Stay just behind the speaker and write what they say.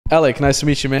Alec, nice to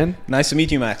meet you, man. Nice to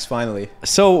meet you, Max, finally.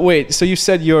 So wait, so you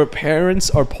said your parents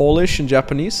are Polish and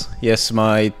Japanese? Yes,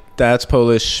 my dad's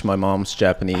Polish, my mom's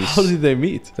Japanese. How did they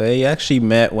meet? They actually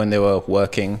met when they were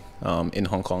working in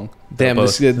Hong Kong. Damn,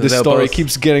 this story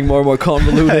keeps getting more and more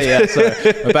convoluted. Yeah,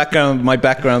 so my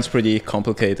background's pretty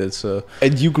complicated. So.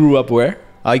 And you grew up where?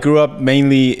 I grew up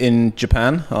mainly in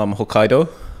Japan, Hokkaido,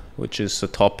 which is the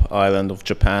top island of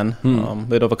Japan.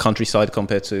 Bit of a countryside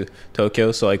compared to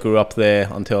Tokyo. So I grew up there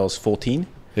until I was 14.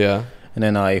 Yeah. And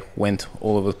then I went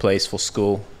all over the place for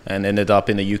school and ended up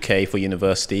in the UK for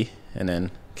university, and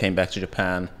then came back to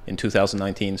Japan in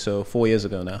 2019. So 4 years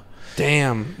ago now.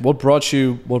 Damn. What brought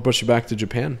you back to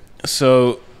Japan?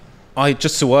 So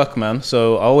just to work, man.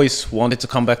 So I always wanted to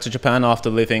come back to Japan after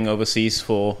living overseas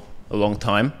for a long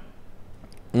time.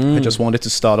 I just wanted to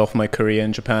start off my career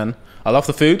in Japan. I love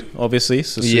the food, obviously.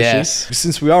 So sushi. Yes.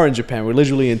 Since we are in Japan, we're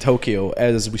literally in Tokyo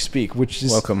as we speak, which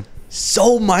is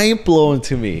so mind-blowing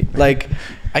to me. Like,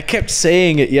 I kept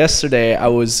saying it yesterday. I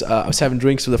was having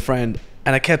drinks with a friend,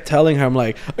 and I kept telling her, I'm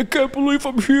like, I can't believe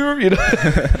I'm here. You know,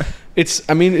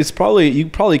 you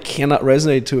probably cannot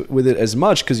resonate with it as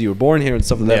much because you were born here and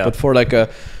stuff like that. But for like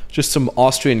just some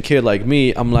Austrian kid like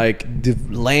me, I'm like the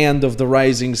land of the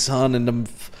rising sun, and I'm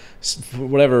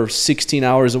whatever 16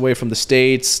 hours away from the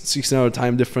States, 16-hour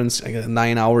time difference,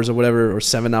 9 hours or whatever, or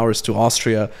 7 hours to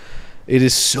Austria. It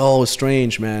is so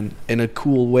strange, man, in a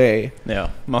cool way. Yeah,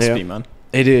 must be, man.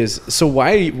 It is. So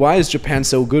why is Japan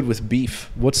so good with beef?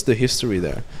 What's the history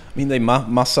there? I mean, they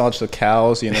massage the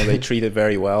cows, you know, they treat it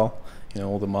very well, you know,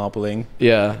 all the marbling.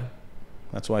 Yeah.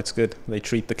 That's why it's good. They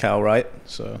treat the cow right.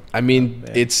 So I mean,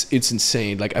 it's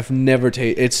insane. Like, I've never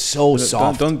tasted. It's so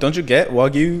soft. Don't you get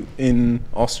Wagyu in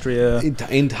Austria?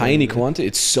 In tiny quantity.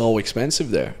 It's so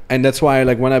expensive there, and that's why,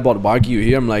 like, when I bought Wagyu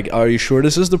here, I'm like, are you sure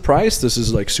this is the price? This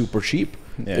is like super cheap.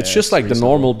 Yeah, it's just like reasonable. The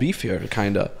normal beef here,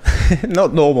 kind of.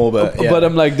 Not normal, but yeah. But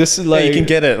I'm like, this is like, you can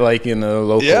get it like in a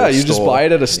local. Yeah, you store. just buy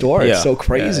it at a store. It's so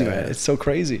crazy, man. It's so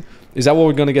crazy. Is that what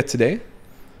we're gonna get today?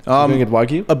 We're gonna get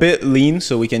Wagyu? A bit lean,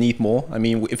 so we can eat more. I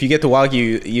mean, if you get the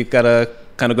Wagyu, you gotta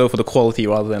kind of go for the quality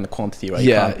rather than the quantity, right?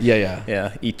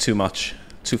 Yeah. Eat too much,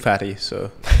 too fatty. So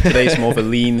today's more of a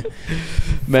lean,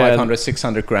 500,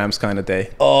 600 grams kind of day.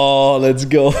 Oh, let's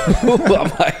go! I'm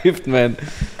hyped, man.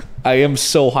 I am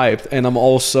so hyped, and I'm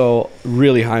also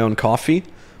really high on coffee,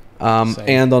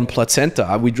 and on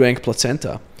placenta. We drank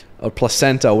placenta. Or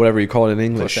placenta, whatever you call it in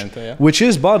English, which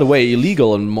is, by the way,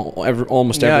 illegal in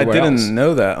almost everywhere I didn't else.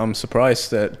 know that. I'm surprised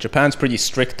that Japan's pretty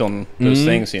strict on those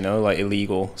things, you know, like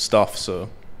illegal stuff. So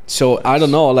I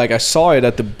don't know, like, I saw it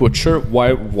at the butcher.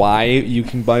 Why you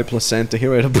can buy placenta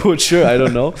here at a butcher, I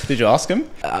don't know. Did you ask him?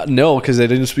 No, because they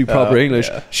didn't speak proper English.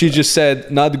 Yeah. She just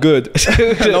said, not good.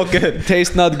 Not good.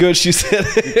 Taste not good, she said.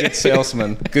 Good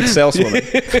salesman. Good saleswoman.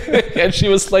 And she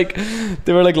was like,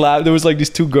 they were like laughing. There was like these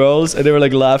two girls, and they were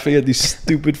like laughing at these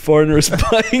stupid foreigners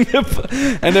buying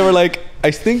it. And they were like, I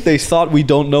think they thought we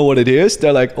don't know what it is.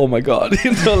 They're like, oh my God,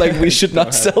 you know, like, we should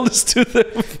not sell this to them.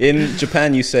 In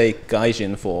Japan, you say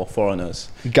gaijin for foreigners.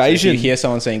 Gaijin? So if you hear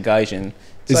someone saying gaijin,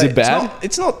 is it bad?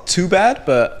 It's not too bad,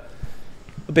 but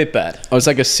a bit bad. Oh, it's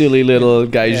like a silly little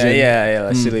gaijin. Yeah,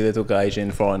 a silly little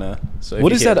gaijin foreigner. So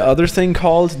what is that other thing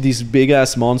called? These big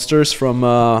ass monsters from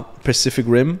Pacific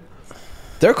Rim?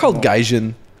 They're called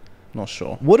gaijin. Not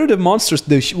sure. What are the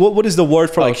monsters? What is the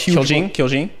word for like huge?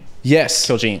 Kyojin? Yes.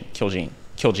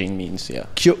 Kyojin means, yeah.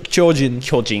 Kyojin,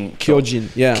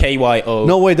 yeah. K-Y-O.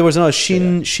 No, wait, there was another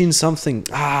Shin something.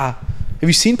 Have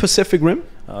you seen Pacific Rim?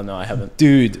 Oh, no, I haven't.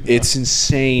 Dude, it's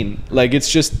insane. Like, it's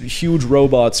just huge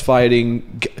robots fighting.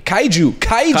 Kaiju.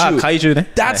 Kaiju.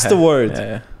 That's the word.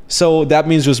 Yeah. So that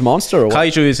means just monster or what?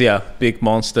 Kaiju is, big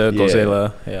monster,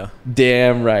 Godzilla,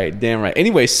 Damn right.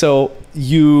 Anyway, so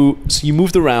you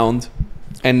moved around,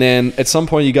 and then at some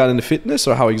point you got into fitness,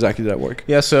 or how exactly did that work?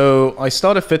 Yeah, so I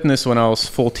started fitness when I was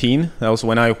 14. That was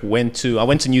when I went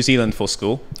to New Zealand for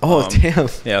school. Oh, damn.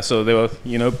 Yeah, so they were,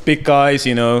 you know, big guys,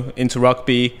 you know, into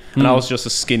rugby, and I was just a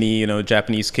skinny, you know,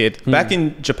 Japanese kid. Back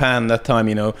in Japan that time,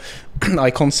 you know, I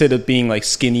considered being like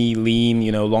skinny, lean,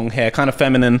 you know, long hair, kind of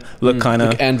feminine look, kind of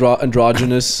like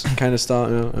androgynous kind of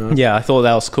stuff. Yeah, I thought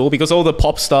that was cool because all the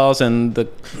pop stars and the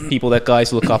people that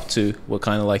guys look up to were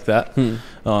kind of like that.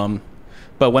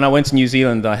 But when I went to New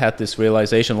Zealand, I had this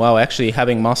realization, wow, actually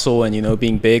having muscle and, you know,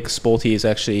 being big, sporty is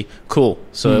actually cool.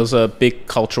 So it was a big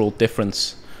cultural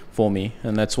difference for me.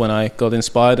 And that's when I got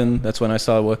inspired, and that's when I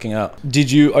started working out.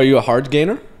 Are you a hard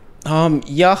gainer?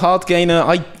 Yeah, hard gainer.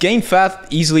 I gain fat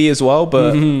easily as well,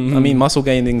 but I mean, muscle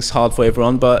gaining is hard for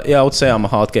everyone. But yeah, I would say I'm a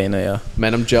hard gainer, yeah.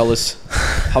 Man, I'm jealous.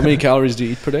 How many calories do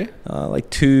you eat per day?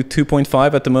 Like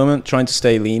 2.5 at the moment, trying to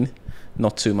stay lean.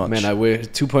 not too much. Man, I weigh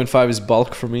 2.5 is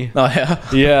bulk for me. Oh yeah.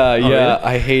 Yeah,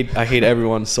 yeah. Really? I hate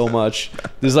everyone so much.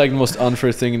 This is like the most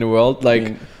unfair thing in the world.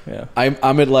 Like, yeah.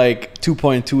 I'm at like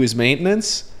 2.2 is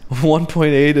maintenance.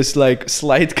 1.8 is like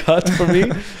slight cut for me,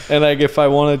 and like if I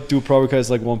want to do pro workout, it's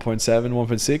like 1.7,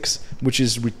 1.6, which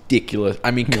is ridiculous.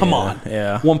 I mean, come on.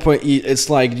 Yeah. 1.8. It's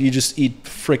like you just eat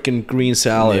freaking green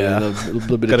salad and a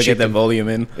little bit of Gotta chicken. get that volume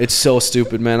in. It's so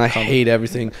stupid, man. I hate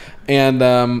everything. And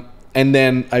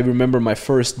then I remember my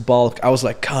first bulk. I was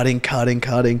like cutting,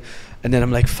 and then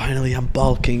I'm like, finally, I'm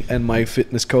bulking. And my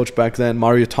fitness coach back then,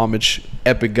 Mario Tomic,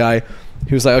 epic guy.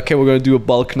 He was like, okay, we're going to do a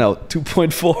bulk now,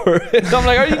 2.4. And I'm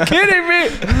like, are you kidding me?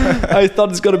 I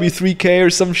thought it's going to be 3K or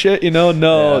some shit, you know?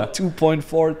 No,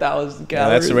 2.4 thousand calories. Yeah,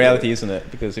 that's the reality, isn't it?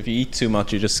 Because if you eat too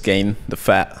much, you just gain the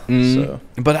fat. So.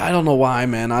 But I don't know why,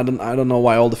 man. I don't know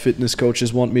why all the fitness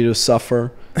coaches want me to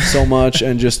suffer so much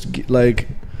and just like...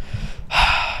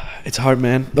 It's hard,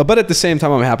 man. But at the same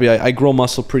time, I'm happy. I grow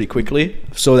muscle pretty quickly,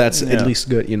 so that's at least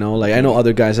good, you know. Like I know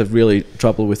other guys have really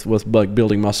trouble with like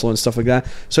building muscle and stuff like that.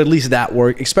 So at least that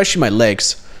worked. Especially my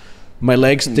legs. My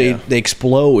legs, they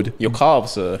explode. Your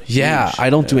calves are huge. I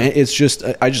don't do it. It's just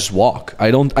I just walk. I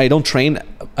don't train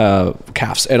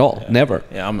calves at all. Never.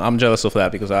 Yeah, I'm jealous of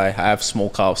that because I have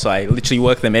small calves. So I literally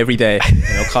work them every day. You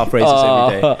know, calf raises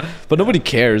every day. But nobody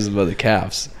cares about the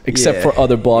calves except for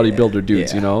other bodybuilder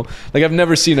dudes. You know, like I've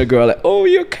never seen a girl like, oh,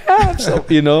 your calves.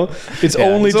 You know, it's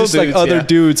only just dudes, like other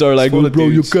dudes are like, oh, bro,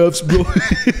 your calves, bro.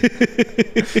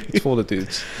 It's for the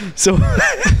dudes. So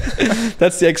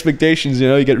that's the expectations. You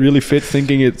know, you get really fit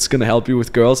thinking it's gonna help you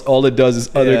with girls. All it does is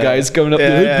other guys coming up,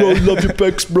 hey bro, love your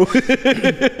pecs, bro.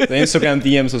 The Instagram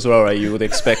DMs as well, right? You would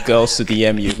expect girls to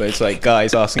DM you, but it's like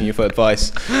guys asking you for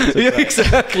advice. So yeah,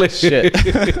 exactly. Shit.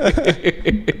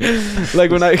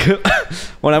 Like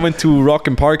when I went to Rock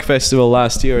and Park Festival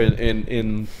last year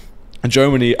in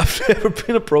Germany, I've never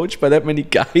been approached by that many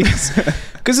guys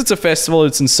because it's a festival.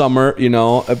 It's in summer, you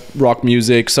know, rock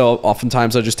music. So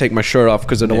oftentimes I just take my shirt off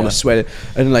because I don't want to sweat it.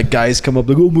 And then like guys come up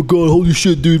like, oh my god, holy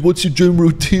shit, dude, what's your gym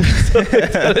routine?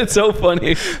 It's so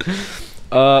funny.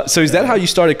 So is that how you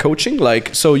started coaching?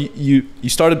 Like, so you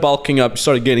started bulking up, you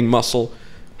started getting muscle.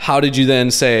 How did you then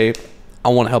say, I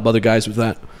want to help other guys with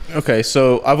that? Okay,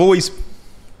 so I've always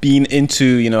been into,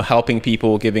 you know, helping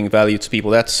people, giving value to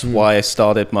people. That's why I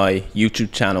started my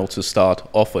YouTube channel to start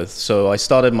off with. So I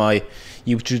started my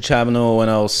YouTube channel when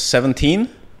I was 17.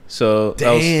 So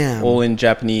that was all in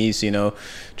Japanese, you know.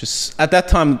 Just at that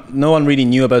time, no one really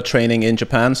knew about training in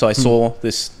Japan. So I saw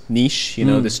this niche, you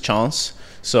know, this chance.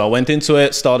 So I went into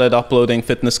it, started uploading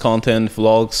fitness content,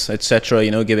 vlogs, etc.,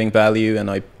 you know, giving value, and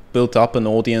I built up an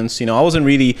audience. You know, I wasn't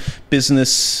really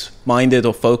business minded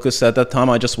or focused at that time.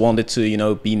 I just wanted to, you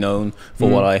know, be known for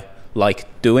what I like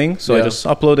doing. So I just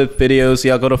uploaded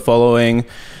videos. I got a following,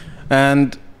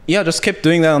 and just kept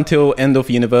doing that until end of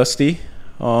university.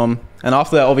 And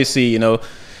after that, obviously, you know,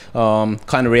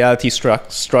 kind of reality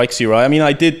strikes you, right? I mean,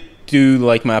 I did do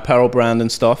like my apparel brand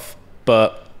and stuff,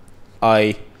 but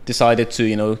I decided to,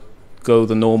 you know, go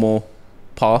the normal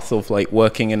path of like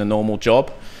working in a normal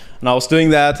job. And I was doing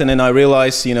that, and then I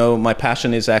realized, you know, my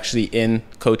passion is actually in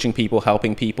coaching people,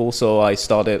 helping people. So I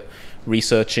started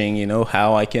researching, you know,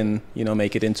 how I can, you know,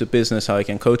 make it into business, how I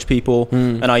can coach people.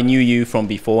 And I knew you from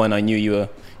before, and I knew you were,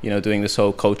 you know, doing this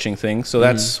whole coaching thing. So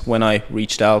that's when I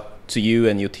reached out to you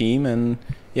and your team, and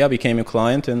became your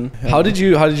client. And how did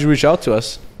you reach out to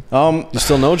us? You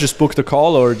still know? Just booked a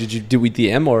call, or did we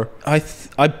DM, or?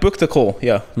 I booked a call,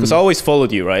 because I always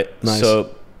followed you, right? Nice.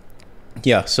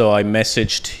 So I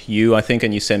messaged you, I think,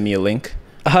 and you sent me a link.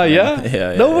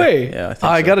 Yeah? No way. Yeah,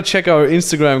 I gotta check our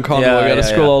Instagram convo. I gotta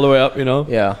scroll all the way up, you know?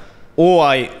 Yeah. Or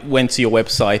I went to your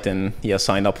website and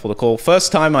signed up for the call.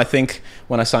 First time, I think,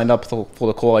 when I signed up for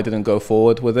the call, I didn't go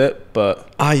forward with it.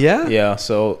 But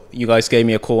so you guys gave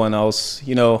me a call, and I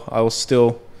was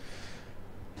still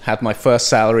had my first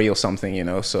salary or something, you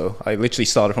know. So I literally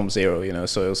started from zero, you know.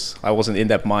 So I wasn't in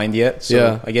that mind yet.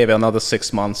 So I gave it another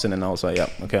 6 months, and then I was like,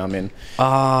 okay, I'm in.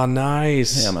 Ah,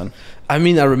 nice. Yeah, man. I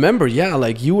mean, I remember,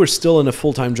 like you were still in a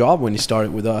full-time job when you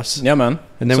started with us. Yeah, man.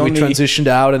 And then we transitioned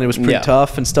out, and it was pretty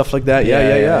tough and stuff like that.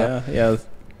 Yeah.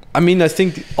 I mean, I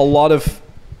think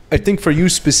for you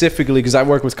specifically, because I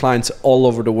work with clients all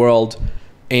over the world,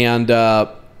 and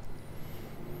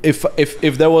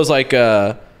if there was like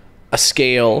a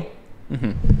scale,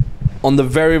 on the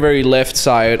very, very left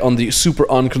side, on the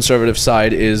super unconservative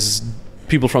side, is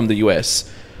people from the US.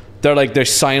 They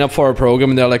sign up for our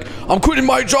program, and they're like, I'm quitting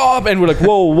my job, and we're like,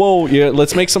 whoa,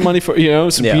 let's make some money for, you know,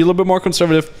 so be a little bit more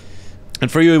conservative.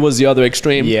 And for you, it was the other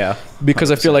extreme,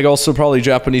 because 100%. I feel like also probably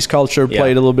Japanese culture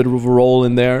played a little bit of a role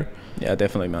in there. Yeah,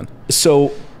 definitely, man.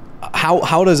 So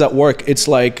how does that work? It's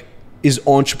like, is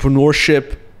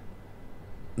entrepreneurship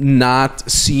not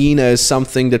seen as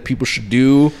something that people should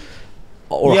do,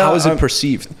 or how is it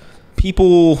perceived?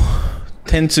 People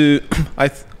tend to,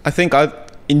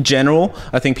 in general,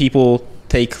 I think people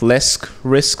take less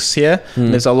risks here.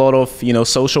 There's a lot of, you know,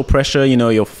 social pressure, you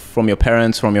know, from your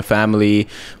parents, from your family,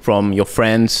 from your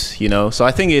friends, you know. So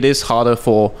I think it is harder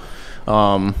for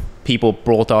people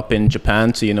brought up in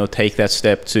Japan to, you know, take that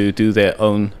step to do their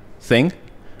own thing.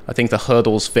 I think the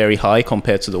hurdle's very high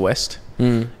compared to the West.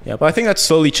 Yeah, but I think that's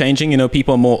slowly changing. You know,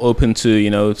 people are more open to,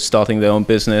 you know, starting their own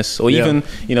business, or even,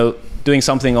 you know, doing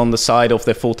something on the side of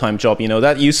their full-time job. You know,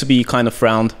 that used to be kind of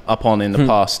frowned upon in the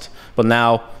past, but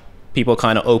now people are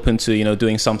kind of open to, you know,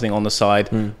 doing something on the side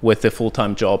with their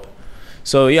full-time job.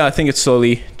 So yeah, I think it's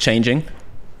slowly changing.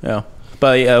 Yeah,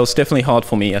 but yeah, it was definitely hard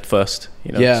for me at first,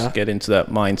 you know, to get into that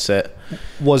mindset.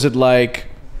 Was it like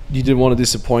you didn't want to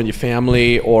disappoint your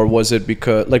family, or was it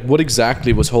because, like, what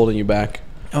exactly was holding you back?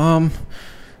 There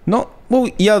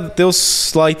was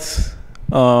slight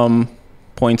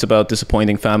points about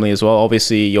disappointing family as well.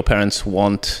 Obviously, your parents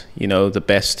want, you know, the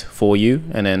best for you,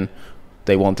 and then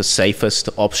they want the safest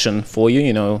option for you.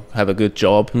 You know, have a good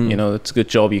job. You know, it's a good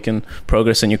job. You can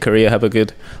progress in your career, have a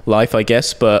good life, I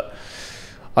guess. But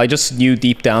I just knew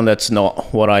deep down that's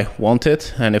not what I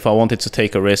wanted. And if I wanted to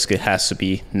take a risk, it has to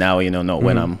be now, you know, not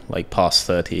when I'm like past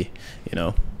 30, you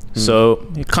know. So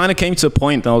it kind of came to a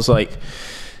point and I was like,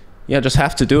 yeah, just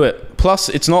have to do it. Plus,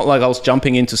 it's not like I was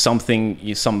jumping into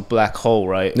something, some black hole,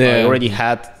 right? Yeah. I already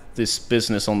had this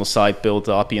business on the side built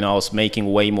up. You know, I was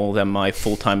making way more than my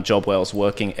full-time job where I was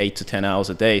working 8 to 10 hours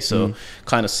a day. So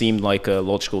kind of seemed like a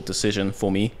logical decision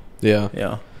for me. Yeah.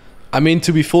 Yeah. I mean,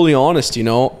 to be fully honest, you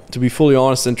know,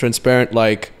 and transparent,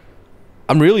 like,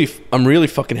 I'm really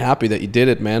fucking happy that you did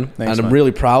it, man. Thanks, and I'm man.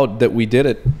 really proud that we did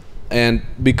it. And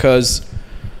because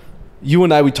you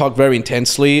and I, we talked very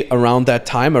intensely around that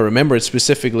time. I remember it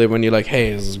specifically when you're like,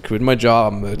 hey, this is quitting my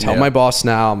job. I'm going to tell my boss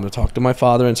now. I'm going to talk to my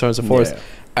father and so on and so forth. Yeah.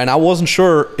 And I wasn't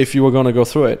sure if you were going to go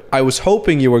through it. I was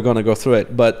hoping you were going to go through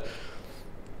it. But,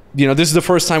 you know, this is the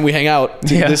first time we hang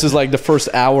out. Yeah. This is like the first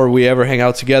hour we ever hang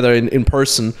out together in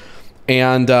person.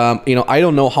 And, you know, I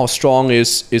don't know how strong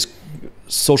is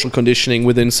social conditioning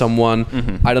within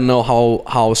someone. I don't know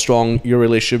how strong your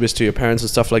relationship is to your parents and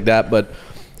stuff like that. But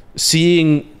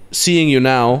seeing you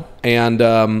now, and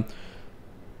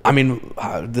I mean,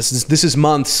 this is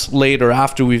months later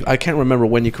after I can't remember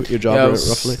when you quit your job,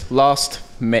 roughly.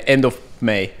 End of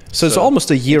May. So it's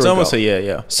almost a year ago. It's almost a year,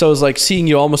 yeah. So it's like seeing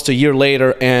you almost a year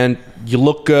later, and you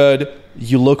look good,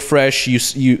 you look fresh, you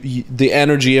the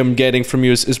energy I'm getting from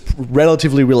you is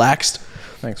relatively relaxed.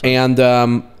 Thanks,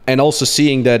 man. And also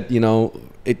seeing that, you know,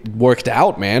 it worked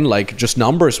out, man, like just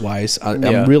numbers wise.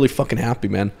 I'm really fucking happy,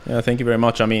 man. Yeah, thank you very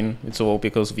much. I mean, it's all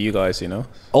because of you guys, you know.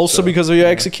 Also because of your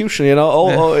execution, you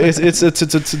know. It's a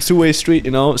two-way street,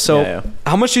 you know. So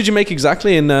how much did you make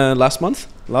exactly in last month?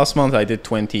 Last month I did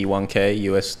 $21K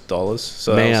US dollars.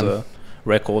 So that was a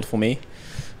record for me.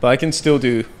 But I can still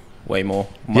do way more,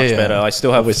 much better. I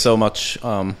still have so much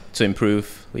to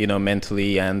improve, you know,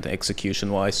 mentally and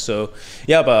execution wise. So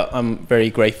yeah, but I'm very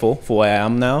grateful for where I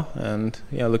am now, and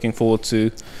yeah, looking forward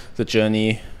to the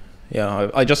journey. Yeah,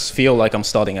 I just feel like I'm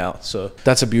starting out. So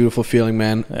that's a beautiful feeling,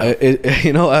 man.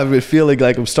 You know, I've been feeling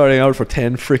like I'm starting out for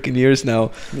 10 freaking years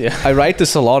now. Yeah, I write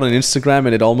this a lot on Instagram,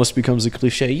 and it almost becomes a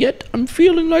cliche. Yet I'm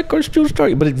feeling like I'm still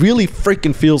starting, but it really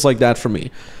freaking feels like that for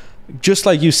me. Just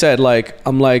like you said, like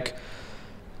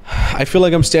I feel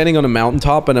like I'm standing on a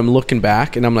mountaintop and I'm looking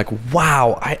back and I'm like,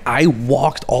 wow, I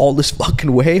walked all this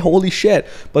fucking way. Holy shit.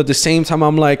 But at the same time,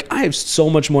 I'm like, I have so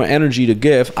much more energy to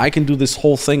give. I can do this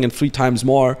whole thing in 3 times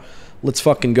more. Let's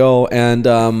fucking go.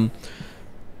 And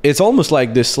it's almost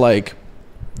like this like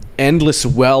endless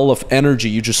well of energy.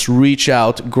 You just reach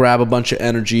out, grab a bunch of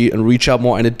energy and reach out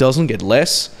more, and it doesn't get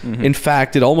less. In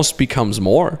fact, it almost becomes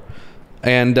more.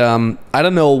 And I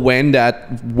don't know when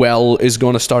that well is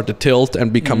going to start to tilt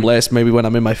and become less, maybe when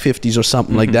I'm in my 50s or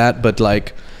something like that. But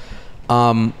like,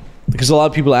 because a lot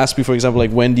of people ask me, for example, like,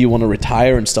 when do you want to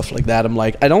retire and stuff like that? I'm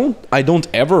like, I don't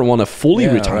ever want to fully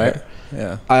retire. Right?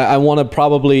 Yeah. I want to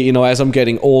probably, you know, as I'm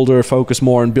getting older, focus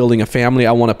more on building a family.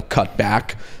 I want to cut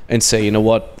back and say, you know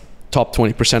what, top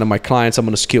 20% of my clients, I'm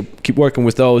going to keep working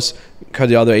with those, cut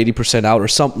the other 80% out or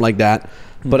something like that.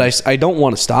 But I don't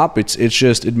want to stop. It's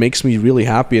just, it makes me really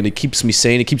happy, and it keeps me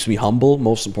sane. It keeps me humble,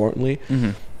 most importantly.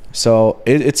 So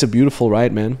it's a beautiful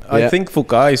ride, man. I think for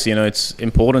guys, you know, it's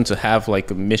important to have like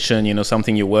a mission, you know,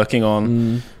 something you're working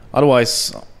on.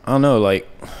 Otherwise, I don't know, like,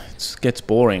 it gets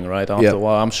boring, right? After a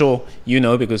while. I'm sure you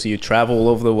know, because you travel all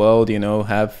over the world, you know,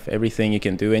 have everything, you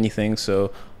can do anything.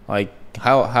 So I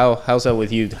how's that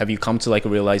with you? Have you come to like a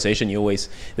realization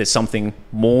there's something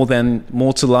more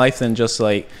to life than just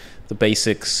like the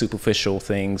basic superficial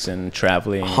things and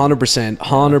traveling?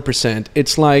 100%.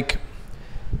 It's like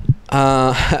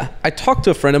I talked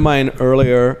to a friend of mine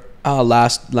earlier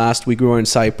last week. We were in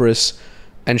Cyprus,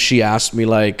 and she asked me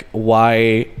like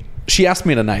why. She asked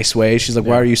me in a nice way. She's like,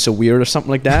 why are you so weird or something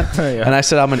like that? Yeah. And I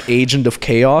said, I'm an agent of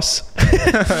chaos.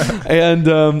 And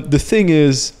the thing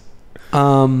is,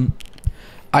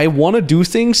 I want to do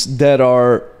things that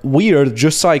are weird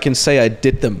just so I can say I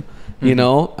did them. You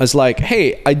know, as like,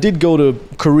 hey, I did go to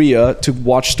Korea to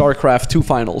watch StarCraft 2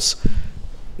 finals.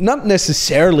 Not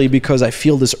necessarily because I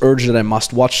feel this urge that I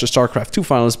must watch the StarCraft 2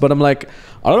 finals, but I'm like,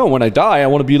 I don't know, when I die, I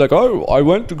want to be like, oh, I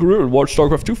went to Korea and watched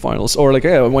StarCraft 2 finals. Or like,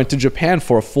 hey, I went to Japan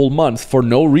for a full month for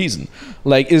no reason.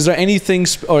 Like, is there anything,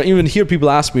 or even here people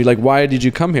ask me, like, why did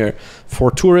you come here? For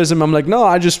tourism? I'm like, no,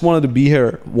 I just wanted to be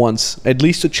here once, at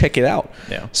least to check it out.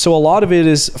 Yeah. So a lot of it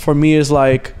is, for me, is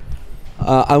like,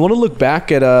 I want to look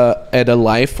back at a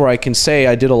life where I can say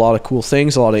I did a lot of cool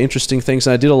things, a lot of interesting things,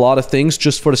 and I did a lot of things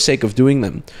just for the sake of doing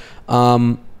them.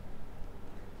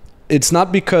 It's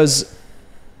not because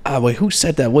wait, who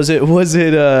said that? Was it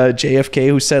JFK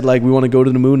who said like we want to go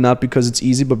to the moon not because it's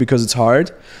easy but because it's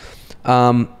hard?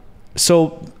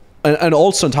 So and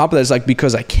also on top of that, it's like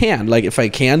because I can. Like if I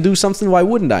can do something, why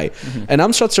wouldn't I? And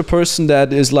I'm such a person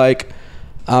that is like,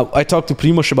 I talked to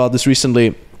Primoz about this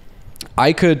recently.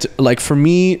 I could, like, for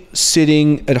me,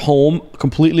 sitting at home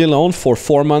completely alone for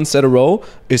 4 months at a row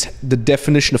is the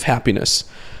definition of happiness.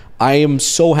 I am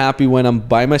so happy when I'm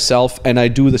by myself and I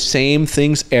do the same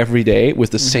things every day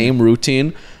with the same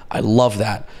routine. I love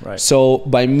that. Right. So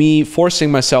by me forcing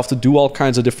myself to do all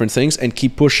kinds of different things and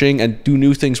keep pushing and do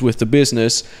new things with the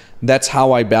business, that's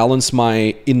how I balance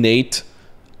my innate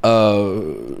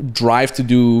drive to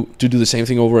do the same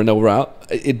thing over and over.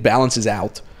 It balances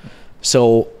out.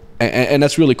 So... And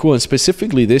that's really cool. And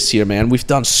specifically this year, man, we've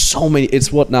done so many.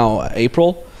 It's what now,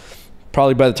 April?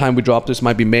 Probably by the time we drop this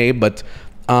might be May, but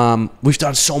we've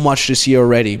done so much this year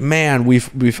already. Man,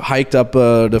 we've hiked up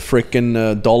the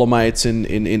frickin' Dolomites in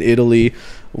Italy.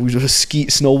 We just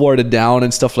snowboarded down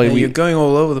and stuff like that. You're going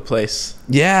all over the place.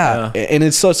 Yeah. And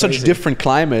it's such different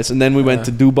climates. And then we went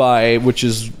to Dubai, which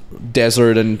is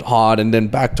desert and hot, and then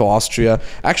back to Austria.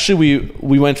 Actually,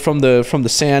 we went from the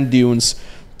sand dunes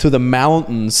to the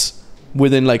mountains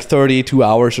within like 32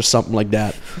 hours or something like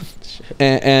that.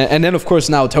 And then of course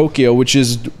now Tokyo, which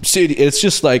is city. It's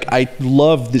just like, I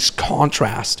love this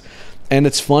contrast. And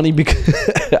it's funny because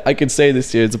I can say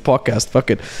this here, it's a podcast, fuck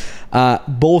it.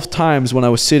 Both times when I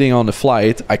was sitting on the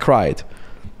flight, I cried.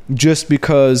 Just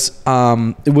because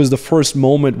it was the first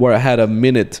moment where I had a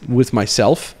minute with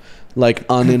myself, like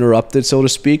uninterrupted, so to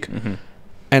speak.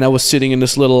 And I was sitting in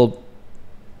this little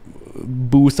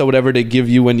booth or whatever they give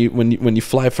you when you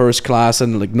fly first class,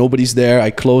 and like nobody's there.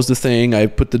 I closed the thing, I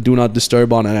put the do not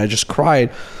disturb on, and I just cried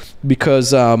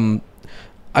because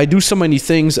I do so many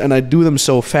things and I do them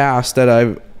so fast that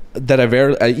I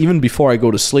even before I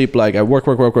go to sleep, like I work,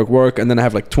 and then I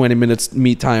have like 20 minutes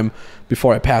me time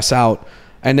before I pass out.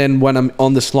 And then when I'm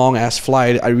on this long ass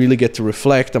flight, I really get to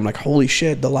reflect. I'm like, holy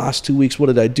shit, the last 2 weeks, what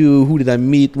did I do? Who did I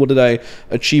meet? What did I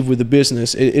achieve with the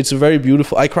business? It's a very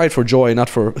beautiful, I cried for joy, not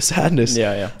for sadness.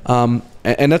 Yeah.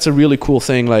 And that's a really cool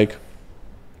thing. Like,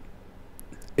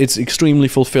 it's extremely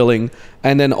fulfilling.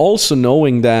 And then also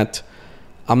knowing that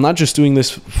I'm not just doing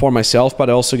this for myself, but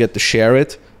I also get to share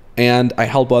it. And I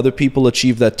help other people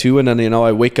achieve that too. And then, you know,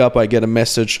 I wake up, I get a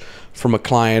message from a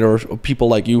client or people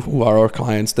like you who are our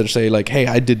clients that say like, hey,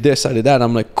 I did this, I did that.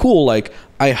 I'm like, cool. Like,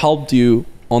 I helped you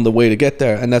on the way to get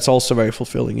there. And that's also very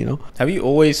fulfilling, you know? Have you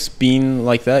always been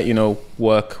like that? You know,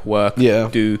 work, yeah.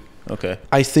 do. Okay.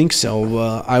 I think so.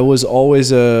 I was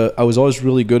always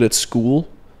really good at school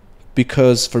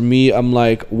because for me, I'm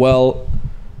like, well,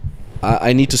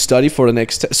 I need to study for the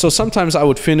next so sometimes I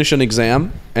would finish an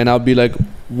exam and I'd be like,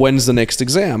 when's the next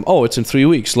exam? Oh, it's in 3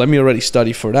 weeks. Let me already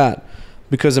study for that.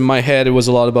 Because in my head it was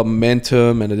a lot about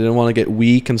momentum and I didn't want to get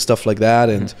weak and stuff like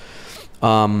that. And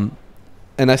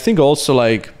and I think also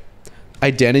like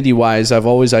identity wise, I've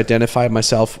always identified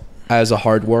myself as a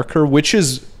hard worker, which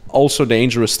is also a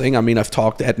dangerous thing. I mean, I've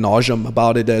talked ad nauseum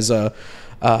about it as a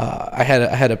I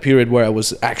had a period where I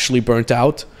was actually burnt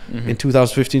out in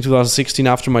 2015, 2016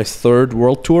 after my third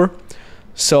world tour.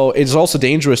 So it's also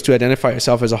dangerous to identify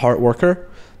yourself as a hard worker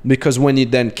because when you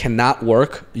then cannot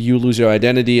work, you lose your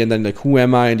identity and then like, who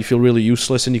am I? And you feel really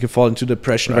useless and you can fall into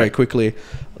depression very quickly.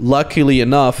 Luckily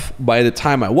enough, by the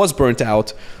time I was burnt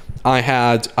out, I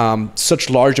had such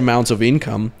large amounts of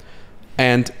income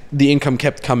and the income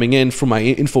kept coming in from my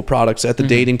info products at the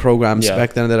dating programs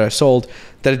back then that I sold,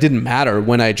 that it didn't matter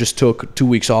when I just took 2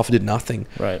 weeks off, did nothing.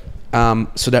 Right.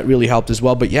 So that really helped as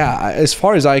well. But yeah, as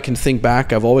far as I can think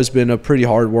back, I've always been a pretty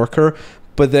hard worker,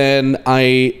 but then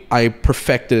I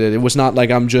perfected it. It was not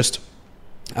like I'm just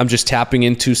tapping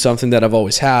into something that I've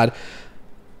always had.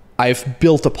 I've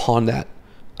built upon that.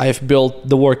 I've built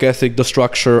the work ethic, the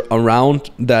structure around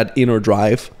that inner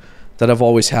drive that I've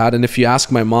always had. And if you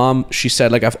ask my mom, she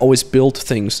said, like, I've always built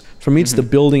things. For me, it's the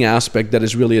building aspect that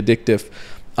is really addictive.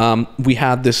 We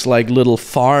had this like little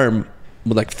farm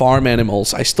with like farm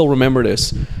animals. I still remember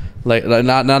this. Like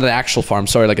not an actual farm,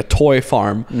 sorry, like a toy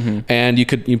farm. And you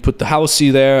put the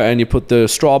housey there, and you put the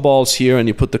straw balls here, and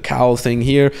you put the cow thing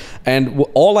here. And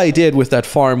all I did with that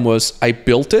farm was I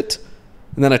built it,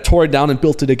 and then I tore it down and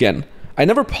built it again. I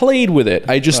never played with it.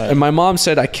 I just, and my mom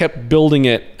said I kept building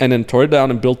it and then tore it down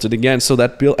and built it again. So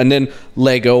that built, and then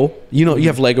Lego, you know, you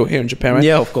have Lego here in Japan, right?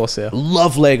 Yeah, of course, yeah.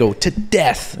 Love Lego to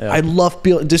death. Yeah. I love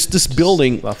this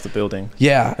building. Love the building.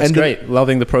 Yeah. That's great.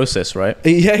 Loving the process, right?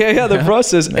 Yeah, the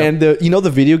process. Yeah. And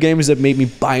the video games that made me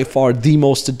by far the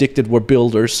most addicted were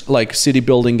builders, like city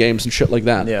building games and shit like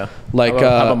that. Yeah. Like,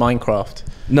 how about Minecraft?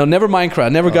 No, never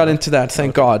Minecraft. Never got into that.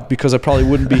 Thank God, because I probably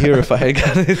wouldn't be here if I had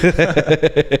got into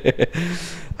that.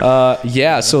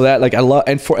 Yeah. So that, like, I love,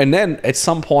 and then at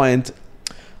some point,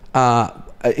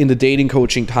 in the dating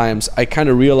coaching times, I kind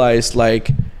of realized,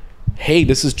 like, hey,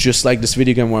 this is just like this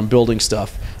video game where I'm building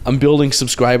stuff. I'm building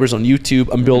subscribers on YouTube.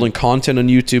 I'm building content on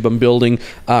YouTube. I'm building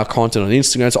content on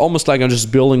Instagram. It's almost like I'm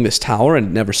just building this tower, and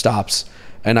it never stops.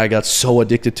 And I got so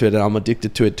addicted to it, and I'm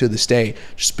addicted to it to this day.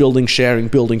 Just building,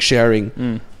 sharing.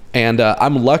 And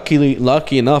I'm lucky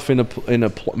enough in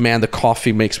a man, the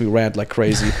coffee makes me rant like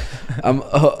crazy.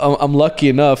 I'm lucky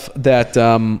enough that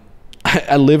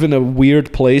I live in a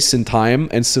weird place in time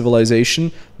and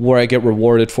civilization where I get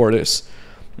rewarded for this.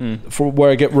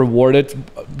 Where I get rewarded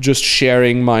just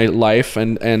sharing my life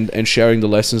and sharing the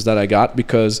lessons that I got,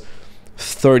 because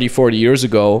 30-40 years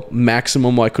ago,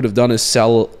 maximum I could have done is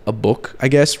sell a book, I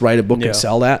guess, write a book and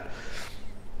sell that.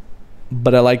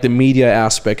 But I like the media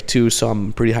aspect too, so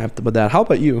I'm pretty hyped about that. How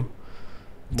about you?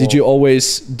 Were you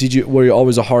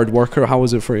always a hard worker? How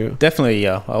was it for you? Definitely,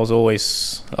 yeah. I was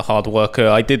always a hard worker.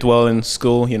 I did well in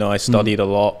school, you know, I studied a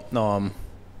lot.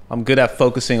 I'm good at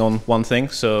focusing on one thing.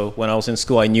 So when I was in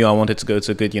school, I knew I wanted to go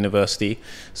to a good university.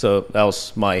 So that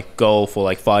was my goal for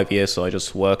like 5 years. So I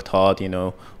just worked hard, you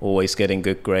know, always getting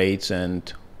good grades,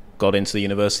 and got into the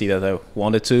university that I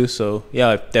wanted to. So yeah,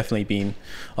 I've definitely been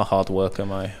a hard worker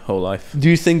my whole life. Do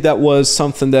you think that was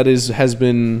something that has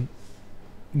been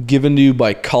given to you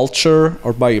by culture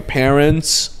or by your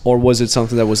parents, or was it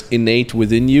something that was innate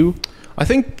within you? I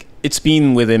think it's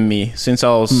been within me since I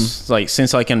was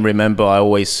since I can remember. I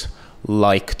always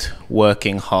liked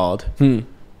working hard.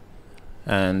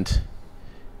 And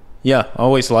yeah, I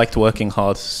always liked working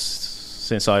hard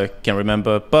since I can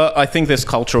remember. But I think there's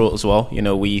cultural as well. You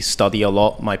know, we study a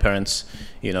lot. My parents,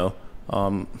 you know,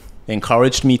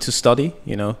 encouraged me to study,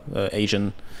 you know,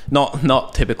 Asian,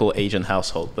 not typical Asian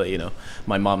household, but you know,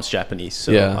 my mom's Japanese.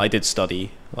 So I did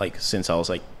study like since I was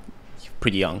like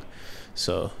pretty young.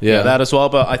 So yeah, that as well.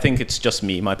 But I think it's just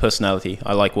me, my personality.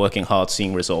 I like working hard,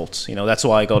 seeing results. You know, that's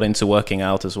why I got into working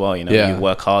out as well. You know, you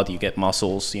work hard, you get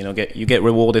muscles. You know, you get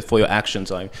rewarded for your actions.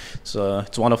 It's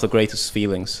one of the greatest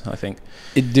feelings, I think.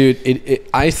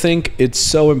 I think it's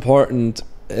so important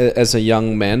as a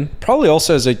young man, probably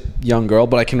also as a young girl,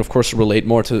 but I can of course relate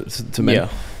more to men.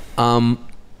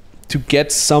 To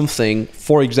get something,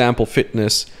 for example,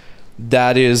 fitness,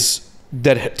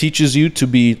 that teaches you to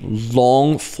be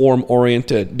long form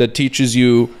oriented, that teaches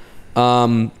you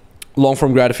long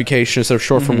form gratification instead of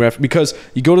short form gratification, because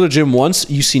you go to the gym once,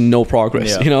 you see no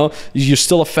progress. You know, you're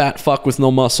still a fat fuck with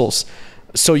no muscles,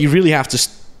 so you really have to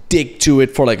stick to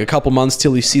it for like a couple months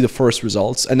till you see the first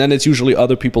results, and then it's usually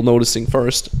other people noticing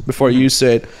first before you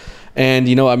say it. And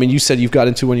you know, I mean, you said you've got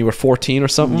into when you were 14 or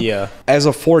something. Yeah. As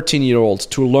a 14-year-old,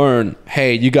 to learn,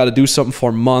 hey, you got to do something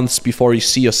for months before you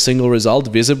see a single result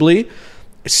visibly,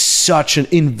 is such an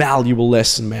invaluable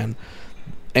lesson, man.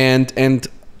 And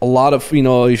a lot of, you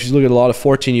know, if you look at a lot of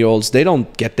 14-year-olds, they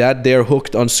don't get that. They're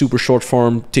hooked on super short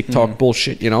form TikTok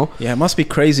bullshit, you know? Yeah, it must be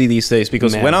crazy these days,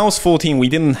 because when I was 14, we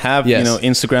didn't have, you know,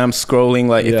 Instagram scrolling.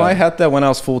 Like, if I had that when I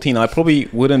was 14, I probably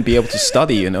wouldn't be able to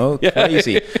study, you know?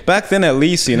 Crazy. Back then, at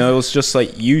least, you know, it was just like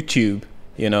YouTube,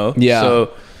 you know?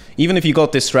 So even if you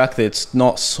got distracted, it's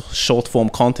not short form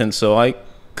content. So I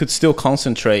could still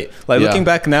concentrate. Like looking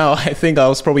back now, I think I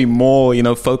was probably more,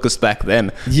 focused back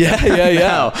then.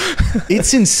 Yeah.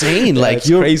 It's insane. Like it's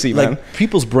crazy, man. Like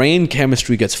people's brain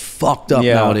chemistry gets fucked up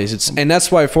nowadays. And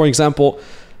that's why, for example,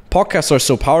 podcasts are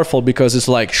so powerful, because it's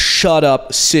like, shut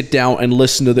up, sit down and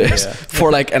listen to this for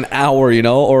like an hour,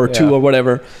 or two or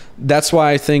whatever. That's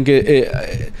why I think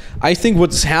I think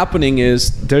what's happening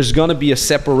is there's going to be a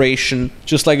separation,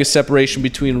 just like a separation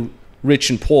between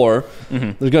rich and poor.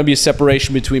 There's going to be a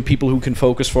separation between people who can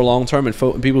focus for long term and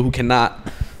people who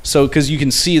cannot. So because you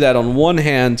can see that on one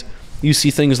hand, you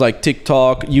see things like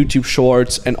TikTok, YouTube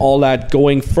Shorts, and all that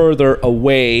going further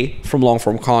away from long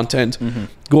form content,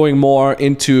 going more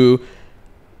into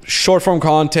short form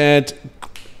content,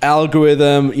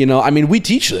 algorithm. I mean, we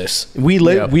teach this.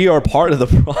 We are part of the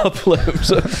problem.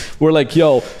 So we're like,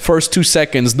 yo, first 2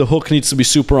 seconds, the hook needs to be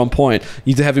super on point.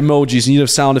 You need to have emojis, you need to have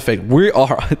sound effect. We're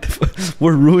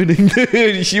ruining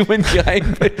the human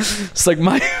kind. It's like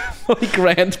my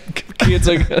grandkids,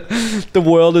 like the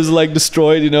world is like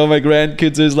destroyed. My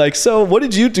grandkids is like, so what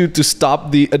did you do to stop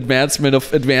the advancement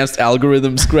of advanced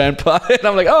algorithms, grandpa? And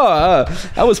I'm like,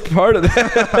 I was part of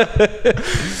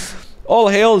that. All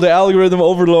hail the algorithm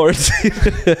overlords.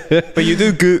 But you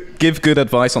do give good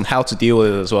advice on how to deal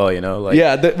with it as well,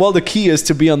 Like, the key is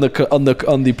to be on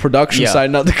the production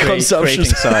side, not the consumption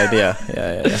side. Yeah.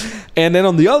 And then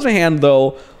on the other hand,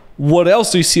 though, what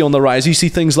else do you see on the rise? You see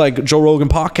things like Joe Rogan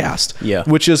podcast,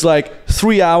 which is like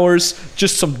 3 hours,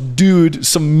 just some dude,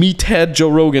 some meathead Joe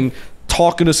Rogan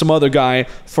talking to some other guy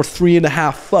for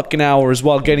 3.5 fucking hours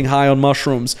while getting high on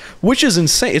mushrooms, which is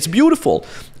insane. It's beautiful.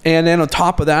 And then on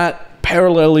top of that,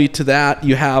 parallelly to that,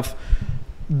 you have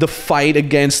the fight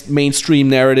against mainstream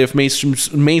narrative,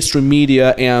 mainstream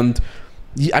media, and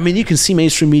I mean, you can see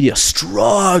mainstream media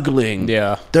struggling.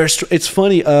 Yeah, it's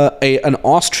funny. An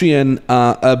Austrian,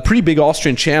 a pretty big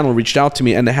Austrian channel reached out to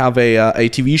me, and they have a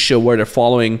TV show where they're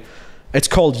following. It's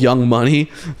called Young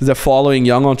Money. They're following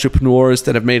young entrepreneurs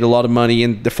that have made a lot of money,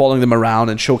 and they're following them around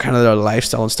and show kind of their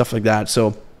lifestyle and stuff like that.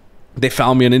 So they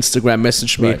found me on Instagram,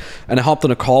 messaged me, and I hopped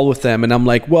on a call with them. And I'm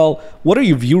like, well, what are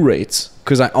your view rates?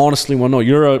 Because I honestly want to know.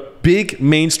 You're a big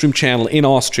mainstream channel in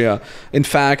Austria. In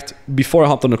fact, before I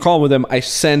hopped on a call with them, I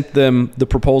sent them the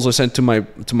proposal I sent to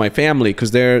my family,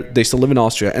 because they still live in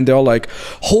Austria. And they're all like,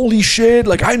 holy shit,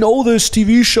 like, I know this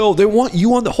TV show. They want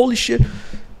you on the holy shit.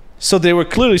 So they were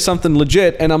clearly something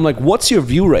legit. And I'm like, what's your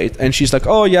view rate? And she's like,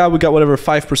 oh yeah, we got whatever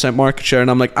 5% market share.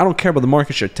 And I'm like, I don't care about the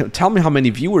market share. Tell me how many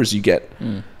viewers you get.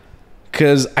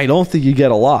 Because I don't think you get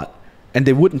a lot. And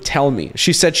they wouldn't tell me.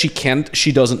 She said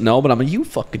she doesn't know, but I'm like, you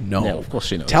fucking know. Yeah, of course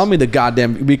she knows. Tell me the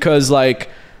goddamn, because like,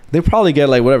 they probably get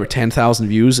like whatever, 10,000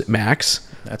 views max.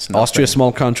 That's nothing. Austria,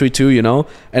 small country too,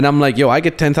 And I'm like, yo, I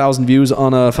get 10,000 views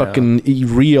on a fucking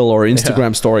reel or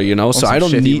Instagram story, So I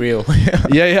don't need reel.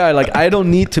 Like I don't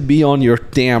need to be on your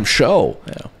damn show.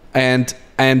 And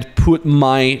put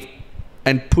my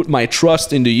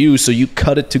trust into you, so you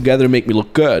cut it together and make me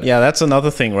look good. Yeah, that's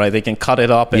another thing, right? They can cut it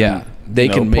up and they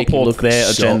can make it look their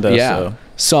agenda.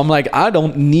 So I'm like, I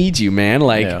don't need you, man.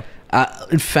 Like,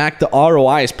 in fact, the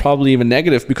ROI is probably even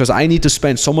negative, because I need to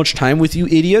spend so much time with you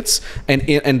idiots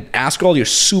and ask all your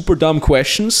super dumb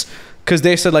questions, because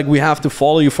they said like, we have to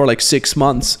follow you for like 6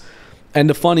 months. And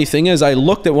the funny thing is, I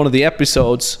looked at one of the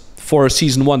episodes for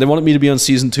season 1. They wanted me to be on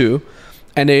season 2.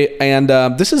 And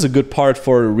this is a good part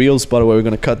for reels, by the way. We're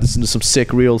going to cut this into some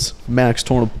sick reels. Max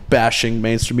Tornow bashing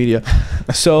mainstream media.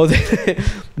 So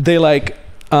they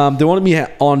wanted me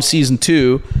on season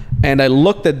 2, and I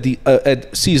looked at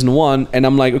at season 1, and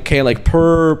I'm like, okay, like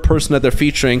per person that they're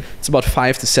featuring, it's about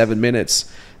 5 to 7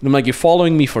 minutes. And I'm like, you're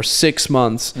following me for 6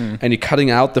 months, and you're cutting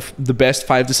out the best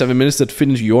 5 to 7 minutes that fit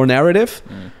into your narrative.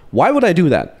 Why would I do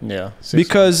that? Yeah,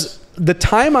 because the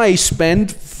time I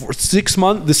spend for 6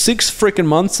 months, the 6 freaking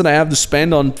months that I have to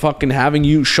spend on fucking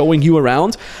showing you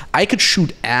around, I could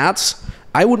shoot ads.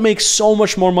 I would make so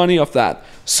much more money off that.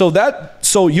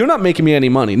 So you're not making me any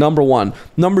money, number 1.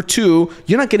 Number 2,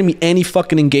 you're not getting me any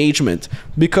fucking engagement,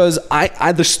 because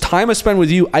this time I spend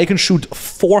with you, I can shoot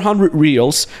 400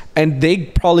 reels, and they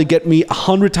probably get me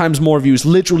 100 times more views,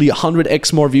 literally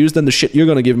 100x more views than the shit you're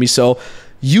gonna give me. So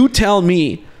you tell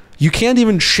me, you can't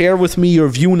even share with me your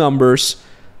view numbers.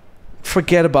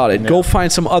 Forget about it. Go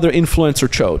find some other influencer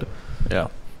chode. Yeah.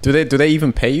 Do they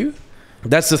even pay you?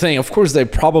 That's the thing. Of course, they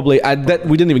probably.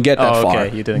 We didn't even get that far.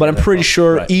 You didn't. But I'm pretty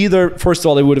sure either. First of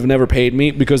all, they would have never paid me,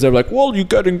 because they're like, well, you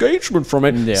get engagement from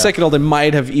it. Yeah. Second of all, they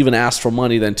might have even asked for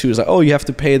money then too. It's like, oh, you have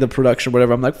to pay the production,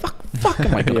 whatever. I'm like, fuck,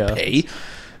 am I gonna pay?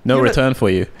 No return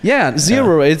for you. Yeah,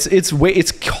 zero. Yeah.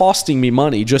 It's costing me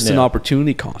money just in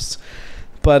opportunity costs.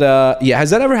 But yeah, has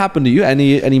that ever happened to you?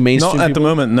 Any mainstream? Not at people? the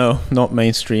moment, no, not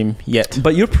mainstream yet.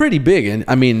 But you're pretty big, and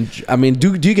I mean,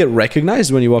 do you get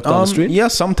recognized when you walk down the street? Yeah,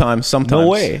 sometimes. No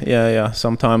way. Yeah.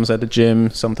 Sometimes at the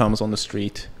gym, sometimes on the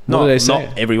street. What do they say?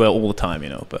 Not everywhere all the time,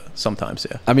 but sometimes,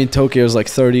 yeah. I mean, Tokyo is like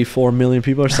 34 million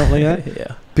people or something like that.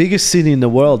 Yeah. Biggest city in the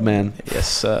world, man.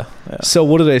 Yes. Yeah. So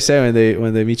what do they say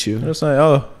when they meet you? They're just like,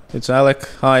 oh, it's Alec.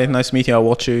 Hi, nice to meet you. I'll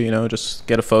watch you. Just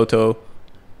get a photo.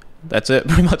 That's it.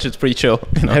 Pretty much, it's pretty chill.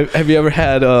 Have you ever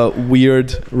had a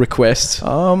weird request?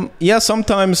 Yeah,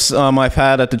 sometimes I've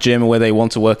had at the gym where they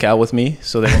want to work out with me,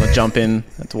 so they want to jump in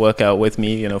to work out with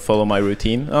me. Follow my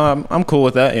routine. I'm cool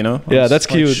with that. Yeah, that's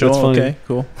cute. Sure, that's funny. Okay,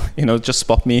 cool. Just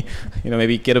spot me.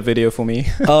 Maybe get a video for me.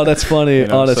 Oh, that's funny.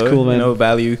 Oh, that's cool, man.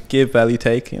 Value give, value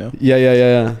take. Yeah.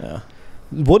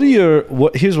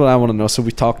 Here's what I want to know. So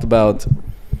we talked about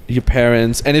your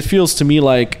parents, and it feels to me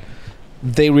like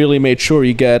they really made sure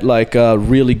you get like a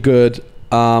really good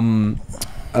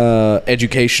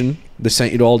education. They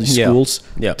sent you to all these schools.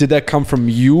 Yeah. Did that come from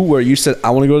you, where you said,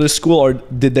 I want to go to this school, or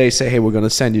did they say, hey, we're going to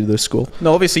send you to this school?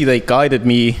 No, obviously they guided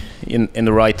me in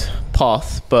the right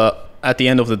path, but at the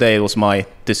end of the day, it was my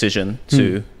decision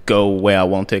to go where I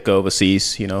wanted, go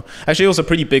overseas. Actually, it was a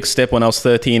pretty big step. When I was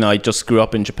 13, I just grew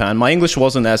up in Japan. My English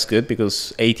wasn't as good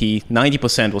because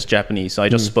 90% was Japanese. I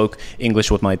just spoke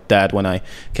English with my dad when I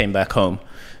came back home.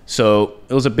 So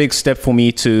it was a big step for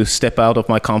me to step out of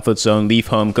my comfort zone, leave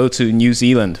home, go to New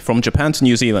Zealand, from Japan to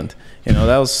New Zealand.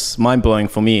 That was mind-blowing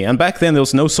for me. And back then there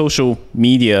was no social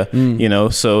media,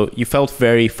 so you felt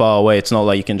very far away. It's not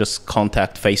like you can just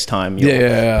contact FaceTime your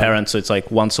parents. So it's like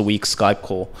once a week Skype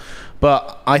call.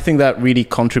 But I think that really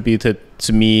contributed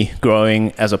to me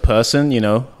growing as a person.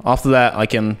 After that, I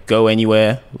can go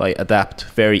anywhere, like adapt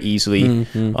very easily.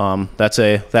 That's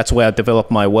where I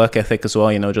developed my work ethic as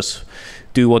well. Just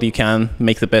do what you can,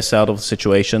 make the best out of the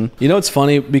situation. It's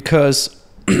funny because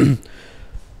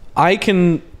I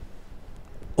can,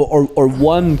 or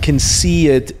one can see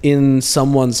it in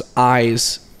someone's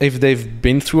eyes if they've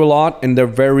been through a lot and they're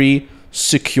very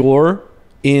secure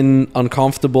in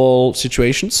uncomfortable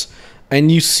situations. And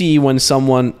you see when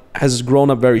someone has grown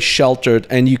up very sheltered,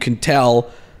 and you can tell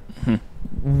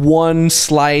one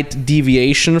slight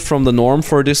deviation from the norm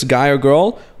for this guy or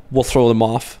girl will throw them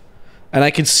off. And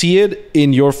I can see it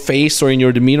in your face or in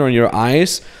your demeanor, in your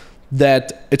eyes,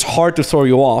 that it's hard to throw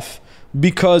you off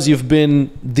because you've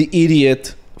been the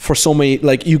idiot for so many.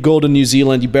 Like, you go to New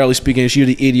Zealand, you barely speak English, you're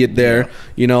the idiot there.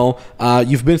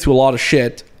 You've been through a lot of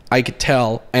shit. I could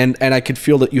tell, and I could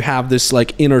feel that you have this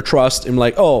like inner trust in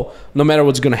like, oh, no matter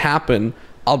what's going to happen,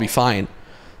 I'll be fine.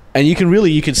 And you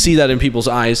can see that in people's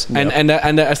eyes. Yep.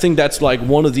 And I think that's like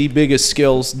one of the biggest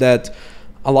skills that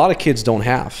a lot of kids don't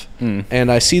have. And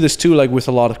I see this too, like with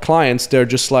a lot of clients. They're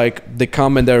just like, they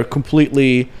come and they're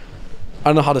completely, I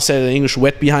don't know how to say it in English,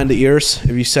 wet behind the ears.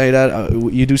 If you say that,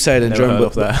 you do say it in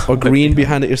German, or green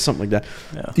behind the ears, something like that.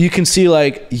 Yeah. You can see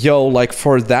like, like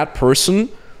for that person,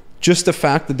 just the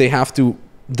fact that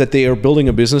they are building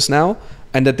a business now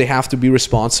and that they have to be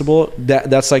responsible,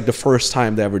 that's like the first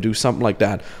time they ever do something like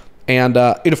that. And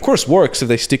it of course works if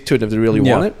they stick to it, if they really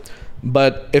want it.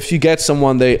 But if you get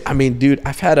someone, dude,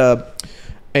 I've had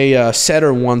a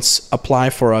setter once apply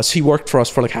for us. He worked for us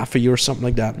for like half a year or something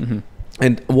like that.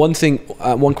 And one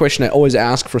question I always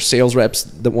ask for sales reps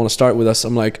that want to start with us,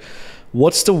 I'm like,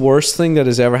 what's the worst thing that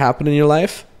has ever happened in your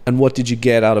life? And what did you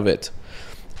get out of it?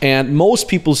 And most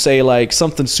people say like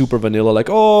something super vanilla, like,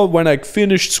 oh, when I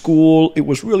finished school, it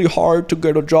was really hard to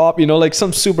get a job, like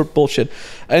some super bullshit.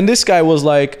 And this guy was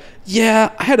like,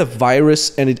 yeah, I had a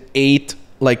virus and it ate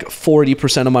like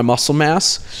 40% of my muscle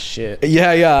mass. Shit.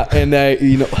 Yeah. And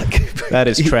like that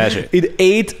is tragic. It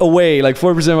ate away like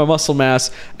 4% of my muscle mass.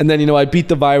 And then, I beat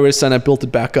the virus and I built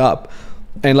it back up.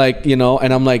 And like, and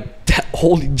I'm like,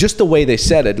 holy, just the way they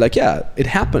said it, like, yeah, it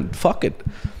happened. Fuck it.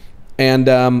 And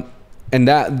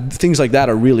that things like that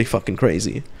are really fucking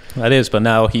crazy. That is, but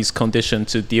now he's conditioned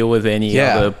to deal with any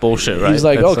other bullshit, right? He's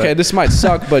like, okay, this might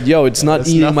suck, but it's not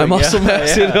eating my muscle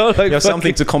mass, Like, you have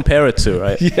something to compare it to,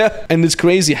 right? Yeah, and it's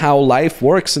crazy how life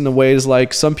works in the ways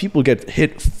like some people get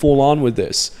hit full on with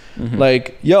this.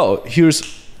 Like,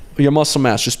 here's your muscle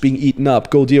mass just being eaten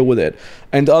up, go deal with it.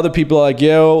 And other people are like,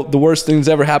 the worst thing that's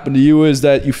ever happened to you is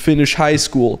that you finish high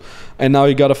school and now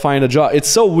you got to find a job. It's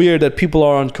so weird that people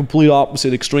are on complete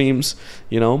opposite extremes,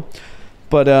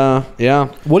 But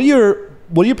what do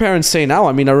your parents say now?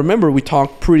 I mean, I remember we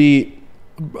talked pretty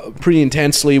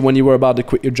intensely when you were about to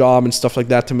quit your job and stuff like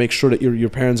that to make sure that your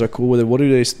parents are cool with it. What do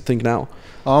they think now?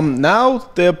 Now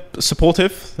they're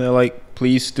supportive. They're like,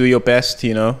 please do your best,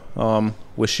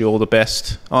 wish you all the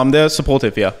best. They're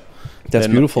supportive, yeah. That's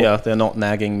beautiful. They're not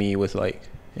nagging me with like,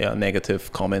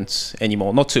 negative comments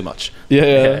anymore. Not too much.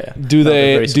 Yeah. Do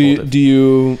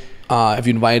you have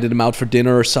you invited them out for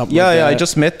dinner or something? Yeah. I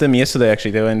just met them yesterday.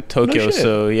 Actually, they were in Tokyo,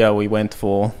 so we went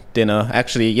for dinner.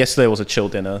 Actually, yesterday was a chill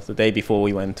dinner. The day before,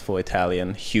 we went for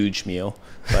Italian, huge meal.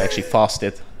 So I actually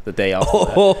fasted the day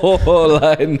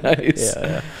after. Nice.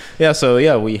 Yeah.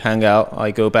 So we hang out.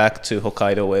 I go back to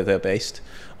Hokkaido where they're based.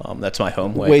 That's my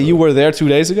home. Wait, you were there 2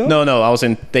 days ago? No, I was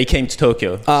in. They came to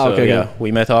Tokyo. Okay.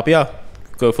 We met up.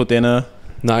 Go for dinner.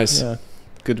 Nice. Yeah,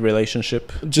 good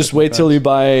relationship. Just wait till you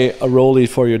buy a rollie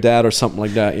for your dad or something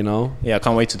like that. Yeah, I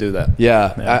can't wait to do that.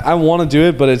 Yeah. I want to do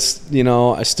it, but it's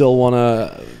I still want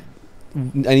to.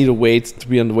 I need to wait to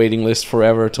be on the waiting list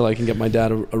forever till I can get my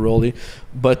dad a rollie.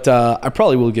 But I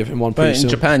probably will give him one pretty soon. In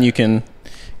Japan, you can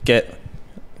get.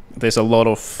 There's a lot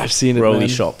of rollie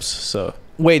shops. So.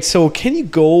 Wait, so can you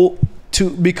go to,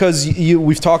 because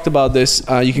we've talked about this,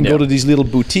 you can go to these little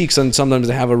boutiques and sometimes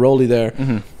they have a rollie there.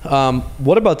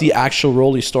 What about the actual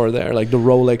rollie store there, like the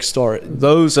Rolex store?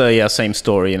 Those are same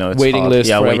story, it's waiting hard. list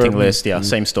forever. Waiting list,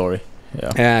 same story.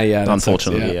 Yeah.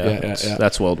 Unfortunately,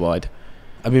 that's worldwide.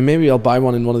 I mean, maybe I'll buy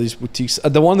one in one of these boutiques.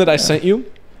 The one that I sent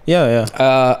you. Yeah.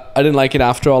 I didn't like it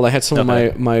after all. I had some of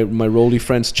my rollie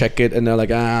friends check it and they're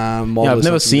like, I've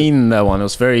never seen that one. It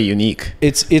was very unique.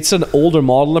 It's an older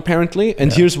model apparently,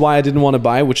 and here's why I didn't want to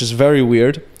buy, which is very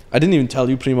weird. I didn't even tell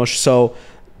you pretty much. So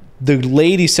the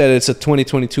lady said it's a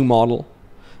 2022 model,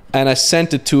 and I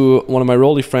sent it to one of my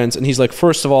rollie friends, and he's like,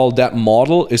 first of all, that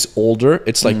model is older.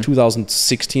 It's like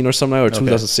 2016 or something, or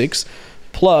 2006.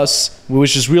 Plus,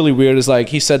 which is really weird, is like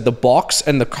he said the box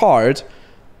and the card,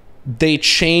 they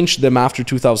changed them after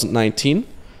 2019,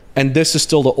 and this is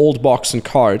still the old box and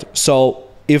card. So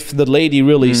if the lady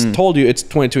really told you it's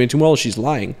 2022 model, she's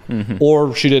lying,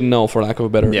 or she didn't know, for lack of a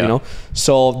better,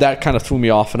 So that kind of threw me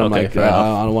off, and I'm like,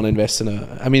 I don't want to invest in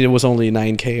I mean, it was only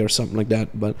 9K or something like that,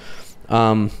 but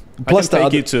plus I can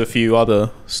take you to a few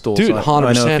other stores. Dude,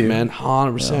 100%, man,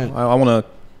 100%. I want to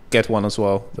get one as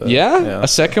well. A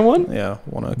second one? Yeah,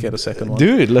 want to get a second one.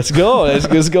 Dude, let's go.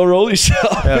 Let's go rollie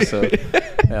shop.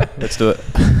 Let's do it.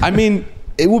 I mean,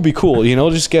 it would be cool,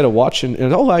 just get a watch and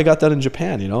I got that in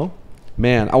Japan,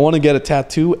 Man, I want to get a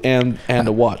tattoo and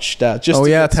a watch. That just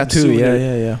tattoo.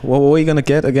 Yeah. What were you gonna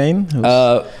get again?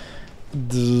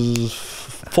 The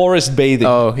forest bathing.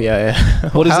 Oh, yeah.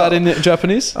 What is that in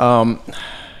Japanese? Wait,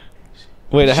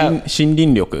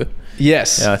 Shinrin-ryoku.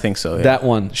 Yes. Yeah, I think so. Yeah. That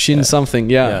one. Shin something.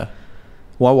 Yeah.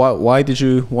 Why did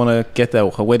you want to get that?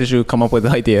 Where did you come up with the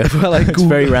idea? Well, it's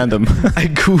very random. I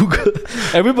Google.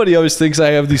 Everybody always thinks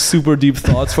I have these super deep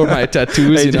thoughts for my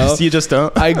tattoos. You just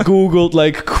don't. I Googled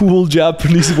like cool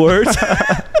Japanese words,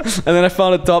 and then I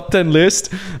found a top 10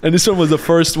 list, and this one was the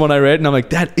first one I read, and I'm like,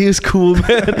 that is cool,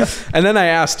 man. And then I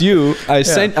asked you.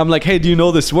 I'm like, hey, do you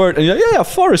know this word? And you're like, yeah,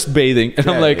 forest bathing. And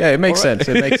I'm like, it makes sense.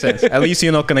 It makes sense. At least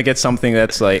you're not gonna get something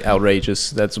that's like outrageous.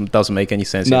 That doesn't make any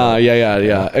sense. Nah,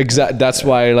 yeah. Exactly. That's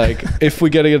why, like, if we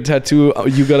gotta get a tattoo,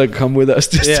 you gotta come with us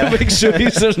just to make sure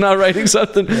he's not writing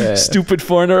something stupid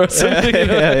foreigner or something.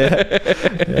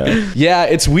 Yeah,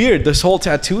 it's weird. This whole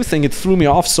tattoo thing, it threw me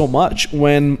off so much.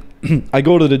 When I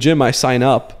go to the gym, I sign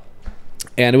up,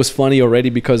 and it was funny already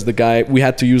because the guy, we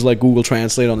had to use like Google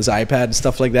Translate on his iPad and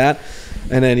stuff like that,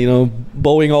 and then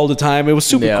bowing all the time. It was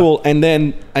super cool. And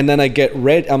then I get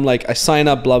ready. I'm like, I sign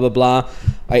up, blah blah blah.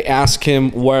 I ask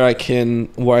him where I can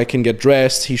get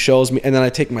dressed. He shows me, and then I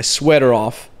take my sweater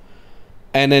off,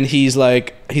 and then he's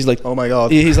like, oh my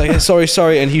god. He's like,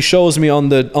 sorry, and he shows me on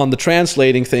the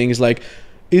translating thing. He's like,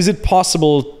 is it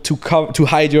possible to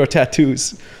hide your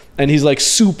tattoos? And he's like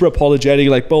super apologetic,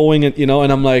 like bowing, and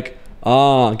and I'm like,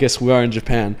 I guess we are in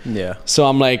Japan. Yeah. So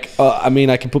I'm like, I mean,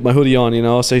 I can put my hoodie on,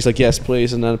 So he's like, yes,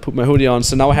 please. And then I put my hoodie on.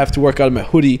 So now I have to work out of my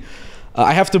hoodie.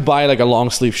 I have to buy like a long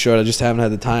sleeve shirt. I just haven't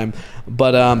had the time.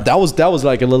 But that was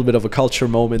like a little bit of a culture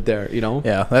moment there,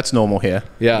 Yeah, that's normal here.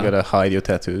 Yeah. You gotta hide your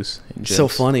tattoos in gyms. So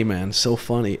funny, man. So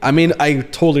funny. I mean, I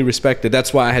totally respect it.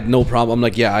 That's why I had no problem. I'm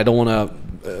like, I don't want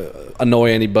to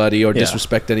annoy anybody or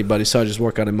disrespect anybody. So I just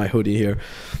work out in my hoodie here.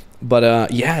 But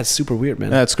it's super weird,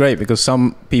 man. That's great because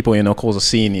some people, cause a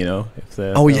scene, if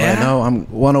they're no, I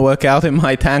want to work out in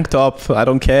my tank top. I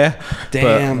don't care.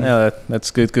 Damn. But, that's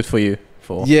good for you.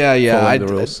 The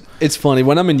rules. It's funny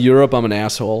when I'm in Europe, I'm an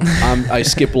asshole. I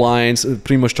skip lines.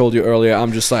 Pretty much told you earlier.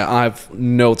 I'm just like, I have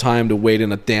no time to wait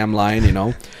in a damn line,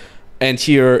 And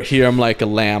here I'm like a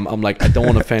lamb. I'm like, I don't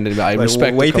want to offend anybody. I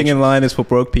respect waiting in line is for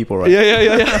broke people, right?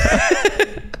 Yeah.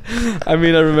 I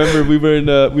mean, I remember we were in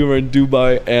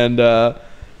Dubai, and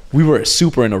we were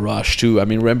super in a rush too. I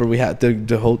mean, remember we had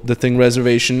the thing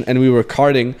reservation, and we were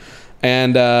karting.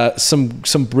 And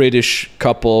some British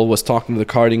couple was talking to the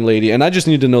carding lady, and I just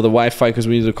needed to know the Wi-Fi because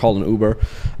we needed to call an Uber.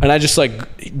 And I just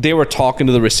like, they were talking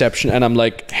to the reception, and I'm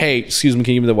like, hey, excuse me,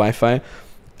 can you give me the Wi-Fi?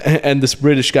 And this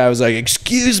British guy was like,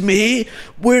 excuse me,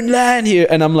 we're in line here.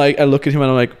 And I'm like, I look at him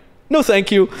and I'm like, no,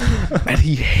 thank you. And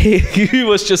he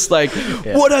was just like,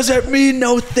 what does that mean?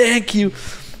 No, thank you.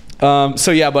 So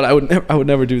yeah, but I would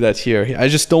never do that here. I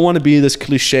just don't want to be this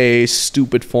cliche,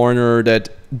 stupid foreigner that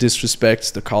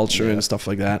disrespects the culture and stuff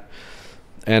like that.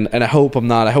 And I hope I'm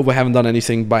not. I hope I haven't done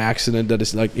anything by accident that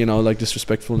is like, you know, like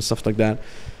disrespectful and stuff like that.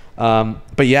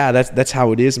 But yeah, that's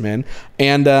how it is, man.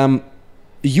 And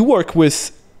you work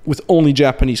with only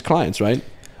Japanese clients, right?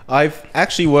 I've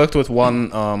actually worked with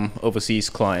one overseas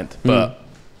client, but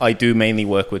I do mainly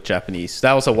work with Japanese.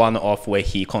 That was a one-off where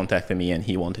he contacted me and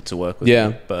he wanted to work with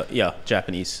me. But yeah,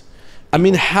 Japanese. I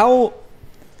mean,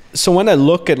 so when I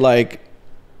look at like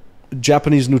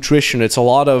Japanese nutrition, it's a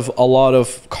lot of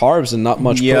carbs and not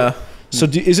much protein. So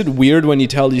is it weird when you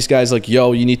tell these guys like,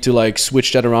 yo, you need to like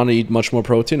switch that around and eat much more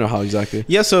protein, or how exactly?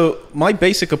 Yeah, so my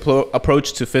basic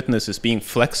approach to fitness is being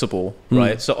flexible,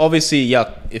 right? So obviously,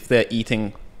 yeah, if they're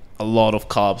eating a lot of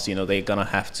carbs, you know, they're gonna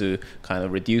have to kind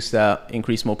of reduce that,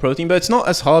 increase more protein. But it's not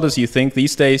as hard as you think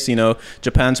these days. You know,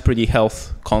 Japan's pretty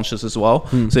health conscious as well.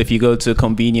 So if you go to a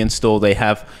convenience store, they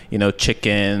have, you know,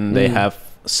 chicken, they have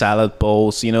salad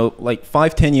bowls. You know, like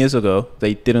 5-10 years ago,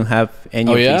 they didn't have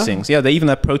any of these things. Yeah, they even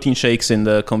have protein shakes in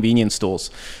the convenience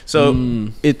stores. So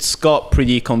it's got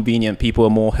pretty convenient. People are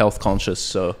more health conscious.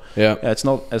 So yeah, it's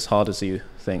not as hard as you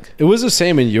think. It was the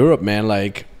same in Europe, man.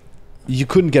 Like, you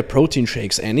couldn't get protein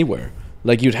shakes anywhere.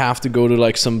 Like, you'd have to go to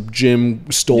like some gym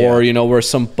store, you know, where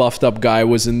some buffed up guy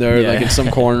was in there, like in some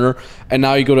corner. And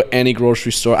now you go to any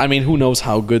grocery store. I mean, who knows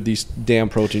how good these damn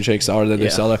protein shakes are that they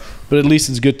sell there. But at least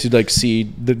it's good to like see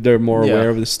that they're more aware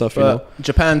of this stuff, you know.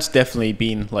 Japan's definitely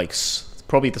been like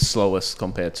probably the slowest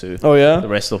compared to the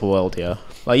rest of the world,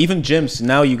 Like even gyms,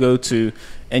 now you go to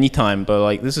any time, but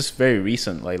like this is very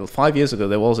recent. Like 5 years ago,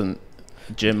 there wasn't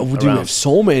gym we have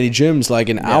so many gyms. Like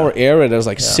in our area, there's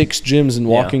like 6 gyms in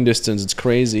walking distance. It's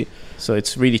crazy. So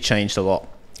it's really changed a lot.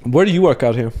 Where do you work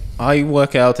out here? I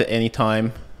work out at any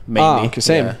time, mainly. Okay,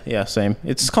 same. Yeah, same.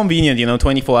 It's convenient, you know,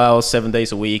 24 hours, 7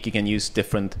 days a week. You can use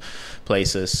different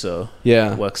places, so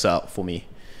it works out for me.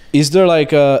 Is there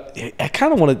like I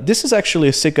kind of want to, this is actually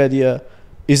a sick idea.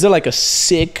 Is there like a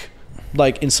sick,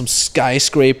 like in some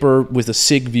skyscraper with a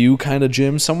sick view kind of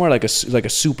gym somewhere, like a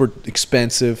super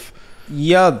expensive?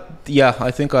 Yeah,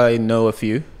 I think I know a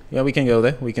few. Yeah, we can go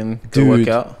there. We can go work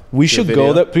out. We should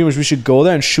go there. Pretty much, we should go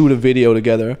there and shoot a video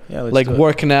together. Yeah, let's like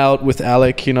working out with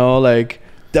Alec. You know, like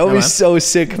that would be so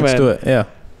sick, man. Let's do it. Yeah,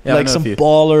 like some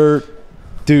baller,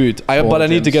 dude. But I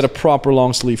need to get a proper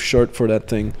long sleeve shirt for that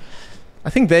thing. I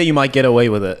think there you might get away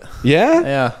with it.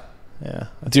 Yeah. Yeah.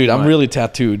 Dude, I'm really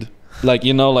tattooed. Like,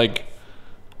 you know, like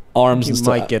arms and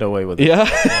stuff. You might get away with it. Yeah.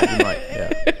 You might.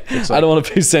 Yeah. Like, I don't want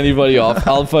to piss anybody off.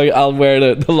 I'll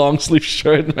wear the long sleeve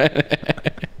shirt, man.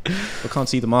 I can't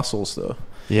see the muscles though.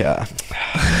 Yeah.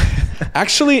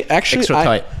 Actually, extra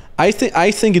tight. I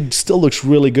think it still looks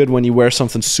really good when you wear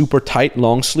something super tight,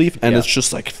 long sleeve, and it's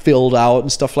just like filled out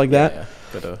and stuff like that. Yeah.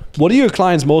 What do your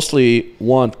clients mostly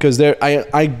want? Because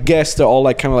I guess they're all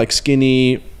like kind of like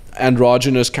skinny,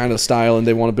 androgynous kind of style, and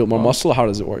they want to build more muscle. How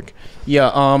does it work? Yeah.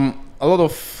 A lot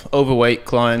of overweight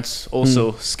clients,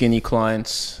 also skinny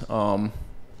clients.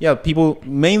 People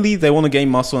mainly they want to gain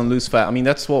muscle and lose fat. I mean,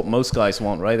 that's what most guys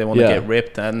want, right? They want to get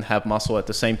ripped and have muscle at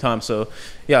the same time. So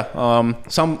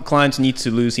some clients need to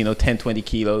lose, 10, 20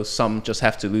 kilos. Some just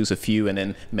have to lose a few and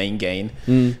then main gain.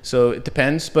 So it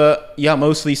depends. But yeah,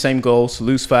 mostly same goals: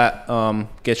 lose fat,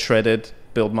 get shredded,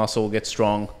 build muscle, get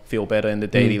strong, feel better in the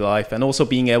daily life, and also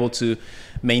being able to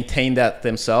maintain that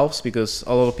themselves, because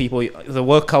a lot of people, the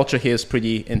work culture here is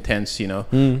pretty intense,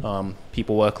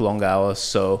 people work long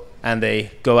hours, and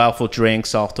they go out for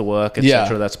drinks after work,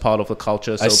 etc. That's part of the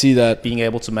culture. So I see that. Being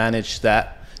able to manage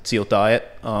that to your diet,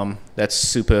 that's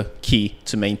super key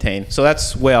to maintain. So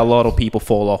that's where a lot of people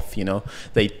fall off.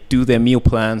 They do their meal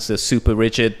plans, they're super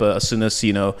rigid, but as soon as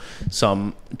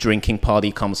some drinking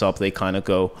party comes up, they kind of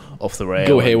go off the rail,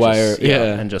 go haywire,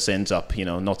 and just ends up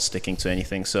not sticking to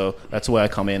anything. So that's where I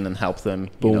come in and help them.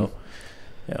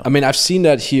 I mean, I've seen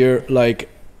that here. Like,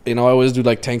 I always do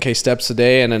like 10K steps a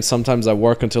day, and then sometimes I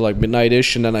work until like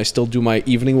midnight-ish, and then I still do my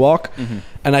evening walk.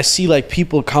 And I see like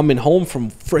people coming home from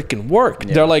freaking work.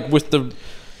 They're like with the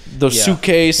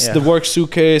suitcase, the work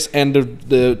suitcase, and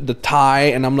the tie,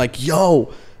 and I'm like,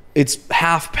 yo, it's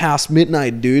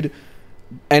midnight, dude.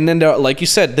 And then they're, like you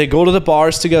said, they go to the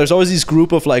bars together. There's always this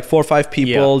group of like 4 or 5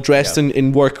 people dressed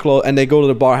in work clothes, and they go to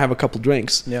the bar, have a couple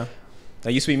drinks.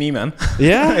 That used to be me, man.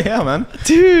 Yeah? Yeah, man.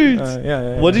 Dude.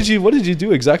 Yeah. What did you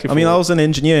do exactly for I mean, it? I was an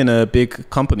engineer in a big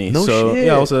company. No so shit.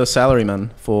 yeah, I was a salaryman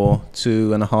for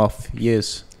 2.5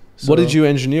 years. So, what did you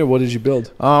engineer? What did you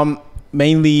build?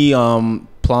 Mainly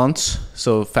plants,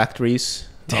 so factories.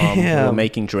 Damn. Were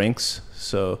making drinks.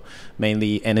 So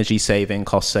mainly energy saving,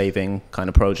 cost saving kind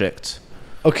of projects.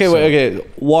 Okay, okay.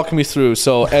 Walk me through.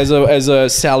 So as a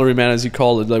salaryman, as you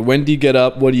call it, like when do you get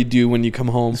up? What do you do when you come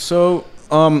home? So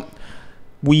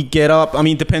we get up. I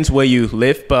mean, depends where you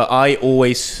live, but I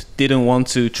always didn't want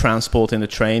to transport in the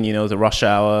train. You know, the rush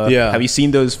hour. Yeah. Have you seen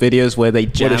those videos where they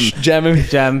jam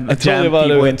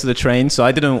people into the train? So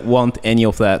I didn't want any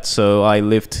of that. So I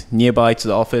lived nearby to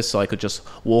the office, so I could just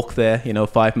walk there.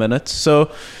 5 minutes. So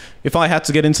if I had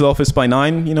to get into the office by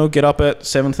 9, get up at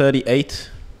 7:30, 8,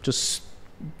 just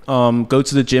go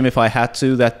to the gym if I had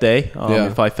to that day.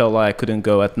 If I felt like I couldn't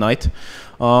go at night.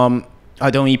 I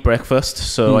don't eat breakfast,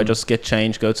 so I just get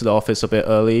changed, go to the office a bit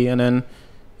early, and then,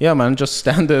 yeah, man, just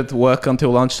standard work until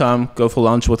lunchtime, go for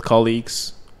lunch with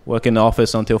colleagues, work in the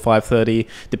office until 5:30,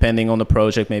 depending on the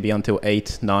project, maybe until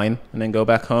 8, 9, and then go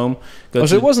back home.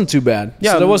 So it wasn't too bad.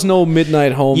 Yeah, so there was no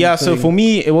midnight home. Yeah, thing. so for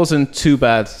me, it wasn't too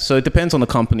bad. So it depends on the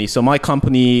company. So my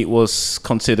company was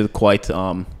considered quite...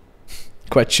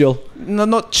 quite chill. No,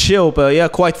 not chill, but yeah,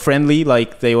 quite friendly.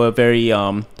 Like they were very...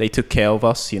 they took care of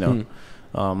us,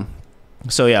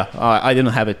 So yeah, I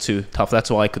didn't have it too tough. That's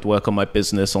why I could work on my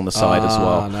business on the side as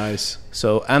well. Nice.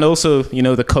 So, and also,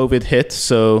 the COVID hit,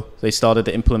 so they started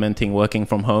implementing working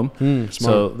from home.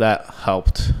 So that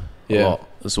helped a lot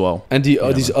as well. And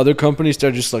these other companies,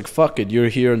 they're just like, fuck it, you're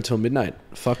here until midnight.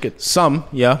 Fuck it. Some,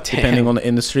 depending on the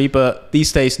industry, but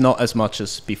these days not as much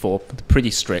as before.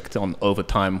 Pretty strict on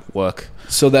overtime work.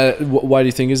 So why do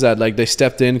you think is that? Like they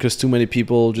stepped in because too many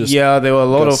people just there were a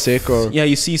lot of sick, or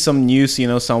you see some news,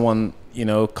 someone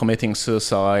committing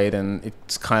suicide, and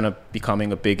it's kind of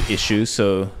becoming a big issue.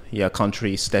 So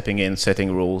countries stepping in,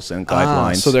 setting rules and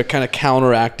guidelines. So they're kind of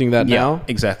counteracting that now.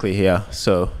 Exactly. Yeah.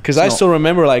 So because I still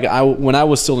remember, like when I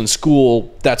was still in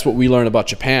school, that's what we learned about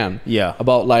Japan. Yeah.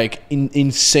 About like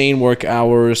insane work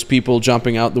hours, people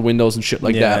jumping out the windows and shit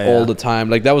like that all the time.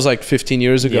 Like that was like 15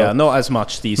 years ago. Yeah, not as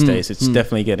much these days. It's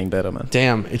definitely getting better, man.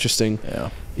 Damn, interesting. Yeah.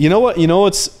 You know what?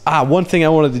 One thing I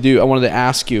wanted to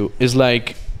ask you is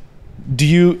like,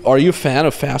 are you a fan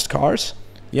of fast cars?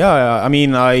 Yeah, I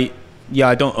mean, I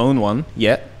don't own one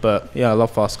yet, but yeah, I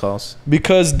love fast cars.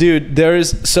 Because, dude,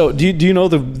 do you know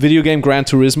the video game Gran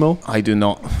Turismo? I do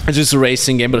not. It's just a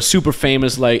racing game, but a super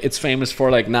famous, like, it's famous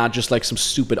for, like, not just, like, some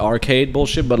stupid arcade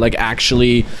bullshit, but, like,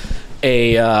 actually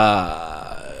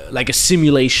a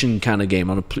simulation kind of game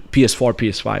on a PS4,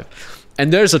 PS5.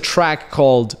 And there's a track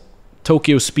called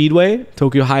Tokyo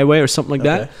Highway or something like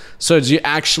that. So you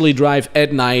actually drive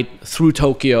at night through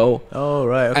Tokyo. Oh,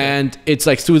 right. Okay. And it's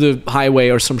like through the highway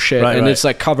or some shit. Right, and it's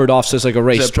like covered off, so it's like a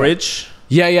race. Is it a bridge?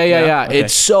 Yeah. Okay.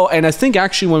 It's so, and I think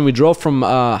actually when we drove from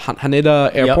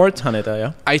Haneda Airport,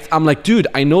 I'm like, dude,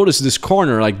 I noticed this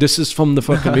corner. Like this is from the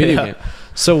fucking video game.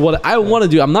 So what I want to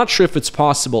do, I'm not sure if it's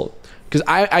possible, because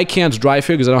I can't drive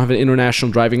here because I don't have an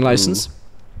international driving license.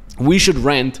 We should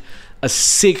rent a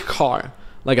sick car.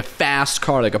 Like a fast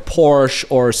car, like a Porsche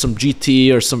or some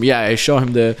GT or some. I show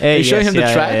him the.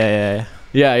 Track.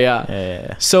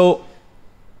 Yeah. So,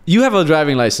 you have a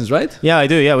driving license, right? Yeah, I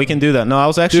do. Yeah, we can do that. No, I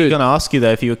was actually gonna ask you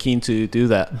that if you were keen to do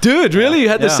that. Dude, really? You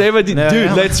had the same idea,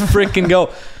 dude. Let's freaking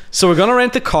go. So we're gonna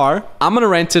rent the car. I'm gonna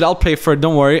rent it. I'll pay for it.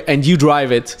 Don't worry. And you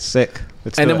drive it. Sick.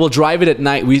 Then we'll drive it at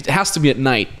night. It has to be at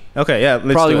night. Okay. Yeah.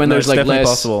 Probably when there's like less.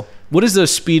 Possible. What is the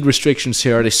speed restrictions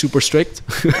here? Are they super strict?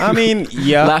 I mean,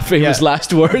 yeah. Laughing his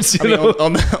last words. I mean,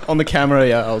 on the camera,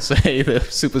 I'll say they're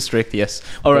super strict. Yes.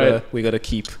 All right. We gotta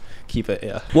keep it.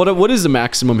 Yeah. What is the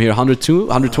maximum here? 102,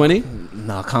 120?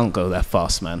 No, I can't go that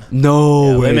fast, man.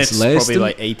 No, limit's probably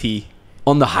like 80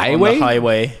 on the highway. On the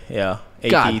highway, yeah. 80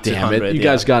 God to damn 100. it! You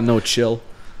guys got no chill.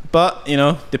 But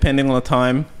depending on the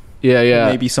time. Yeah.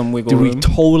 Maybe some wiggle room. We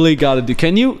totally gotta do.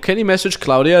 Can you message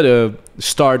Claudia to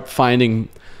start finding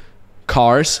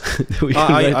cars?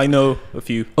 I know a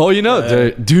few. Oh,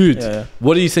 dude. Yeah.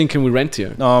 What do you think can we rent here?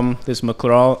 There's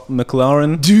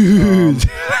McLaren. Dude,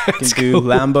 can do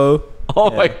Lambo. Oh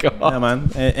my god. Yeah,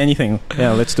 man. Anything.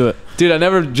 Yeah, let's do it. Dude, I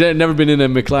never been in a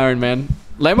McLaren, man.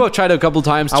 Lambo I've tried a couple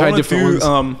times. Tried different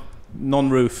ones.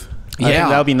 Non-roof. I think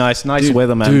that'll be nice. Nice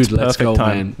weather, man. Dude, let's go,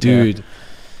 time. Man. Dude. Yeah.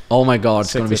 Oh my god,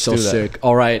 it's gonna be so sick.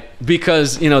 All right,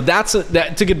 because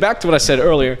that to get back to what I said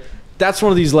earlier. That's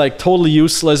one of these like totally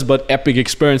useless but epic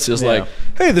experiences. Like,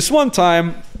 hey, this one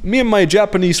time, me and my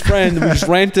Japanese friend, we just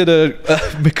rented a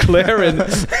McLaren,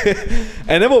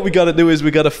 and then what we got to do is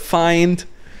we got to find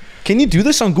Can you do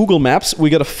this on Google Maps? We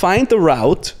got to find the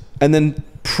route and then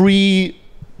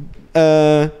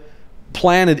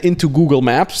plan it into Google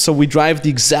Maps, so we drive the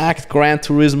exact Gran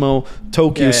Turismo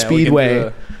Tokyo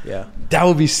Speedway. That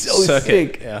would be so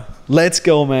sick. Yeah. Let's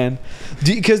go, man.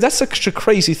 Because that's such a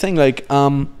crazy thing. Like,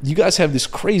 you guys have this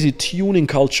crazy tuning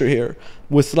culture here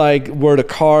with like where the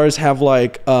cars have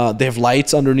like they have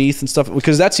lights underneath and stuff.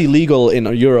 Because that's illegal in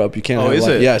Europe. You can't. Oh, have is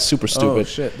it? Yeah, it's super stupid. Oh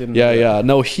shit! Didn't yeah, know that. yeah.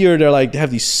 No, here they're like they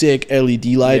have these sick LED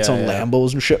lights on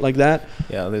Lambos and shit like that.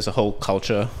 Yeah, there's a whole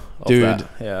culture. Dude, that.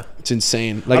 Yeah, it's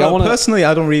insane. Like personally,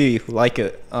 I don't really like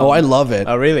it. I love it.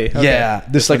 Oh, really? Okay. Yeah,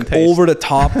 there's like over the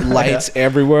top lights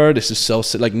everywhere. This is so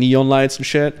sick, like neon lights and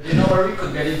shit. You know where we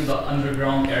could get into the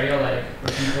underground area, like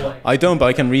where people like. I don't, but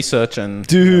I can research and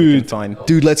dude, can find.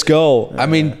 Dude, let's go. I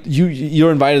mean,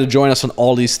 you're invited to join us on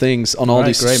all these things, on all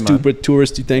these stupid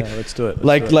touristy things. Yeah, let's do it.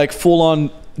 Like full on.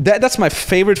 That's my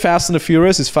favorite Fast and the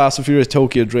Furious is Fast and Furious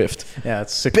Tokyo Drift. Yeah,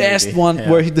 it's sick. Best movie. one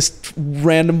where this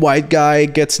random white guy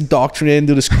gets indoctrinated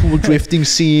into this cool drifting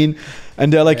scene,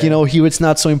 and they're like, you know, here it's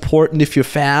not so important if you're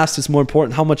fast; it's more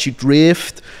important how much you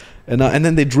drift. And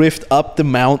then they drift up the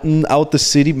mountain, out the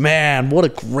city. Man, what a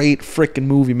great freaking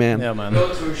movie, man. Yeah, man. Go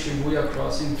to Shibuya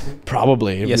Crossing too.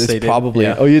 Probably. Yes, they did. Probably.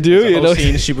 Yeah. Oh, you do? You know,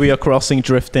 seen Shibuya Crossing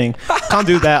drifting. Can't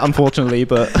do that, unfortunately,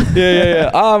 but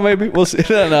yeah. Maybe we'll see.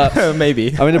 No.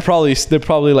 Maybe. I mean, they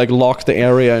probably like locked the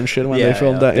area and shit when they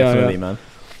filmed that. Definitely, man.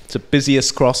 It's the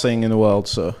busiest crossing in the world,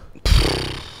 so.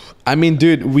 I mean,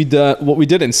 dude, what we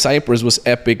did in Cyprus was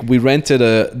epic. We rented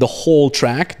the whole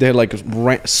track. They're like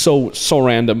so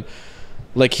random.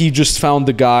 Like, he just found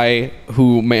the guy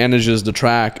who manages the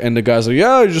track, and the guy's like,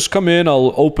 yeah, just come in,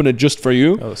 I'll open it just for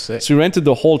you. Oh, sick. So we rented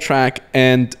the whole track,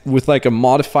 and with like a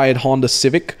modified Honda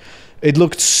Civic, it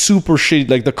looked super shitty.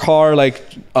 Like the car, like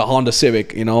a Honda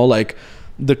Civic, you know, like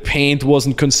the paint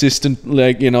wasn't consistent.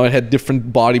 Like, you know, it had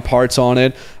different body parts on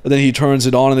it. And then he turns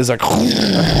it on, and it's like...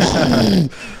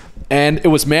 And it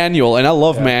was manual, and I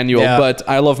love manual, but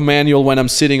I love manual when I'm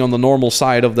sitting on the normal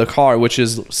side of the car, which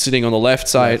is sitting on the left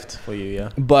side. For you,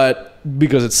 yeah. But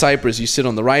because it's Cyprus, you sit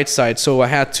on the right side, so I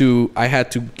had to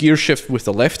gear shift with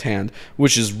the left hand,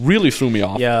 which is really threw me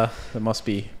off. Yeah, that must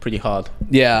be pretty hard.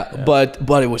 Yeah. But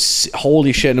it was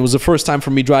holy shit, and it was the first time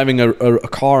for me driving a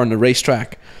car on a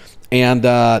racetrack, and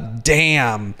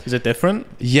damn. Is it different?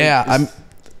 Yeah,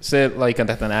 Is it like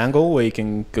at an angle where you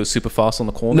can go super fast on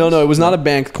the corners? No, it was not a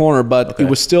banked corner, but it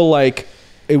was still like,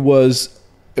 it was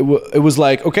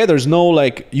like, okay, there's no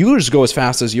like, you just go as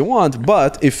fast as you want,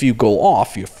 but if you go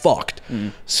off, you're fucked.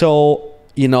 So,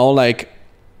 you know, like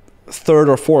third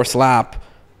or fourth lap,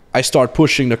 I start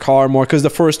pushing the car more, because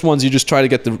the first ones you just try to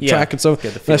get the track and stuff.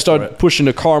 And I start pushing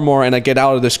the car more, and I get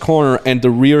out of this corner, and the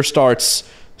rear starts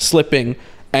slipping.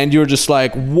 And you're just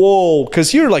like, whoa,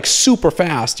 because you're like super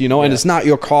fast, you know, and it's not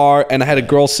your car. And I had a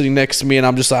girl sitting next to me, and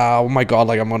I'm just, oh my God,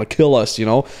 like I'm going to kill us, you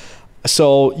know.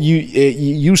 So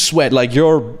you sweat, like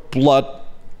your blood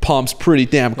pumps pretty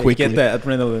damn quickly. You get that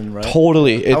adrenaline, right?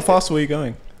 Totally. How fast were you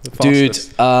going? Dude,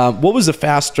 what was the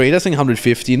fast rate? I think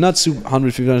 150, not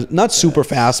super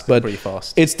fast, but pretty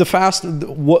fast. It's the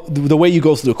the way you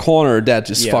go through the corner that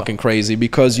is fucking crazy,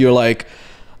 because you're like,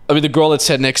 I mean, the girl that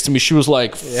sat next to me, she was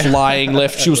like flying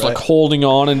left. She was like holding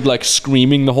on and like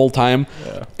screaming the whole time.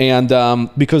 And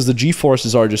because the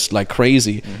G-forces are just like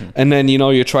crazy. And then, you know,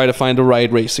 you try to find the right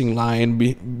racing line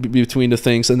between the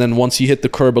things. And then once you hit the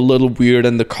curb a little weird,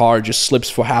 and the car just slips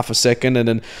for half a second. And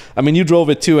then, I mean, you drove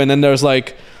it too. And then there's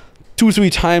like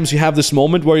 2-3 times you have this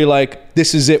moment where you're like,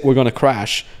 this is it, we're going to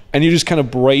crash. And you just kind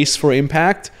of brace for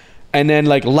impact. And then,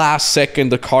 like, last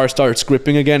second, the car starts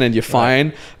gripping again, and you're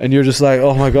fine. And you're just like,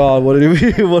 oh my God,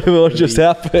 what just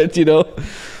happened, you know?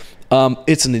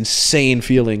 It's an insane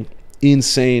feeling.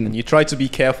 Insane. And you try to be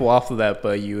careful after that,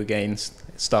 but you again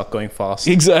start going fast.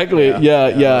 Exactly.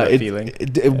 Yeah.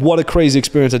 What a crazy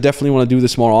experience. I definitely want to do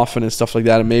this more often and stuff like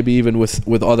that, and maybe even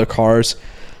with other cars.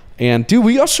 And dude,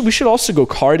 we should also go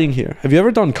karting here. Have you ever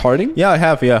done karting? Yeah, I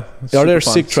have. Yeah. Are there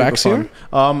sick tracks here?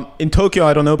 In Tokyo,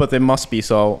 I don't know, but there must be.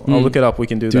 So I'll look it up. We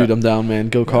can do that. Dude, I'm down, man.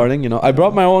 Go karting. You know, I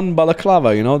brought my own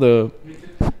balaclava. You know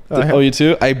oh, you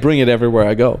too? I bring it everywhere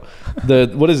I go.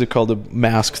 What is it called? The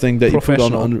mask thing that you put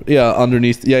on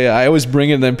underneath. Yeah. I always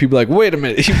bring it, and then people are like, wait a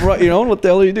minute, you brought your own? What the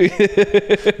hell are you doing?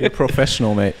 You're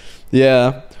professional, mate.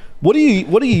 Yeah. What do you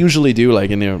usually do,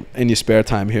 like in your spare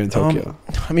time here in Tokyo?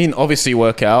 I mean, obviously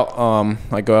work out.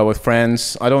 I go out with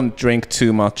friends. I don't drink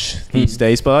too much these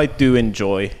days, but I do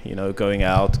enjoy, you know, going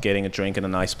out, getting a drink in a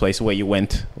nice place where you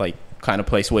went, like kind of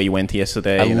place where you went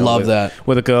yesterday. I love that.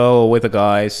 With a girl or with the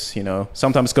guys, you know.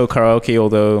 Sometimes go karaoke,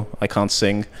 although I can't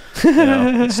sing. You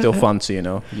know, it's still fun to, you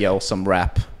know, yell some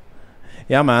rap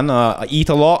Yeah, man. I eat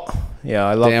a lot. Yeah,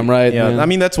 I love. Damn right. Yeah, man. I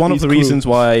mean that's one of the Eat reasons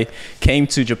why I came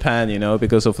to Japan. You know,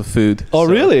 because of the food. Oh,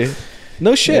 So, really?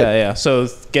 No shit. Yeah, yeah. So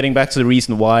getting back to the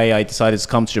reason why I decided to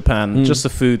come to Japan, just the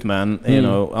food, man. You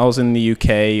know, I was in the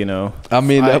UK. You know, I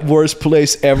mean, that worst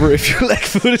place ever if you like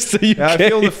food is the UK. yeah, I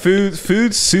feel the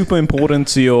food's super important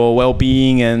to your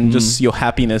well-being and just your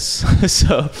happiness.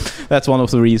 So that's one of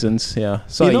the reasons. Yeah.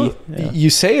 So you know, you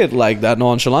say it like that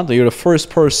nonchalantly. You're the first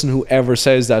person who ever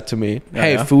says that to me. Yeah,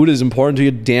 hey, yeah. food is important to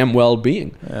your damn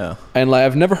well-being. Yeah. And like,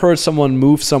 I've never heard someone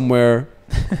move somewhere,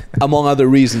 among other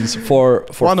reasons, for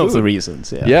One food. of the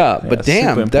reasons. Yeah. Yeah, but super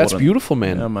damn, that's important. beautiful,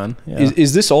 man. Yeah, man. Yeah.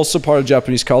 Is this also part of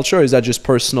Japanese culture, or is that just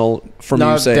personal from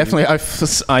No, you saying? definitely.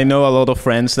 I know a lot of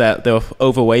friends that they were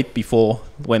overweight before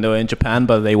when they were in Japan,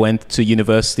 but they went to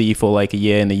university for like a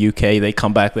year in the UK. They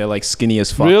come back, they're like skinny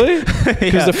as fuck. Really?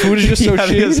 Because the food is just so because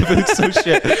shit. the food's so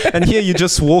shit. And here you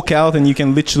just walk out and you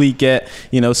can literally get,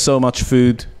 you know, so much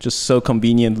food just so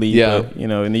conveniently. Yeah. But, you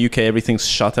know, in the UK, everything's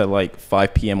shut at like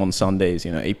 5 p.m. on Sundays.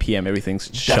 You know, 8 p.m.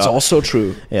 everything's shut. That's also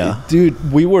true. Yeah.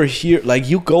 Dude, we were here, like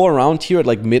you go around here at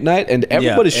like midnight and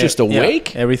everybody's just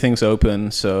awake. Yeah, everything's open,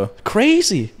 so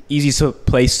Crazy. easy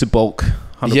place to bulk.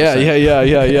 100%.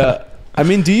 Yeah. I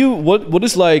mean, do you, what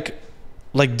is like,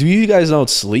 do you guys not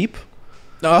sleep?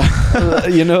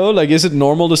 You know, like, is it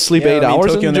normal to sleep 8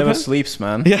 hours Tokyo in never Japan? sleeps,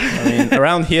 man. Yeah. I mean,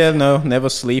 around here, no, never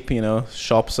sleep. You know,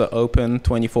 shops are open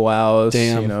 24 hours.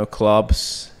 Damn. You know,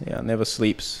 clubs. Yeah, never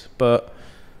sleeps. But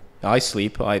I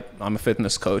sleep. I'm a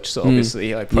fitness coach, so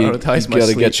obviously I prioritize my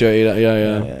gotta sleep. get your 8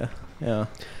 yeah. Yeah.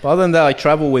 But other than that, I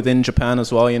travel within Japan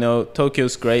as well. You know,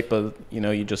 Tokyo's great, but you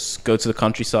know, you just go to the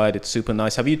countryside. It's super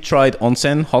nice. Have you tried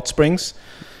onsen, hot springs?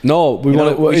 No, we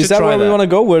want to. Is that where we want to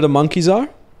go? Where the monkeys are?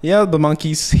 Yeah, the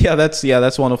monkeys. Yeah,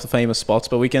 that's one of the famous spots.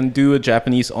 But we can do a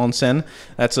Japanese onsen.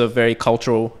 That's a very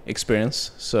cultural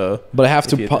experience. So, but I have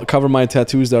to cover my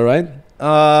tattoos there, right?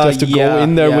 Just to go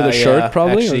in there with a shirt,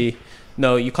 probably. Actually,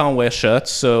 no, you can't wear shirts.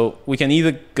 So we can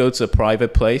either go to a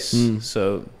private place.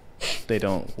 So they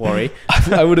don't worry.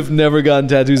 I would have never gotten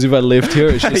tattoos if I lived here.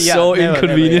 It's just so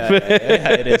inconvenient.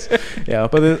 Yeah, it is. Yeah,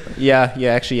 but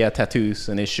actually, tattoos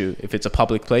an issue if it's a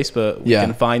public place. But we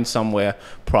can find somewhere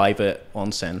private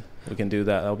onsen. We can do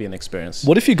that. That'll be an experience.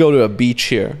 What if you go to a beach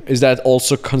here? Is that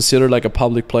also considered like a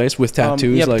public place with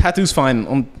tattoos? Yeah, like, tattoos fine.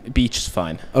 On beach is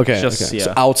fine. Okay. Just, okay.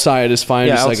 So outside is fine.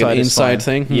 Yeah, just like an inside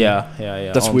thing. Yeah.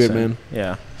 That's onsen. weird, man.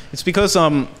 Yeah, it's because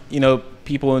you know,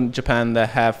 people in Japan that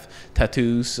have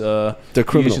tattoos, they're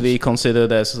criminals. Usually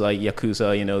considered as like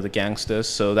yakuza, you know, the gangsters.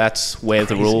 So that's where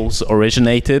the rules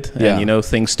originated, and you know,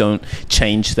 things don't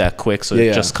change that quick. So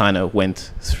it just kind of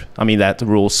went. I mean, that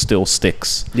rule still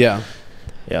sticks. Yeah.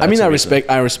 Yeah. I mean, I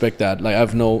respect that. Like, I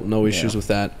have no issues with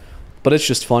that. But it's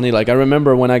just funny. Like, I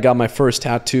remember when I got my first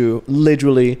tattoo.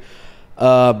 Literally,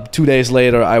 2 days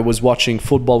later, I was watching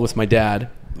football with my dad.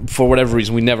 For whatever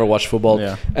reason, we never watched football.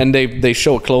 Yeah. And they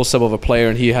show a close-up of a player,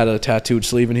 and he had a tattooed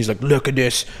sleeve, and he's like, look at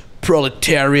this,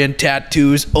 proletarian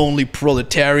tattoos, only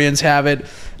proletarians have it.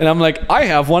 And I'm like, I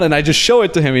have one, and I just show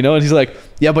it to him, you know, and he's like,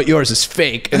 yeah, but yours is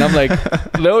fake. And I'm like,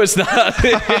 no, it's not.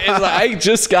 It's like, I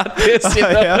just got this, you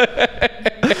know?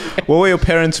 What were your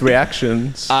parents'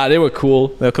 reactions? They were cool.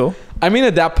 They're cool? I mean,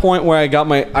 at that point where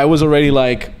I was already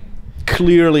like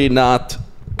clearly not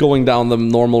going down the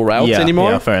normal route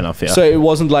anymore. Yeah, fair enough. Yeah. So it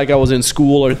wasn't like I was in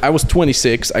school, or I was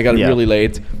 26. I got it really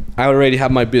late. I already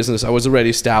had my business. I was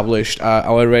already established.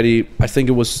 I think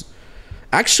it was,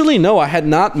 actually no, I had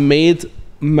not made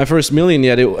my first million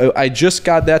yet. I just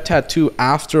got that tattoo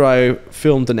after I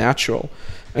filmed The Natural.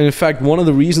 And in fact, one of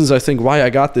the reasons I think why I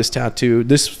got this tattoo,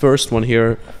 this first one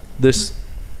here, this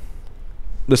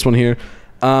one here,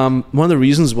 one of the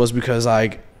reasons was because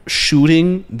like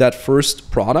shooting that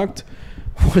first product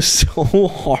was so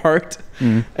hard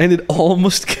and it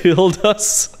almost killed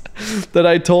us that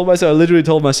I literally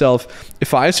told myself,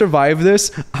 if I survive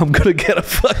this, I'm gonna get a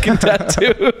fucking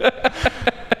tattoo.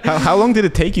 How long did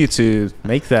it take you to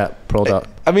make that product?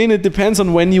 I mean, it depends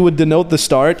on when you would denote the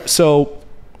start. So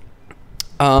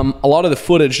a lot of the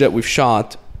footage that we've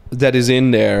shot that is in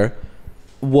there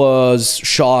was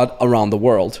shot around the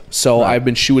world. So I've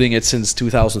been shooting it since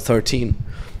 2013.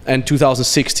 And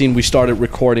 2016, we started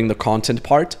recording the content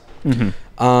part.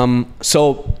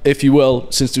 So, if you will,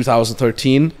 since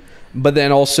 2013. But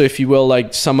then also, if you will,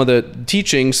 like some of the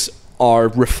teachings are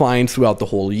refined throughout the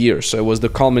whole year. So it was the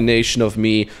culmination of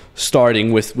me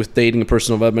starting with dating and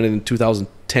personal development in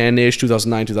 2010-ish,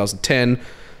 2009, 2010.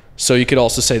 So you could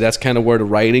also say that's kind of where the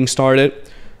writing started.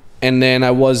 And then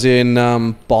I was in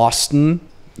Boston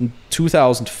in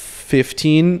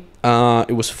 2015.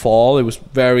 It was fall. It was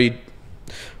very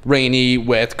rainy,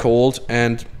 wet, cold,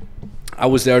 and I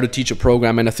was there to teach a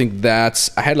program, and I think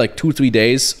I had like 2-3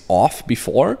 days off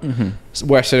before,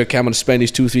 where I said, okay, I'm going to spend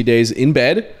these 2-3 days in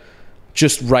bed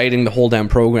just writing the whole damn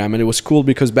program. And it was cool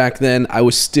because back then I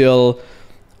was still,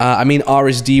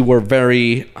 RSD were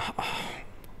very,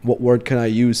 what word can I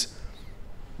use?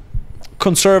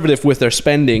 Conservative with their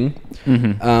spending.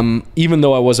 Even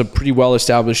though I was a pretty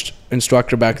well-established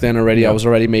instructor back then already, I was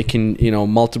already making,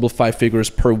 multiple 5 figures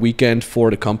per weekend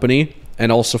for the company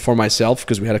and also for myself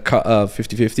because we had a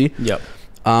 50-50. Yep.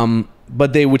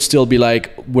 But they would still be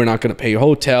like, we're not going to pay your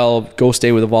hotel, go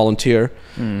stay with a volunteer.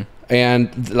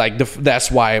 And like that's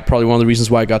why probably one of the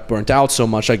reasons why I got burnt out so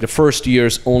much. Like the first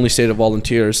years only stayed at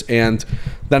volunteers, and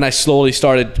then I slowly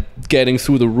started getting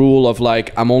through the rule of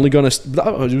like I'm only gonna.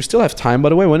 Do we still have time, by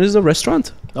the way? When is the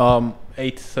restaurant?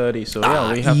 8:30. So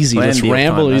yeah, we have easy. Let's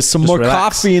ramble. There's some more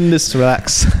coffee in this.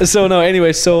 Relax. So no.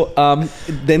 Anyway,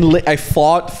 then I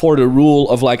fought for the rule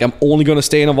of like I'm only gonna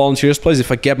stay in a volunteer's place if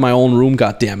I get my own room.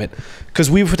 God damn it. Because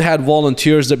we've had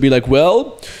volunteers that be like,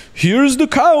 well, here's the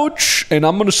couch and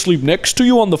I'm going to sleep next to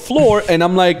you on the floor. And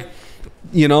I'm like,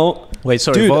 Wait,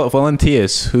 sorry, dude,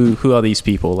 volunteers. Who are these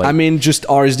people? Like, I mean, just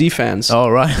RSD fans. Oh,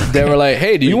 right. They were like,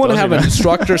 hey, do you want to have an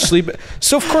instructor sleep?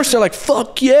 So, of course, they're like,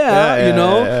 fuck yeah, you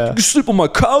can sleep on my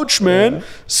couch, man. Yeah.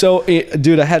 So,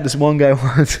 dude, I had this one guy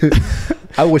once.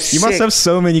 I was sick. You must have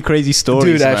so many crazy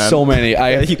stories, dude. I have so many.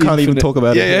 You can't even talk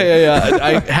about it.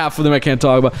 Yeah. Half of them I can't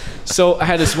talk about. So I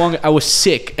had this one. I was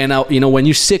sick, and when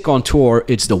you're sick on tour,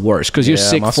 it's the worst because you're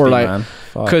sick for like.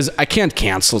 Because I can't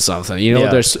cancel something.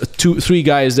 There's 2-3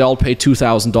 guys. They all pay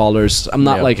 $2,000. I'm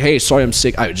not like, hey, sorry, I'm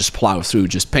sick. I just plow through.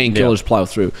 Just painkillers, plow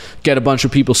through. Get a bunch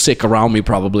of people sick around me,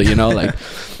 probably. Like,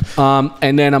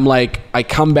 and then I'm like, I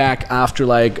come back after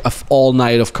like all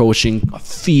night of coaching, a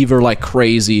fever like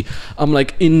crazy. I'm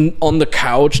like on the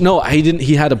couch. No, he didn't.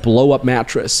 He had a blow up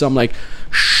mattress. So I'm like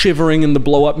shivering in the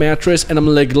blow up mattress, and I'm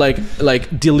like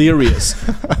delirious.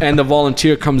 And the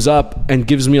volunteer comes up and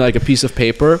gives me like a piece of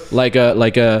paper, like an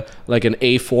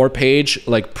A4 page,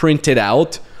 like printed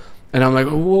out. And I'm like,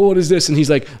 what is this? And he's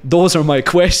like, those are my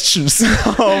questions.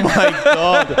 Oh my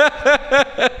God.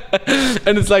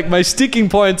 And it's like, my sticking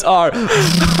points are.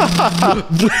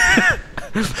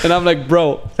 And I'm like,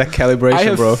 bro, that calibration, I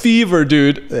have fever,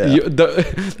 dude. Yeah.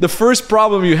 The first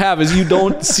problem you have is you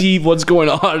don't see what's going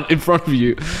on in front of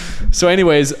you. So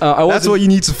anyways, that's what you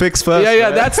need to fix first.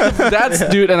 Yeah, that's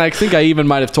dude. And I think I even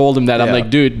might have told him that. I'm like,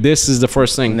 dude, this is the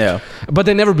first thing. Yeah. But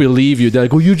they never believe you. They're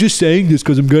like, oh, you're just saying this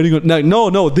because I'm getting it.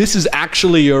 No, this is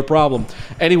actually your problem.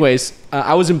 Anyways,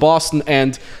 I was in Boston,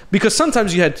 and because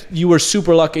sometimes you were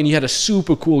super lucky and you had a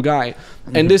super cool guy,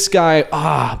 and this guy,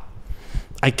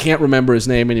 I can't remember his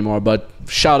name anymore, but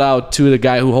shout out to the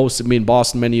guy who hosted me in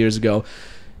Boston many years ago.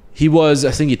 He was,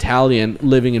 I think, Italian,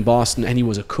 living in Boston, and he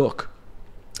was a cook.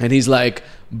 And he's like,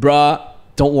 bruh,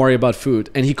 don't worry about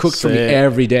food. And he cooked for me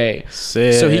every day.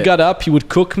 Sick. So he got up, he would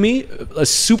cook me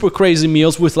super crazy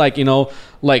meals with like,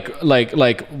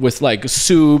 with like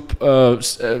soup,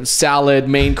 salad,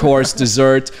 main course,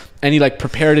 dessert, and he like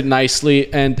prepared it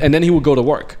nicely, and then he would go to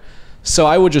work. So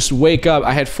I would just wake up.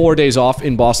 I had 4 days off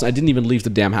in Boston. I didn't even leave the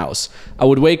damn house. I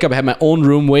would wake up, I had my own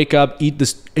room, wake up, eat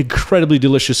this incredibly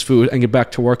delicious food, and get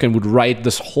back to work, and would write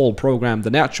this whole program,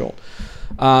 The Natural.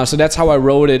 So that's how I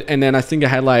wrote it. And then I think I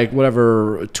had like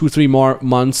 2-3 more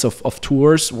months of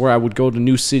tours where I would go to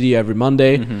New City every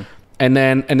Monday. And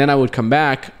then I would come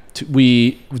back.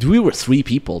 We were 3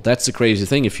 people. That's the crazy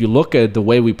thing. If you look at the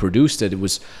way we produced it, it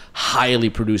was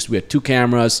highly produced. We had 2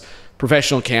 cameras,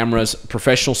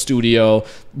 professional studio.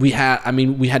 We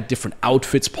had different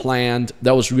outfits planned.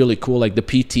 That was really cool. Like the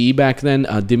PT back then,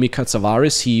 Dimi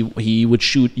Katsavaris, he would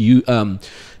shoot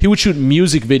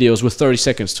music videos with 30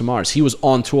 Seconds to Mars. He was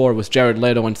on tour with Jared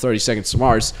Leto and 30 Seconds to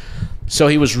Mars. So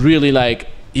he was really like,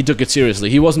 he took it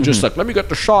seriously. He wasn't just like, let me get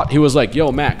the shot. He was like,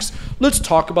 yo, Max, let's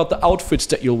talk about the outfits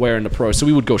that you'll wear in the pro. So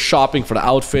we would go shopping for the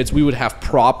outfits. We would have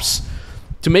props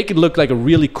to make it look like a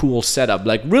really cool setup,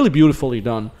 like really beautifully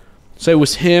done. So it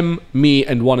was him, me,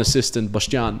 and one assistant,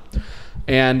 Bastian.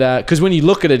 And because when you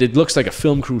look at it, it looks like a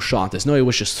film crew shot. There's no, it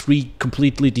was just 3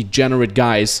 completely degenerate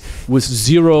guys with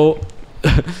zero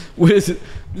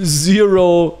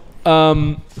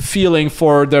feeling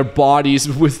for their bodies,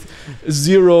 with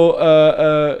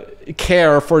zero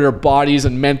care for their bodies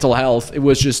and mental health. It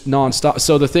was just nonstop.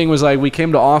 So the thing was like, we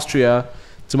came to Austria,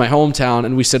 to my hometown,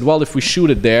 and we said, well, if we shoot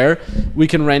it there, we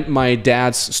can rent my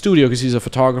dad's studio because he's a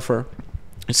photographer.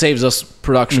 It saves us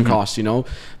production costs, you know,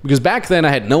 because back then I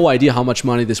had no idea how much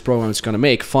money this program is going to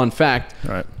make. Fun fact,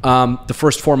 the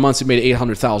first 4 months it made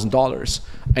 $800,000,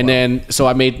 and then so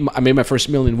I made my first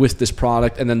million with this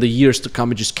product, and then the years to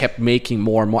come it just kept making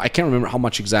more and more. I can't remember how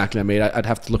much exactly I made. I'd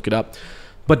have to look it up,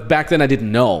 but back then I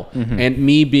didn't know, and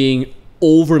me being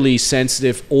overly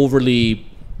sensitive, overly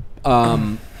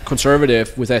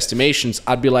conservative with estimations,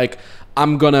 I'd be like,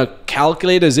 I'm gonna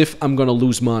calculate as if I'm gonna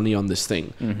lose money on this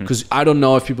thing because I don't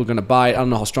know if people are gonna buy it. I don't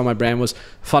know how strong my brand was.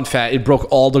 Fun fact, it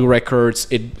broke all the records.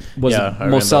 It was the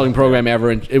most selling program ever,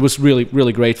 and it was really,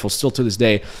 really grateful still to this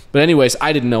day. But anyways,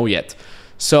 I didn't know yet.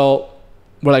 So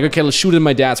we're like, okay, let's shoot in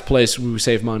my dad's place where we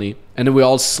save money. And then we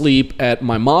all sleep at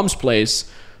my mom's place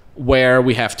where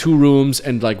we have 2 rooms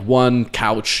and like 1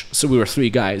 couch. So we were 3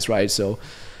 guys, right? So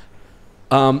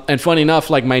and funny enough,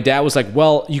 like my dad was like,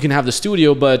 well, you can have the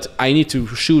studio, but I need to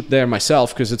shoot there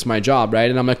myself because it's my job, right?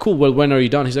 And I'm like, cool, well, when are you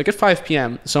done? He's like, at 5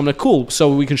 p.m. So I'm like, cool,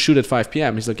 so we can shoot at 5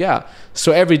 p.m. He's like, yeah.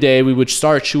 So every day we would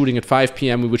start shooting at 5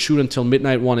 p.m. We would shoot until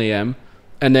midnight, 1 a.m.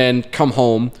 and then come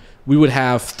home. We would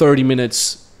have 30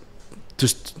 minutes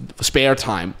just spare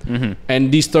time.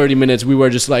 And these 30 minutes, we were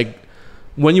just like,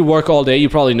 when you work all day, you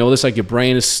probably know this, like your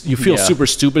brain is, you feel super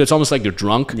stupid. It's almost like you're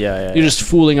drunk. You're just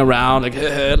fooling around,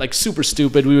 like super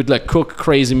stupid. We would like cook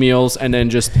crazy meals and then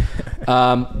just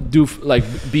do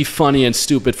like be funny and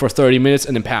stupid for 30 minutes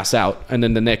and then pass out. And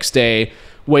then the next day,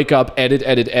 wake up, edit,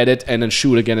 and then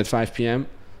shoot again at 5 p.m.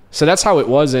 So that's how it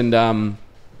was. And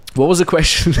what was the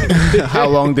question? How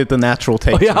long did the natural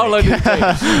take? How long did it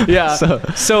take? Yeah.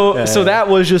 So that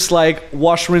was just like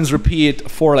wash, rinse,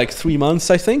 repeat for like 3 months,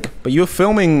 I think. But you were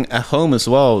filming at home as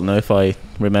well, no, if I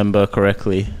remember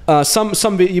correctly.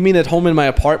 Some you mean at home in my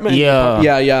apartment?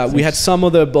 Yeah. We had some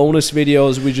of the bonus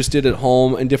videos we just did at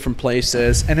home in different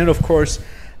places, and then of course,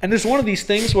 and there's one of these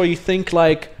things where you think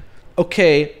like,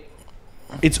 okay,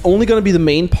 it's only going to be the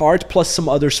main part plus some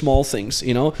other small things,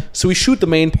 you know? So we shoot the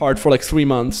main part for like 3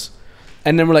 months,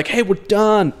 and then we're like, hey, we're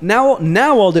done. Now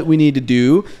all that we need to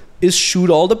do is shoot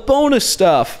all the bonus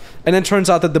stuff. And then turns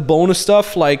out that the bonus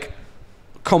stuff, like,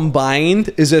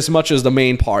 combined is as much as the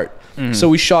main part. So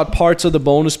we shot parts of the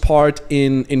bonus part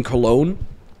in Cologne,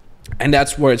 and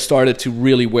that's where it started to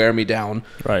really wear me down.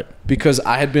 Right. Because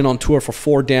I had been on tour for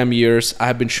 4 damn years. I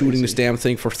had been shooting this damn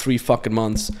thing for 3 fucking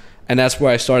months. And that's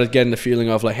where I started getting the feeling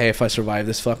of like, hey, if I survive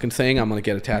this fucking thing, I'm gonna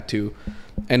get a tattoo.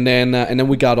 And then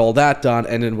we got all that done,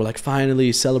 and then we're like,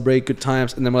 finally celebrate good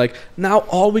times. And then we're like, now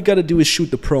all we gotta do is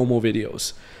shoot the promo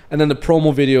videos. And then the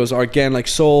promo videos are again like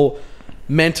so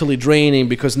mentally draining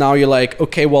because now you're like,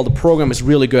 okay, well, the program is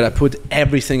really good. I put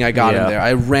everything I got in there.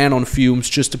 I ran on fumes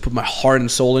just to put my heart and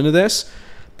soul into this.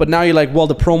 But now you're like, well,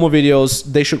 the promo videos,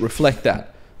 they should reflect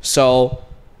that. So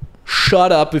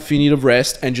shut up if you need a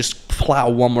rest and just plow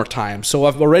one more time. So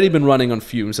I've already been running on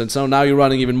fumes, and so now you're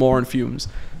running even more on fumes.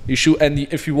 You shoot, and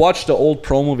if you watch the old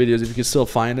promo videos, if you can still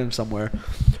find them somewhere,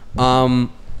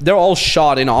 they're all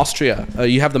shot in Austria.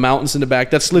 You have the mountains in the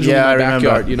back. That's literally my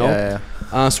backyard, you know?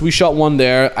 So we shot one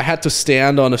there. I had to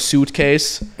stand on a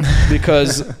suitcase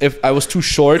because if I was too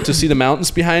short to see the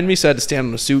mountains behind me, so I had to stand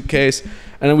on a suitcase.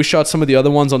 And then we shot some of the other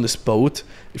ones on this boat.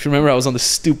 If you remember, I was on this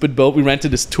stupid boat. We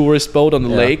rented this tourist boat on the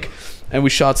lake, and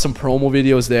we shot some promo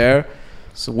videos there.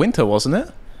 So winter, wasn't it?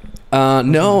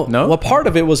 No. Well, part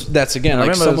of it was, that's again,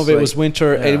 like some of it was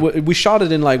winter. And we shot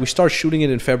it in like, we started shooting it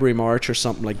in February, March or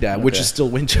something like that, which is still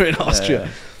winter in Austria.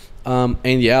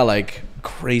 And yeah, like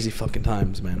crazy fucking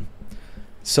times, man.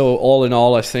 So all in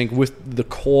all, I think with the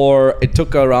core, it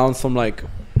took around from like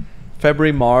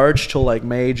February, March till like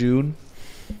May, June.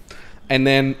 And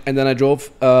then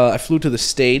I flew to the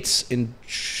States in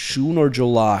June or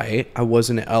July. I was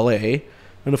in LA.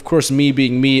 And of course, me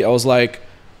being me, I was like,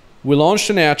 we launched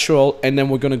a natural, and then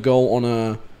we're going to go on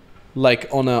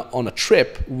a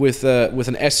trip with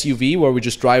an SUV where we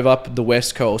just drive up the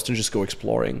West Coast and just go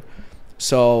exploring.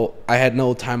 So I had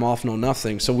no time off, no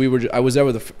nothing. So I was there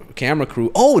with the camera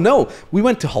crew. Oh no, we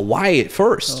went to Hawaii at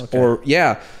first.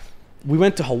 We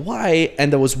went to Hawaii,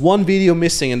 and there was one video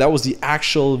missing, and that was the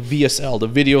actual VSL, the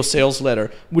video sales letter,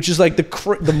 which is like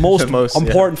the most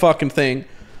important fucking thing.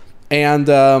 And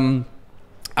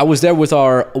I was there with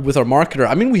our marketer.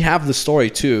 I mean, we have the story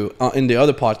too in the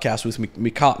other podcast with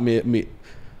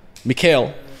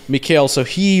Mikhail. So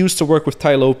he used to work with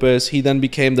Ty Lopez. He then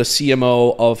became the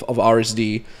CMO of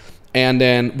RSD. And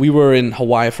then we were in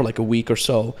Hawaii for like a week or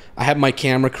so. I had my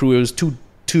camera crew. It was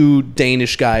two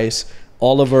Danish guys,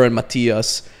 Oliver and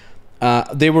Matthias.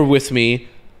 They were with me,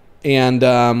 and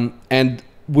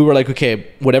we were like, okay,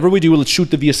 whatever we do, let's shoot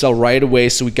the VSL right away.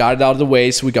 So we got it out of the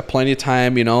way. So we got plenty of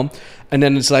time, you know. And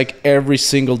then it's like every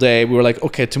single day we were like,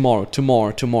 okay, tomorrow.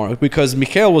 Because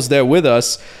Mikhail was there with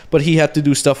us, but he had to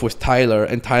do stuff with Tyler.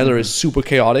 And Tyler is super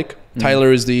chaotic.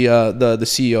 Tyler is the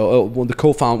CEO, one of the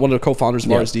co-founders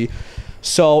of RSD.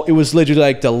 So it was literally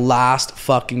like the last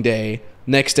fucking day.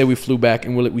 Next day we flew back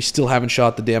and we still haven't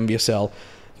shot the damn VSL.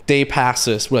 Day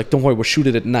passes. We're like, don't worry, we'll shoot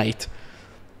it at night.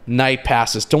 Night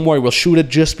passes. Don't worry, we'll shoot it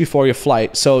just before your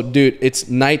flight. So, dude, it's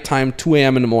nighttime, 2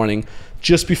 a.m. in the morning,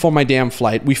 just before my damn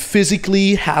flight. We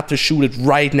physically had to shoot it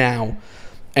right now.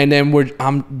 And then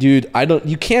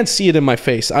you can't see it in my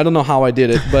face. I don't know how I did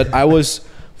it, but I was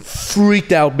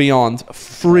freaked out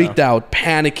out,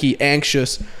 panicky,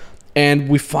 anxious. And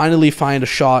we finally find a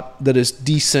shot that is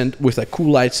decent with like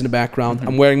cool lights in the background.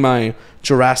 I'm wearing my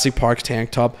Jurassic Park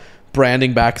tank top.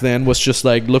 Branding back then was just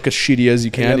like, look as shitty as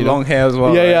you can. Long hair as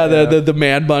well. The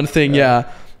man bun thing,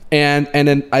 And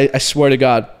then I swear to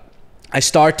God, I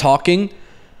start talking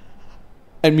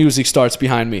and music starts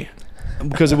behind me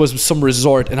because it was some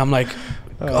resort. And I'm like,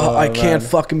 I can't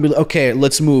fucking believe. Okay,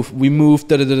 let's move. We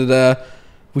moved,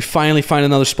 We finally find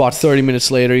another spot 30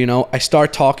 minutes later, you know. I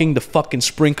start talking, the fucking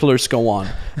sprinklers go on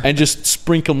and just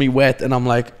sprinkle me wet. And I'm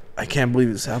like, I can't believe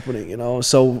it's happening, you know.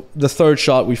 So the third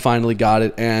shot, we finally got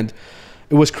it. And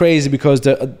it was crazy because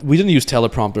we didn't use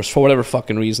teleprompters for whatever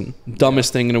fucking reason.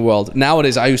 Dumbest thing in the world.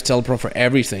 Nowadays, I use teleprompter for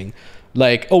everything.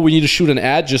 Like, oh, we need to shoot an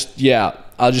ad?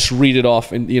 I'll just read it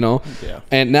off, and you know. Yeah.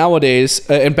 And nowadays,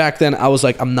 and back then, I was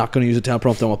like, I'm not going to use a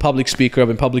teleprompter. I'm a public speaker. I've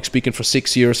been public speaking for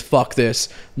 6 years. Fuck this.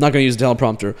 I'm not going to use a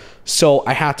teleprompter. So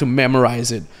I had to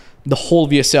memorize it, the whole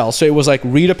VSL. So it was like,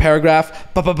 read a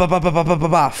paragraph.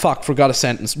 Fuck, forgot a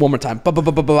sentence. One more time.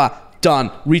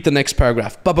 Done. Read the next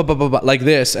paragraph. Like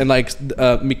this. And like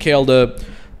Mikhail, the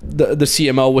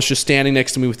CMO, was just standing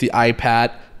next to me with the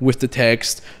iPad with the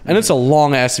text, and it's a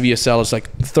long ass VSL. It's like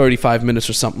 35 minutes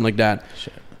or something like that.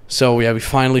 Sure. So yeah, we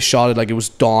finally shot it. Like, it was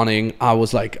dawning. I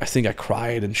was like, I think I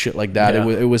cried and shit like that. Yeah.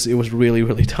 It was really,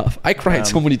 really tough. I cried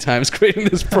so many times creating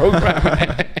this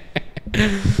program.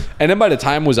 And then by the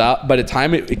time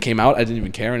it came out, I didn't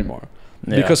even care anymore.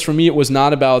 Yeah. Because for me, it was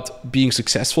not about being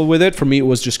successful with it. For me, it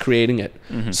was just creating it.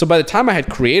 So by the time I had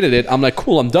created it, I'm like,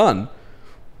 cool, I'm done.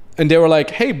 And they were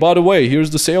like, hey, by the way, here's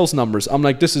the sales numbers. I'm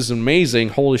like, this is amazing.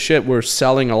 Holy shit, we're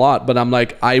selling a lot. But I'm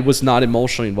like, I was not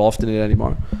emotionally involved in it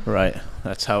anymore. Right.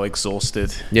 That's how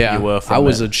exhausted you were from I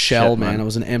was a shell, man. I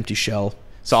was an empty shell.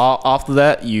 So after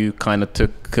that, you kind of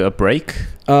took a break?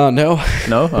 No.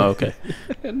 No? Oh, okay.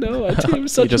 No, I think I'm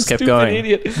such a stupid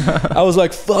idiot. I was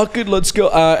like, fuck it, let's go.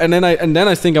 And then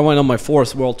I think I went on my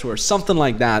 4th world tour, something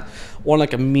like that. Or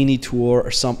like a mini tour or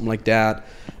something like that.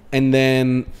 And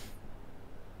then...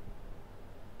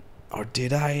 Or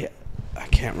did I? I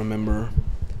can't remember.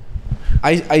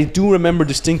 I do remember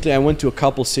distinctly I went to a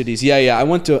couple cities. Yeah. I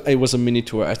went to, it was a mini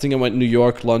tour. I think I went New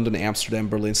York, London, Amsterdam,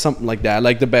 Berlin, something like that.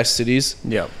 Like the best cities.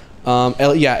 Yeah.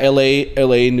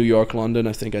 LA, New York, London,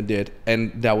 I think I did.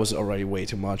 And that was already way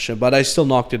too much. But I still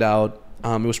knocked it out.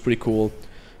 It was pretty cool.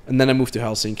 And then I moved to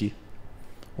Helsinki.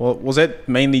 Well, was it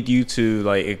mainly due to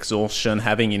like exhaustion,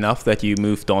 having enough, that you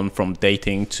moved on from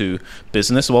dating to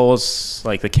business? What was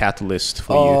like the catalyst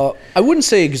for you? I wouldn't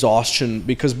say exhaustion,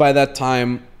 because by that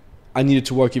time I needed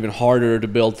to work even harder to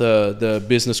build the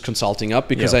business consulting up,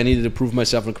 because I needed to prove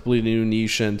myself in a completely new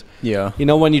niche. And you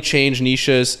know, when you change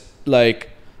niches, like,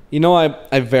 you know,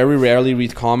 I very rarely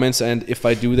read comments, and if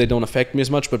I do, they don't affect me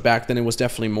as much. But back then it was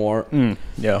definitely more.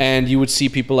 And you would see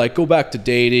people like, go back to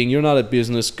dating. You're not a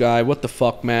business guy. What the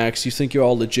fuck, Max? You think you're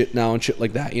all legit now and shit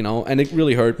like that, you know? And it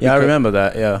really hurt. Yeah, I remember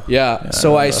that. Yeah.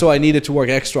 So I needed to work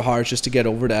extra hard just to get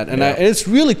over that. And and it's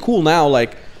really cool now.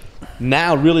 Like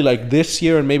really, like this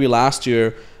year and maybe last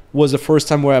year was the first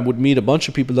time where I would meet a bunch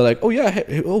of people that are like, oh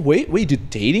yeah, wait, you did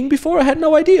dating before? I had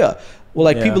no idea. Well,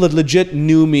 like people that legit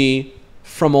knew me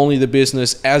from only the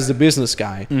business as the business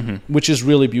guy, which is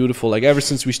really beautiful. Like ever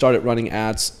since we started running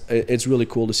ads, it's really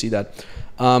cool to see that.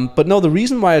 But no, the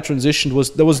reason why I transitioned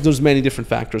was there's many different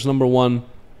factors. Number one,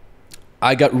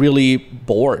 I got really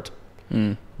bored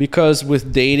because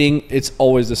with dating, it's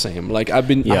always the same. Like I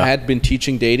had been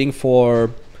teaching dating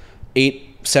for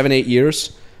 7, 8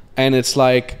 years, and it's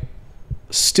like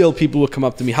still people would come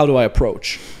up to me, how do I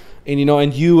approach? And you know,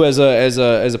 and you as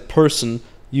a person,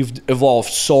 you've evolved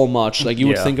so much. Like you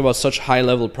would think about such high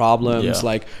level problems,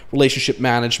 like relationship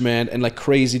management and like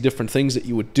crazy different things that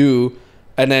you would do.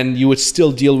 And then you would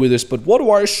still deal with this, but what do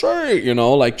I say? You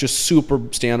know, like just super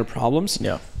standard problems.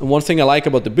 Yeah. And one thing I like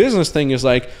about the business thing is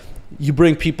like you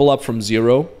bring people up from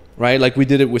zero right? Like we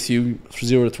did it with you for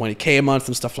 0 to 20K a month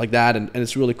and stuff like that, and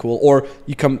it's really cool. Or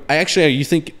you come, I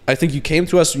think you came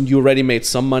to us and you already made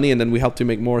some money, and then we helped you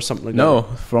make more or something like that. No,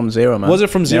 from zero, man. Was it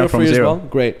from zero for you as well?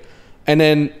 Great.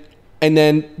 And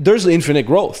then there's infinite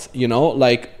growth, you know,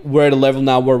 like we're at a level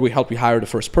now where we help you hire the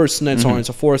first person and so on and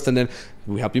so forth. And then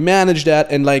we help you manage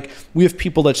that. And like we have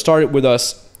people that started with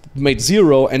us, made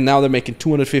zero, and now they're making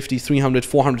 250, 300,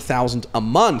 400,000 a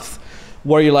month,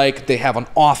 where you're like, they have an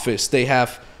office, they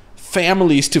have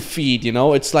families to feed, you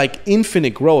know, it's like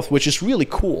infinite growth, which is really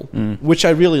cool, which I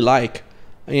really like.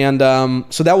 And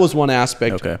so that was one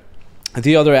aspect. Okay.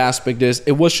 The other aspect is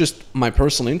it was just my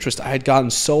personal interest. I had gotten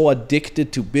so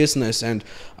addicted to business, and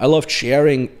I loved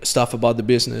sharing stuff about the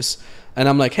business. And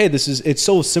I'm like, hey, it's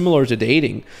so similar to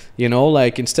dating, you know,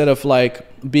 like instead of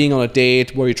like being on a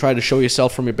date where you try to show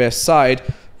yourself from your best side,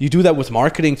 you do that with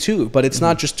marketing too, but it's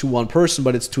not just to one person,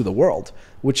 but it's to the world,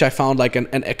 which I found like an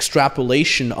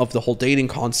extrapolation of the whole dating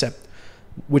concept,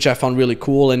 which I found really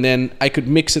cool. And then I could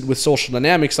mix it with social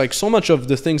dynamics. Like so much of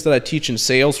the things that I teach in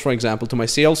sales, for example, to my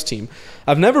sales team,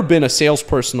 I've never been a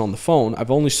salesperson on the phone.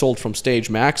 I've only sold from stage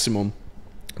maximum,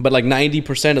 but like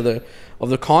 90% of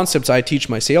the concepts I teach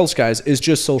my sales guys is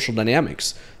just social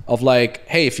dynamics of like,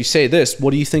 hey, if you say this,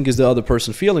 what do you think is the other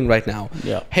person feeling right now?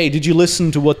 Yeah. Hey, did you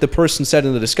listen to what the person said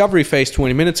in the discovery phase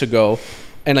 20 minutes ago?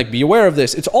 And like, be aware of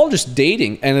this. It's all just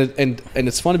dating, and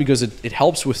it's funny because it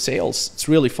helps with sales. It's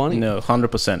really funny. No,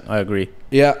 100%. I agree.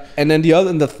 Yeah, and then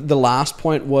the last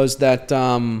point was that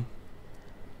a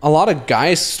lot of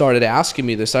guys started asking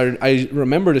me this. I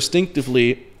remember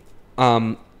distinctively,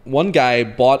 one guy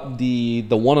bought the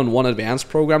one-on-one advanced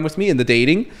program with me in the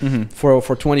dating for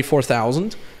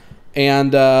 24,000,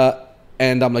 and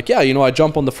I'm like, yeah, you know, I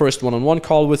jump on the first one-on-one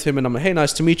call with him, and I'm like, hey,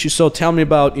 nice to meet you. So tell me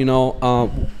about, you know.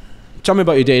 Tell me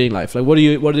about your dating life. Like, what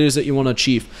it is that you want to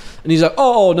achieve? And he's like,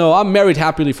 oh, no, I'm married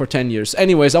happily for 10 years.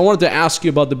 Anyways, I wanted to ask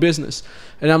you about the business.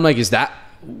 And I'm like,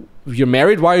 you're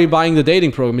married? Why are you buying the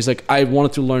dating program? He's like, I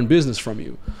wanted to learn business from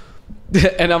you.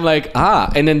 And I'm like,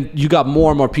 and then you got more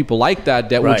and more people like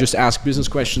that would just ask business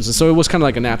questions. And so it was kind of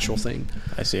like a natural thing.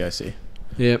 I see.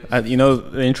 Yeah. You know,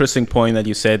 the interesting point that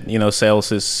you said, you know,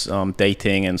 sales is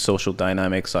dating and social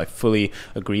dynamics. I fully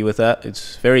agree with that.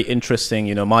 It's very interesting,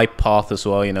 you know, my path as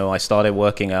well. You know, I started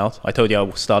working out. I told you I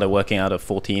started working out at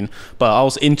 14, but I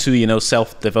was into, you know,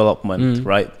 self-development,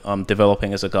 right?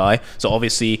 Developing as a guy. So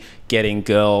obviously getting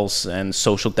girls and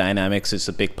social dynamics is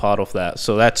a big part of that.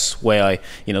 So that's where I,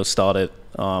 you know, started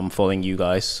following you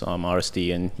guys,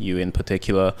 RSD and you in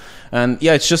particular. And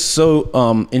yeah, it's just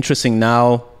so interesting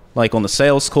now. Like on the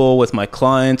sales call with my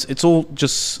clients, it's all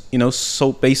just, you know,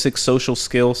 so basic social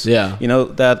skills, you know,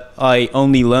 that I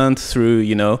only learned through,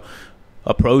 you know,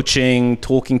 approaching,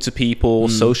 talking to people,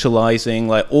 socializing,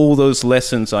 like all those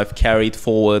lessons I've carried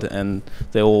forward, and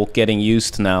they're all getting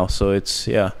used now. So it's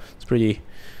pretty,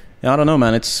 I don't know,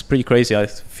 man, it's pretty crazy. I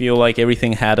feel like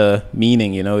everything had a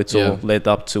meaning, you know, it's all led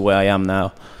up to where I am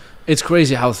now. It's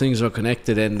crazy how things are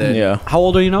connected. And how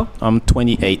old are you now? I'm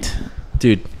 28.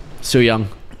 Dude, so young.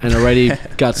 And already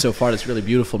got so far. That's really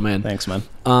beautiful, man. Thanks, man.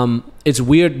 It's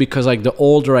weird because like the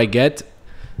older I get,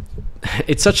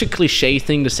 it's such a cliche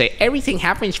thing to say. Everything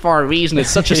happens for a reason. It's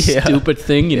such a stupid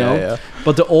thing, you know. Yeah.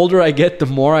 But the older I get, the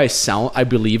more I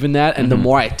believe in that, and the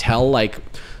more I tell like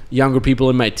younger people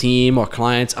in my team or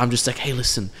clients, I'm just like, hey,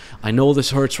 listen, I know this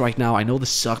hurts right now. I know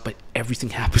this sucks, but everything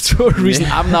happens for a reason.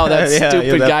 I'm now that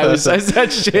stupid guy who says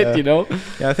that shit, you know.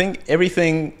 Yeah, I think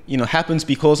everything, you know, happens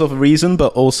because of a reason,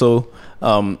 but also.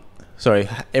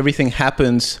 Everything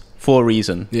happens for a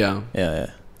reason. Yeah.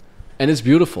 And it's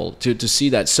beautiful to see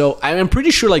that. So I'm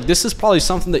pretty sure like this is probably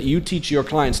something that you teach your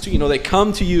clients too. You know, they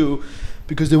come to you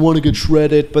because they want to get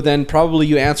shredded, but then probably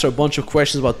you answer a bunch of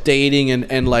questions about dating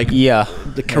and like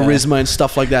the charisma and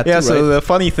stuff like that. Yeah. Too, so the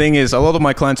funny thing is a lot of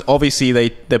my clients, obviously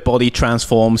their body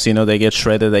transforms, you know, they get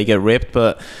shredded, they get ripped,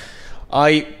 but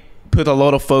I put a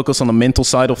lot of focus on the mental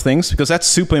side of things because that's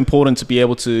super important to be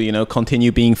able to, you know,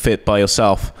 continue being fit by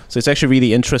yourself. So it's actually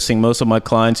really interesting. Most of my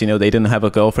clients, you know, they didn't have a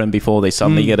girlfriend before, they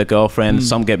suddenly get a girlfriend,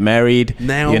 some get married,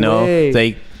 you know,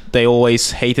 they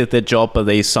always hated their job, but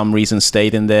they some reason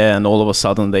stayed in there, and all of a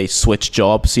sudden they switch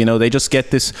jobs. You know, they just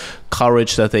get this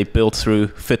courage that they built through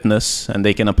fitness, and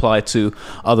they can apply it to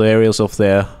other areas of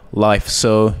their life.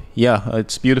 So yeah,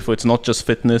 it's beautiful. It's not just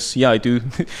fitness. Yeah, I do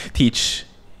teach,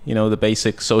 you know, the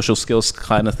basic social skills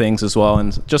kind of things as well,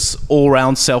 and just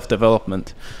all-round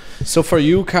self-development. So for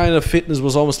you, kind of fitness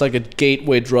was almost like a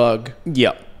gateway drug.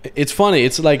 Yeah. It's funny.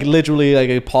 It's like literally like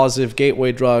a positive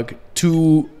gateway drug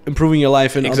to improving your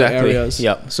life in other areas.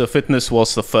 Yeah. So fitness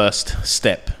was the first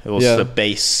step. It was the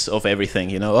base of everything.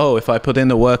 You know, oh, if I put in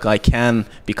the work, I can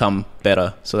become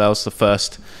better. So that was the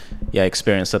first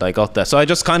experience that I got there. So I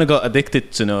just kind of got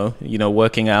addicted to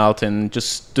working out and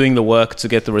just doing the work to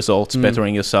get the results,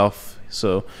 bettering yourself.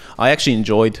 So I actually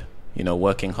enjoyed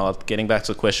working hard. Getting back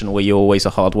to the question, were you always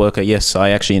a hard worker? Yes, I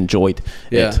actually enjoyed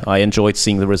it. I enjoyed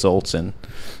seeing the results. And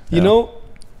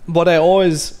what I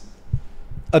always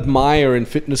admire in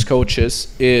fitness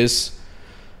coaches is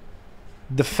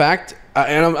the fact,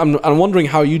 and I'm wondering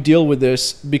how you deal with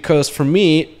this, because for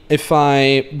me, if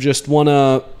I just want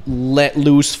to let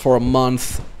loose for a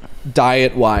month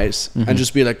diet wise and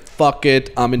just be like, fuck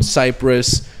it, I'm in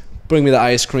Cyprus, bring me the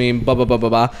ice cream, blah blah blah blah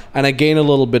blah, and I gain a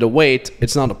little bit of weight,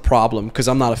 it's not a problem because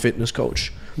I'm not a fitness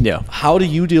coach. How do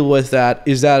you deal with that?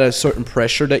 Is that a certain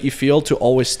pressure that you feel to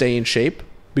always stay in shape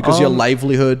because your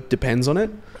livelihood depends on it?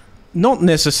 Not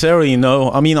necessarily, no.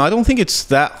 I mean, I don't think it's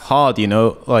that hard,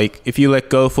 like if you let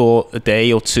go for a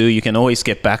day or two, you can always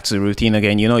get back to the routine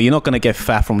again. You're not going to get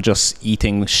fat from just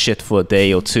eating shit for a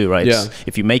day or two, right?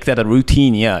 If you make that a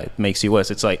routine, it makes you worse.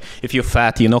 It's like if you're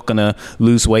fat, you're not going to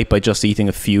lose weight by just eating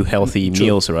a few healthy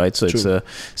meals, right? So it's the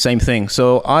same thing.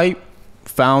 So I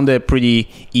found it pretty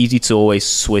easy to always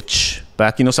switch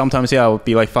back. Sometimes, I would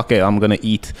be like, fuck it, I'm going to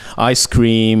eat ice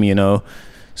cream,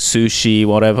 sushi,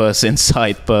 whatever's in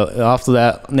sight, but after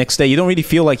that, next day you don't really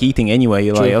feel like eating anyway.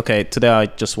 You're like, okay, today I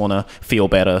just want to feel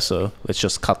better, so let's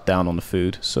just cut down on the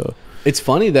food. So it's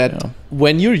funny that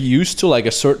when you're used to like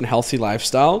a certain healthy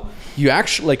lifestyle, you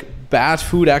actually like bad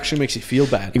food actually makes you feel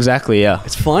bad. Exactly.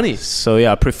 It's funny. So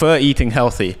I prefer eating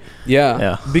healthy.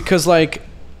 Because like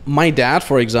my dad,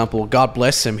 for example, God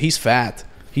bless him, he's fat.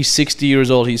 He's 60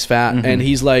 years old, he's fat, and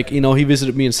he's like, he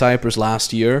visited me in Cyprus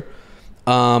last year,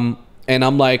 and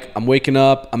I'm like, I'm waking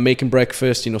up, I'm making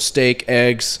breakfast, steak,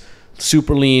 eggs,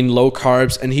 super lean, low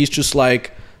carbs. And he's just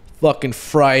like fucking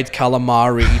fried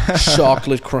calamari,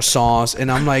 chocolate croissants. And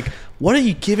I'm like, what are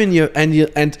you giving you?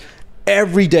 And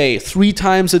every day, 3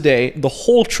 times a day, the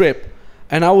whole trip.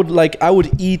 And I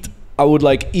would eat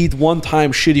one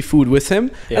time shitty food with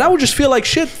him. And I would just feel like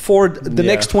shit for the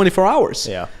next 24 hours.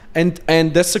 And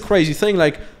that's the crazy thing.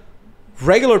 Like,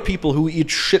 regular people who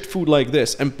eat shit food like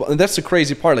this, and that's the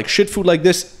crazy part, like shit food like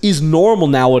this is normal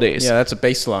nowadays. That's a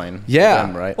baseline for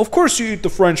them, right? Of course you eat the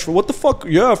French fries. What the fuck?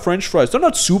 French fries, they're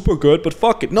not super good, but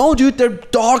fuck it. No, dude, they're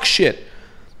dog shit.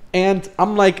 And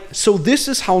I'm like, so this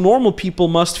is how normal people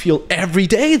must feel every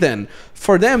day then.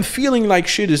 For them, feeling like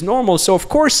shit is normal. So of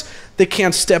course they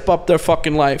can't step up their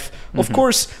fucking life. Of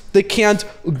course they can't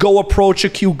go approach a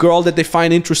cute girl that they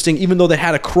find interesting even though they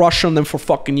had a crush on them for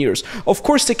fucking years. Of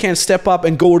course they can't step up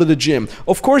and go to the gym.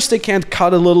 Of course they can't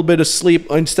cut a little bit of sleep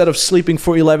instead of sleeping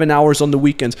for 11 hours on the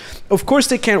weekends. Of course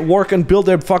they can't work and build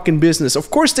their fucking business. Of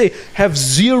course they have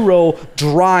zero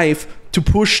drive to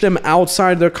push them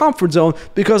outside their comfort zone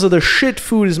because of the shit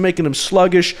food is making them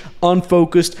sluggish,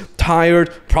 unfocused, tired,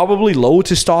 probably low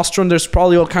testosterone. There's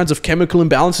probably all kinds of chemical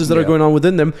imbalances that are going on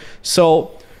within them.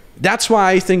 So that's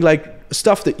why I think like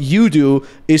stuff that you do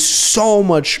is so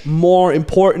much more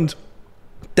important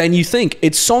than you think.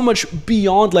 It's so much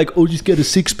beyond like, oh, just get a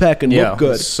 6-pack and look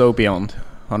good. It's so beyond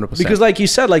 100%. Because like you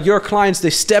said, like your clients, they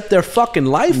step their fucking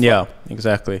life up.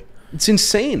 Exactly. It's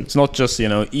insane. It's not just,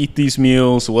 eat these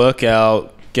meals, work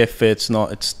out, get fit.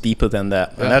 It's deeper than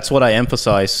that. And that's what I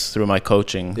emphasize through my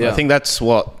coaching. I think that's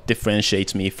what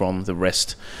differentiates me from the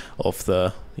rest of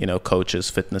the, coaches,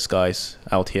 fitness guys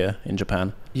out here in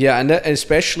Japan. Yeah, and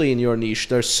especially in your niche,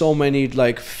 there's so many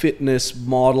like fitness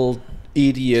model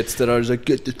idiots that are just like,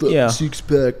 get the fucking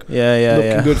 6-pack,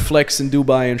 looking good, flex in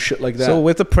Dubai and shit like that. So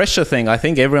with the pressure thing, I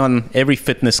think every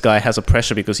fitness guy has a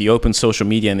pressure because he opens social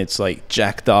media and it's like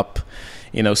jacked up,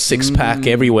 6-pack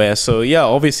everywhere. So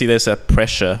obviously there's a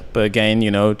pressure, but again,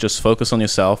 just focus on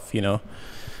yourself,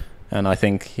 and I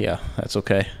think that's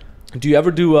okay. Do you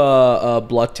ever do a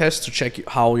blood test to check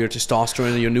how your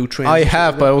testosterone and your nutrients? I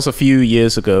have, but it was a few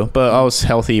years ago. But I was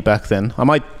healthy back then. I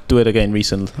might do it again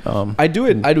recently. I do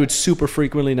it super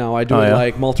frequently now. I do it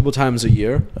like multiple times a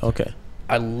year. Okay.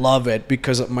 I love it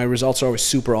because my results are always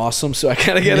super awesome. So I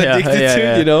kind of get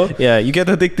addicted to it, Yeah, you get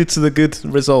addicted to the good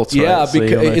results. Yeah, right?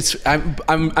 because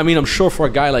I'm sure for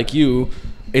a guy like you,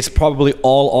 it's probably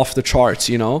all off the charts,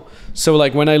 So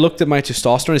like when I looked at my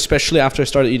testosterone, especially after I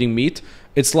started eating meat,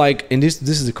 it's like, and this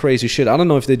is the crazy shit. I don't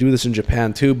know if they do this in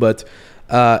Japan too, but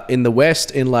in the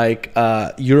West, in like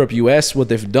Europe, US, what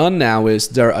they've done now is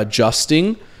they're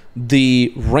adjusting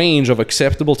the range of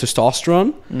acceptable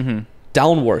testosterone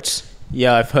downwards.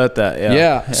 Yeah, I've heard that.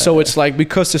 Yeah. So it's like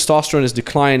because testosterone is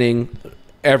declining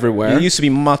everywhere. It used to be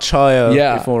much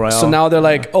higher before IR. So now they're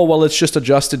like, oh, well, let's just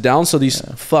adjust it down. So these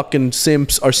fucking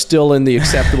simps are still in the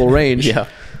acceptable range. Yeah.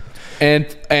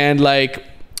 And like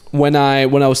when I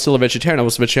was still a vegetarian, I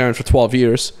was a vegetarian for 12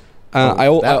 years. I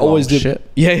always did. Shit.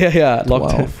 Yeah.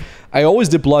 I always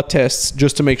did blood tests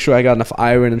just to make sure I got enough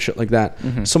iron and shit like that.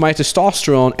 So my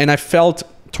testosterone, and I felt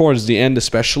towards the end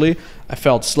especially, I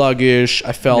felt sluggish.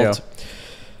 I felt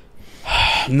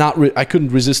I couldn't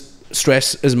resist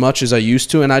stress as much as I used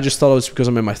to, and I just thought it was because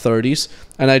I'm in my 30s.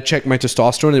 And I checked my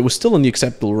testosterone, it was still in the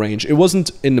acceptable range. It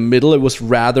wasn't in the middle, it was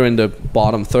rather in the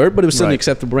bottom third, but it was still in the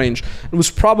acceptable range. It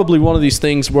was probably one of these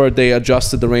things where they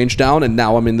adjusted the range down, and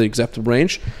now I'm in the acceptable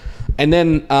range. And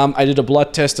then I did a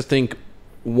blood test, I think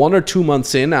 1 or 2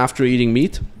 months in after eating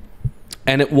meat,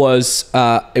 and it was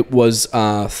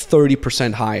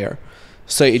 30% higher.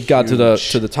 So it got to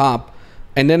the top.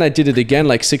 And then I did it again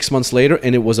like 6 months later,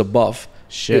 and it was above.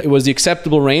 Shit. It was the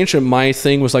acceptable range, and my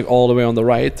thing was like all the way on the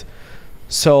right.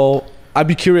 So I'd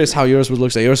be curious how yours would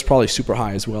look like. Yours is probably super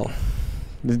high as well.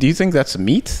 Do you think that's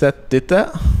meat that did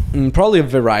that? Probably a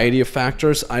variety of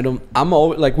factors. I'm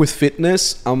always like with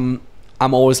fitness. I'm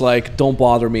always like, don't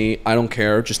bother me. I don't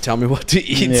care. Just tell me what to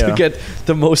eat to get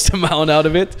the most amount out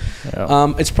of it.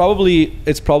 Yeah. It's probably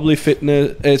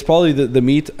fitness. It's probably the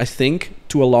meat, I think,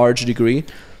 to a large degree,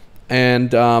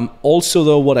 and also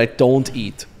though what I don't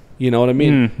eat. You know what I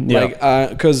mean? Like,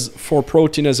 because for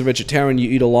protein as a vegetarian,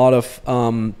 you eat a lot of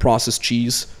processed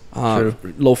cheese,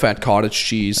 low-fat cottage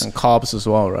cheese, and carbs as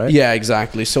well, right? Yeah,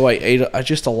 exactly. So I ate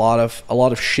just a lot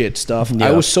of shit stuff. I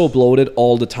was so bloated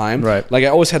all the time. Right. Like I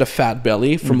always had a fat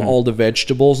belly from all the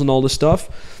vegetables and all the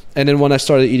stuff. And then when I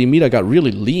started eating meat, I got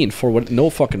really lean for no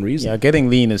fucking reason. Yeah, getting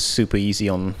lean is super easy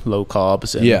on low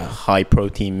carbs and high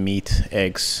protein meat,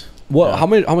 eggs. What? How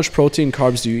much protein,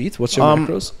 carbs do you eat? What's your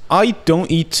macros? I don't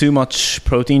eat too much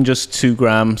protein, just 2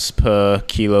 grams per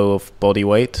kilo of body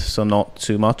weight, so not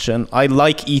too much. And I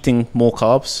like eating more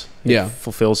carbs. It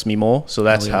fulfills me more, so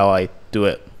that's how I do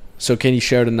it. So can you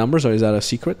share the numbers, or is that a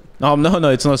secret? No,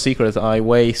 it's not a secret. I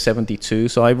weigh 72,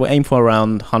 so I aim for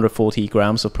around 140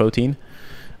 grams of protein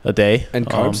a day. And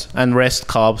carbs? And rest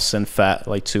carbs and fat,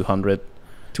 like 200.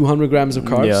 200 grams of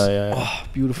carbs? Yeah. Oh,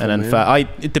 beautiful, and then fat.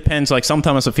 It depends. Like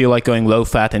sometimes I feel like going low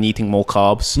fat and eating more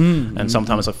carbs, and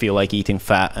sometimes I feel like eating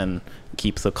fat and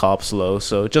keep the carbs low.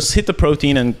 So just hit the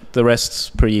protein, and the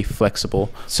rest's pretty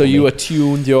flexible. So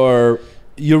you're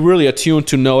really attuned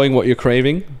to knowing what you're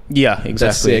craving? Yeah, exactly.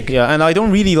 That's sick. Yeah, and I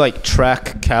don't really like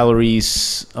track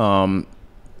calories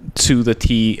to the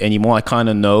T anymore. I kind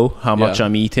of know how much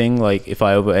I'm eating, like if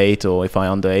I overate or if I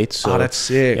underate. So that's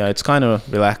sick. Yeah, it's kind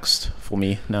of relaxed for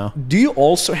me now. Do you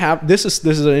also have this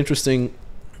is an interesting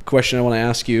question I want to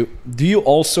ask you. Do you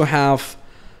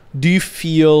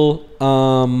feel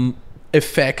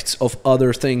effects of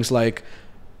other things, like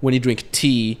when you drink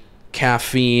tea,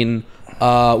 caffeine,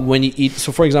 when you eat?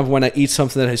 So for example, when I eat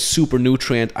something that has super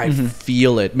nutrient, I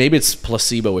feel it. Maybe it's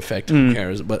placebo effect, who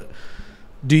cares? But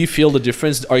do you feel the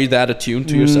difference? Are you that attuned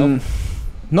to yourself?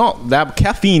 Not that.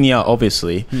 Caffeine, yeah,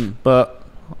 obviously. But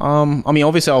I mean,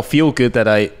 obviously I'll feel good that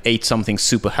I ate something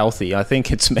super healthy. I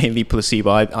think it's mainly placebo.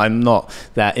 I'm not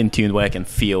that in tune where I can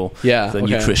feel the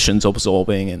nutrition's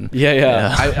absorbing. And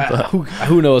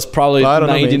who knows? Probably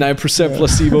 99%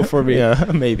 placebo for me.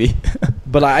 Yeah, maybe.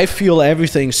 But I feel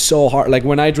everything so hard. Like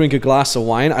when I drink a glass of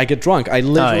wine, I get drunk. I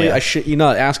literally, I shit you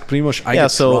not, ask Primoz, I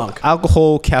get drunk.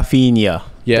 Alcohol, caffeine,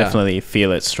 definitely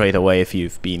feel it straight away if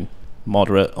you've been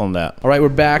moderate on that. All right, we're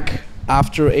back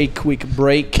after a quick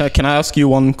break. Can I ask you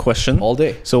one question? All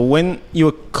day. So when you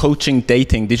were coaching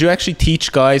dating, did you actually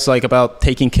teach guys like about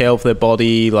taking care of their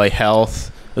body, like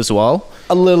health as well?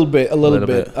 A little bit.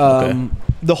 Okay.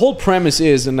 The whole premise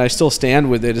is, and I still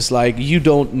stand with it, is like you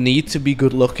don't need to be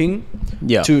good looking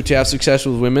to have success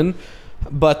with women.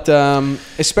 But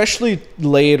especially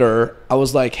later, I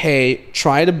was like, hey,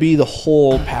 try to be the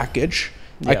whole package.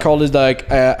 I called it like,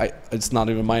 it's not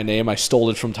even my name. I stole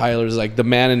it from Tyler. It's like the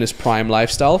man in his prime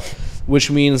lifestyle,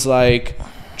 which means like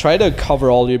try to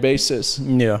cover all your bases.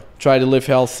 Yeah. Try to live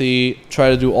healthy. Try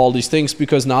to do all these things,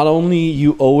 because not only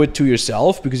you owe it to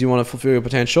yourself because you want to fulfill your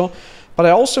potential, but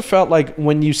I also felt like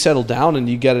when you settle down and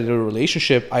you get into a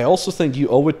relationship, I also think you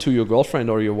owe it to your girlfriend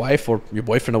or your wife or your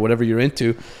boyfriend or whatever you're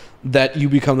into, that you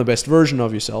become the best version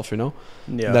of yourself, you know?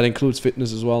 Yeah. That includes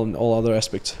fitness as well and all other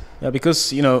aspects. Yeah,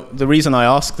 because, you know, the reason I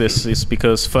ask this is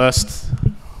because first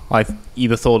I've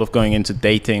either thought of going into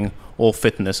dating or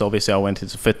fitness. Obviously I went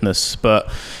into fitness, but,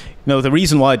 you know, the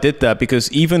reason why I did that,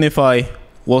 because even if I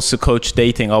was to coach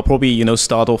dating, I'll probably, you know,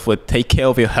 start off with take care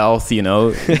of your health, you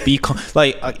know,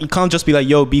 like you can't just be like,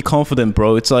 yo, be confident,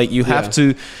 bro. It's like you have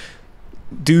to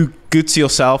do good to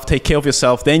yourself, take care of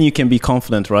yourself, then you can be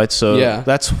confident, right? So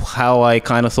that's how I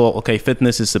kind of thought, okay,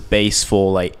 fitness is the base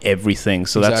for like everything.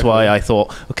 So that's why I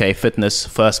thought, okay, fitness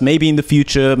first. Maybe in the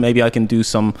future, maybe I can do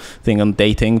something on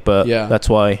dating, but that's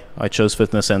why I chose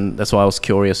fitness, and that's why I was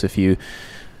curious if you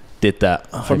did that.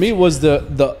 For me, it was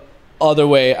the other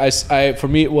way. For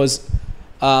me, it was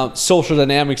social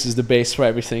dynamics is the base for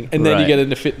everything, and then you get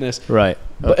into fitness. Right.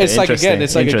 But it's like, again,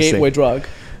 it's like a gateway drug.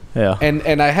 Yeah.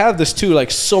 And I have this too,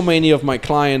 like so many of my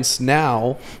clients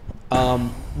now,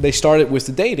 they started with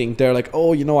the dating. They're like,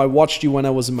 oh, you know, I watched you when I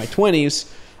was in my 20s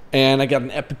and I got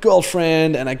an epic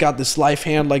girlfriend and I got this life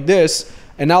hand like this.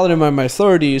 And now that I'm in my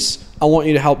 30s, I want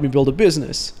you to help me build a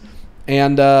business.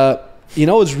 And, you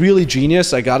know, it's really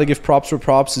genius. I got to give props where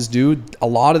props is due. A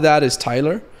lot of that is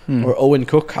Tyler or Owen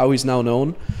Cook, how he's now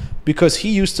known, because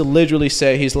he used to literally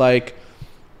say, he's like,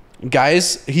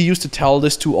 guys, he used to tell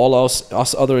this to all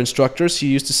us other instructors. He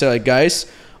used to say, like,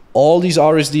 guys, all these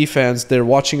RSD fans, they're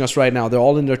watching us right now. They're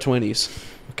all in their 20s.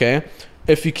 Okay.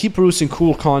 If you keep producing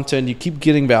cool content, you keep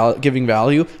giving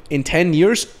value, in 10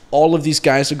 years, all of these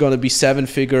guys are going to be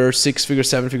 7-figure, 6-figure,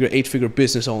 7-figure, 8-figure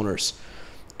business owners.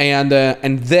 And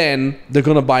then they're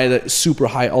going to buy the super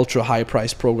high, ultra high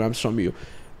price programs from you.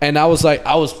 And I was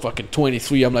fucking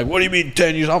 23. I'm like, what do you mean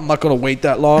 10 years? I'm not going to wait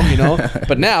that long, you know?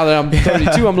 But now that I'm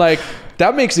 32, I'm like,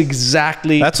 that makes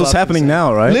exactly... That's what's happening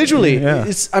now, right? Literally. Yeah.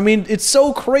 It's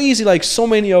so crazy. Like so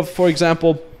many of, for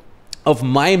example, of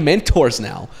my mentors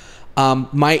now,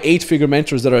 my 8-figure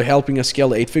mentors that are helping us scale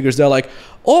to 8 figures, they're like,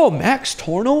 oh, Max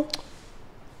Tornow?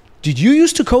 Did you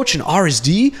used to coach in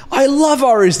RSD? I love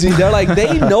RSD. They're like,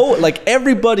 they know, like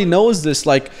everybody knows this.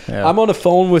 Like I'm on the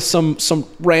phone with some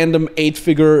random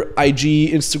 8-figure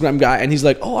IG Instagram guy, and he's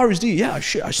like, oh, RSD, yeah,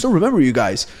 shit, I still remember you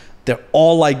guys. They're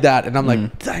all like that. And I'm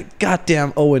like, that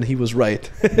goddamn Owen, he was right.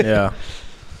 Yeah.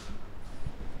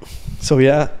 So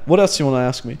yeah, what else do you want to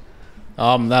ask me?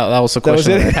 That was the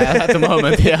question I had at the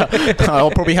moment. Yeah. I'll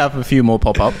probably have a few more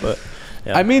pop up, but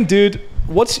yeah. I mean, dude,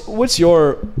 what's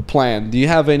your plan? Do you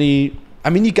have any? I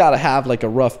mean, you gotta have like a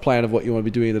rough plan of what you want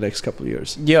to be doing in the next couple of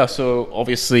years. Yeah, so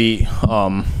obviously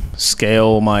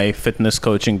scale my fitness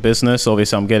coaching business.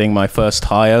 Obviously I'm getting my first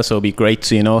hire, so it'll be great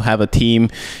to, you know, have a team,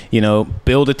 you know,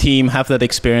 build a team, have that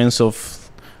experience of,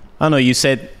 I don't know, you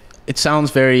said it sounds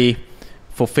very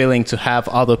fulfilling to have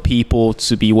other people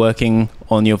to be working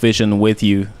on your vision with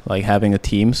you, like having a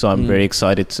team. So I'm very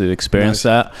excited to experience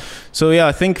that. So yeah,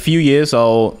 I think a few years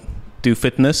I'll do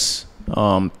fitness,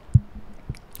 and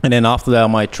then after that I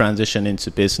might transition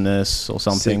into business or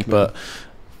something. But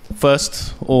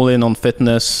first, all in on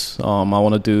fitness. I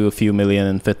want to do a few million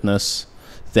in fitness,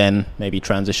 then maybe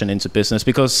transition into business,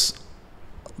 because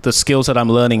the skills that I'm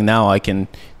learning now, I can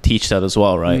teach that as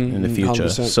well, right, in the future.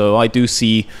 100%. So I do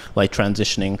see like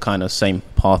transitioning kind of same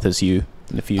path as you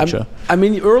in the future. I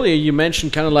mean, earlier you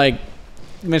mentioned kind of like,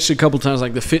 you mentioned a couple of times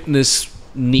like the fitness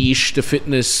niche, the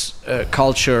fitness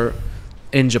culture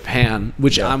in Japan,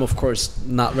 which I'm of course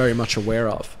not very much aware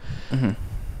of.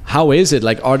 How is it?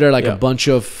 Like, are there like a bunch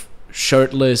of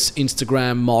shirtless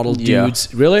Instagram model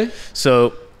dudes? Really?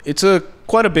 So it's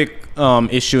quite a big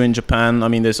issue in Japan. I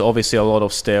mean, there's obviously a lot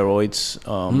of steroids,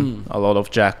 a lot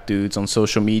of jack dudes on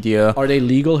social media. Are they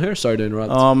legal here? Sorry to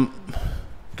interrupt.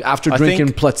 After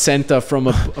drinking placenta from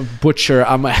a butcher,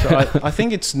 I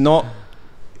think it's not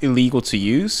illegal to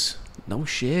use. No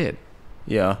shit.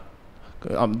 Yeah.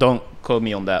 Don't quote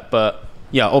me on that, but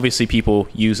yeah, obviously people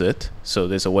use it, so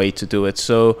there's a way to do it.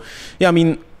 So yeah, I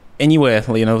mean, anywhere,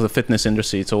 you know, the fitness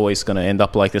industry, it's always going to end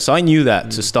up like this. I knew that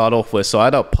to start off with, so I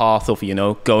had a path of, you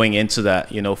know, going into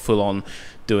that, you know, full on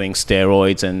doing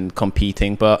steroids and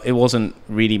competing, but it wasn't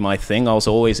really my thing. I was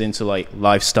always into like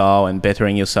lifestyle and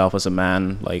bettering yourself as a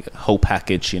man, like whole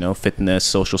package, you know, fitness,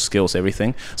 social skills,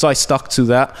 everything. So I stuck to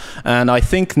that, and I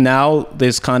think now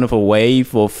there's kind of a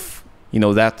wave of, you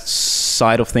know, that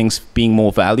side of things being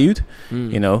more valued,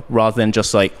 you know, rather than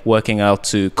just like working out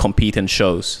to compete in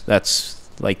shows. That's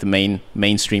like the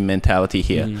mainstream mentality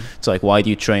here. It's like, why do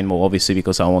you train more? Obviously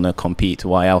because I want to compete.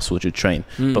 Why else would you train?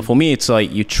 But for me, it's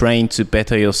like you train to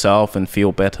better yourself and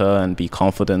feel better and be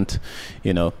confident,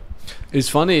 you know. It's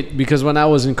funny because when I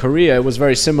was in Korea, it was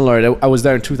very similar. I was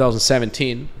there in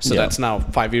 2017, so that's now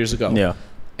 5 years ago. Yeah.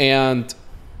 And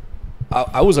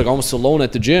I was like almost alone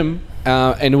at the gym,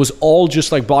 and it was all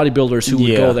just like bodybuilders who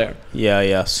would go there.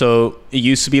 Yeah. So it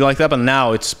used to be like that, but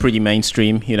now it's pretty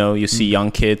mainstream. You know, you see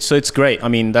young kids, so it's great. I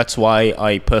mean, that's why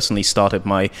I personally started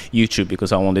my YouTube,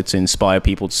 because I wanted to inspire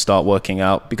people to start working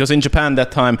out. Because in Japan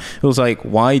that time, it was like,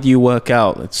 why do you work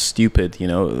out? It's stupid, you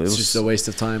know. It's just a waste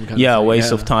of time. Kind of thing.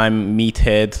 Waste of time,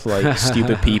 meathead, like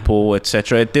stupid people,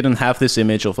 etc. It didn't have this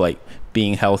image of like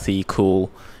being healthy,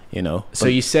 cool, you know. So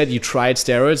you said you tried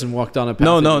steroids and walked on a path?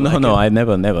 No. I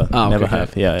never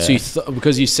have. Yeah. So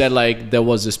because you said like there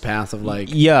was this path of like.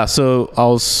 Yeah. So I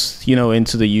was, you know,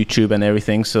 into the YouTube and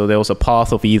everything. So there was a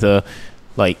path of either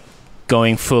like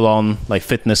going full on like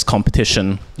fitness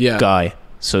competition guy.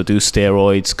 So do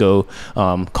steroids, go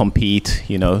compete,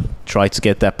 you know, try to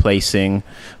get that placing,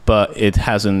 but it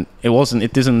doesn't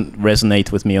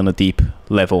resonate with me on a deep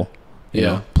level. You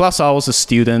know? Plus I was a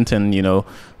student and, you know,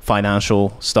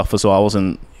 financial stuff as well.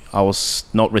 I was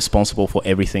not responsible for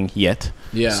everything yet.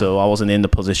 Yeah. So I wasn't in the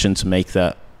position to make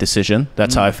that decision.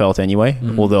 That's how I felt anyway.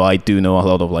 Although I do know a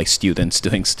lot of like students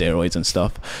doing steroids and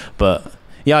stuff, but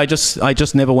yeah, I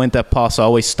just never went that path. So I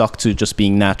always stuck to just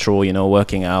being natural, you know,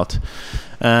 working out.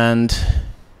 And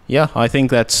yeah, I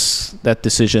think that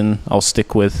decision I'll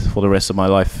stick with for the rest of my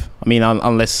life. I mean,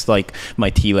 unless like my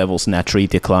T levels naturally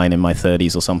decline in my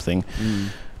 30s or something.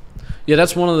 Yeah,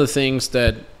 that's one of the things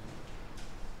that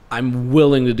I'm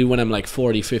willing to do when I'm like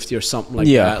 40, 50 or something like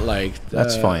that. Like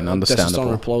that's fine,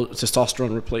 understandable.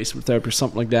 Testosterone replacement therapy or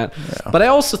something like that. Yeah. But I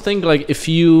also think like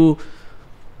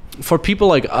for people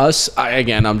like us,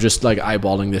 I'm just like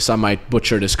eyeballing this. I might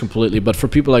butcher this completely, but for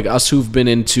people like us who've been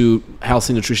into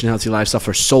healthy nutrition, healthy lifestyle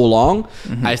for so long,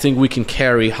 I think we can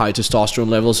carry high testosterone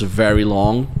levels for a very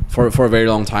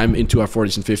long time into our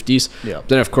 40s and 50s. Yeah.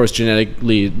 Then of course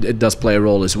genetically it does play a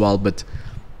role as well, but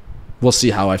we'll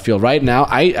see how I feel. Right now,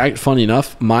 I funny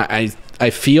enough, I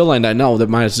feel and I know that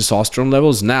my testosterone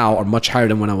levels now are much higher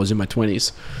than when I was in my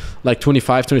 20s, like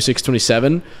 25, 26,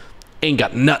 27. Ain't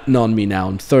got nothing on me now.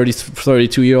 I'm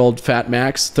 32-year-old fat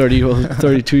Max,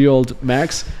 32-year-old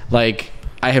Max. Like,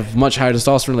 I have much higher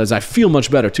testosterone levels. I feel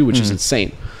much better too, which is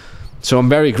insane. So I'm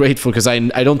very grateful because I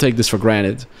don't take this for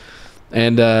granted.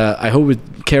 And I hope it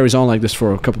carries on like this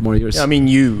for a couple more years. Yeah, I mean,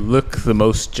 you look the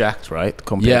most jacked, right?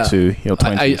 Compared to your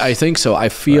 20s. I think so. I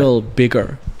feel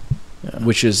bigger. Yeah.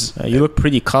 Which is you look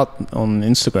pretty cut on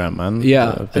Instagram, man.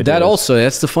 Yeah,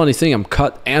 that's the funny thing. I'm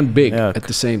cut and big at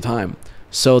the same time.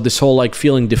 So this whole like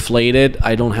feeling deflated,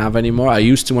 I don't have anymore. I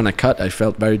used to when I cut, I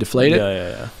felt very deflated.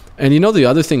 Yeah. And you know the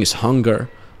other thing is hunger.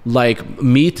 Like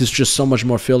meat is just so much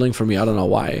more filling for me. I don't know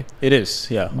why. It is,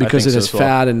 yeah. Because it has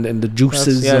fat and the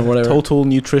juices and whatever. Total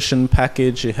nutrition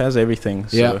package. It has everything.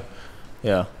 So,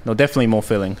 yeah. No, definitely more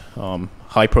filling.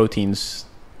 High proteins,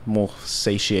 more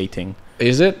satiating.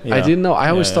 Is it? Yeah. I didn't know. I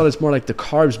always thought it's more like the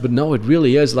carbs, but no, it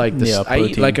really is like this. I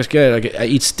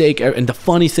eat steak, and the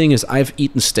funny thing is, I've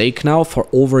eaten steak now for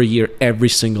over a year every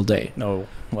single day. No,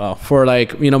 wow. For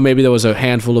like, you know, maybe there was a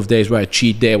handful of days where I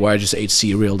cheat day where I just ate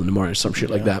cereal in the morning or some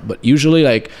shit like that. But usually,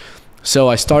 like, so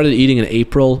I started eating in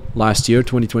April last year,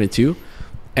 2022,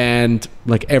 and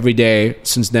like every day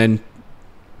since then,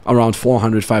 around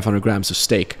 400, 500 grams of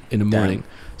steak in the morning.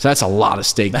 So that's a lot of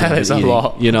steak. That is a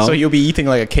lot. You know? So you'll be eating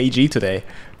like a kg today.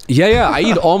 Yeah. I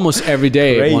eat almost every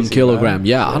day. Crazy, 1 kilogram.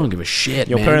 Yeah, I don't give a shit.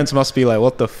 Your parents must be like,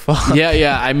 what the fuck?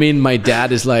 Yeah. I mean, my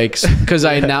dad is like, because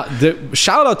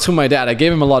shout out to my dad. I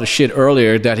gave him a lot of shit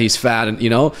earlier that he's fat and, you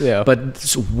know. Yeah. But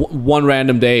one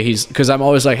random day, because I'm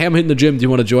always like, hey, I'm hitting the gym. Do you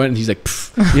want to join? And he's like,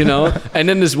 you know. And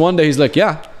then this one day, he's like,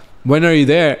 yeah. When are you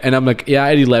there? And I'm like, yeah,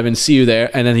 at 11, see you there.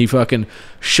 And then he fucking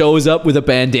shows up with a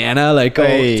bandana, like,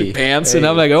 pants. And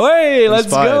I'm like, oh, hey,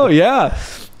 let's go. Yeah.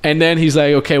 And then he's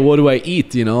like, okay, what do I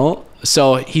eat, you know?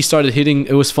 So he started hitting.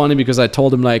 It was funny because I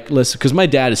told him, like, listen, because my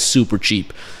dad is super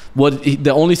cheap.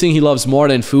 The only thing he loves more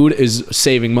than food is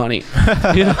saving money.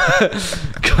 You know?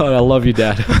 God, I love you,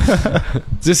 Dad.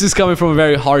 This is coming from a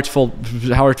very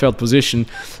heartfelt position.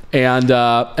 And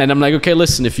I'm like, okay,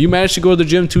 listen, if you manage to go to the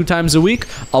gym 2 times a week,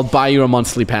 I'll buy you a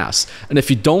monthly pass. And if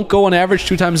you don't go on average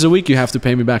 2 times a week, you have to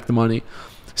pay me back the money.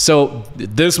 So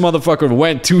this motherfucker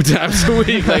went 2 times a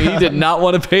week. Like, he did not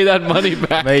want to pay that money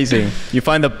back. Amazing. You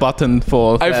find a button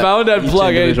for I found that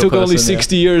plug. It took only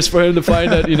 60 years for him to find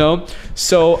that, you know.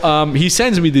 So he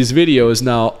sends me these videos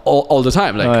now all the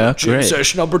time. Like, gym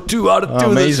session number 2 out of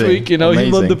 2 this week. You know,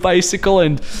 he on the bicycle.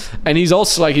 And he's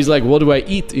also like, what do I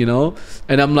eat, you know?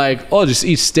 And I'm like, oh, just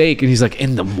eat steak. And he's like,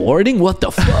 in the morning? What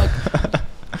the fuck?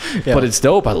 But it's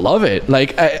dope. I love it.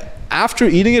 Like, after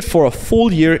eating it for a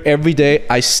full year every day,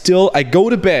 I go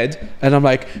to bed and I'm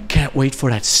like, can't wait for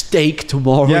that steak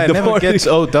tomorrow. Yeah, it never gets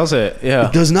old, does it? Yeah.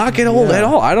 It does not get old at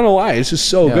all. I don't know why. It's just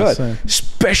so good. Same.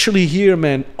 Especially here,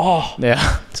 man. Oh.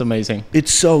 Yeah, it's amazing.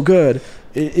 It's so good.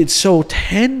 It's so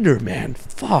tender, man.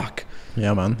 Fuck.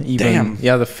 Yeah, man. Damn.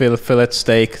 Yeah, the fillet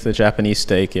steak, the Japanese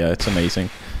steak. Yeah, it's amazing.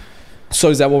 So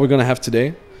is that what we're going to have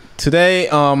today? Today,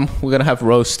 we're gonna have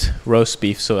roast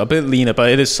beef, so a bit leaner,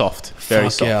 but it is soft, very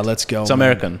soft. Yeah, let's go. It's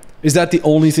American. Is that the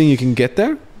only thing you can get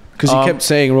there? Because you kept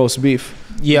saying roast beef.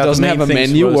 Yeah, it doesn't have a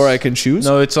menu where I can choose.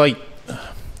 No, it's like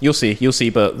You'll see.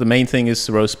 But the main thing is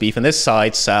the roast beef, and there's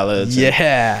sides, salads.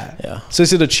 Yeah. So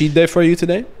is it a cheat day for you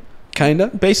today? Kinda.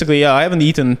 Basically, yeah. I haven't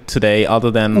eaten today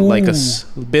other than like a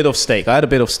bit of steak. I had a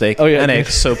bit of steak and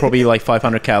eggs, so probably like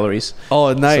 500 calories.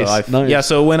 Oh, nice. So yeah.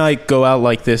 So when I go out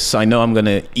like this, I know I'm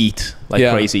gonna eat like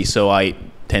crazy. So I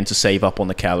tend to save up on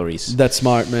the calories. That's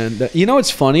smart, man. You know,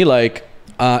 it's funny. Like,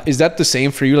 is that the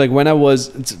same for you? Like when I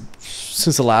was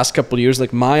since the last couple of years,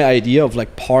 like my idea of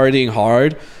like partying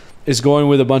hard is going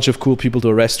with a bunch of cool people to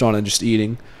a restaurant and just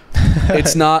eating.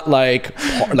 It's not like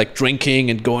drinking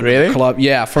and going to the club.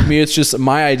 Yeah, for me it's just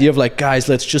my idea of like, guys,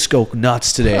 let's just go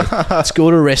nuts today. Let's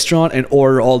go to a restaurant and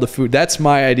order all the food. That's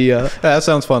my idea. That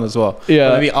sounds fun as well. Yeah,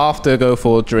 but maybe after go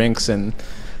for drinks and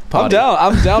party.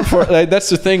 I'm down for like, that's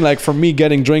the thing. Like for me,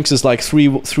 getting drinks is like three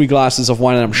glasses of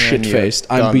wine and I'm shit faced.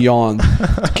 I'm beyond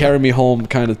to carry me home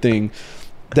kind of thing.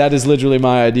 That is literally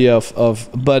my idea of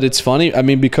but it's funny. I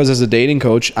mean, because as a dating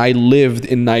coach, I lived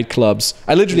in nightclubs.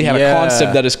 I literally have a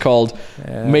concept that is called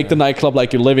make the nightclub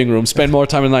like your living room. Spend more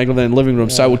time in the nightclub than in the living room.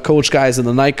 So I would coach guys in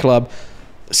the nightclub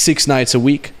 6 nights a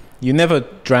week. You never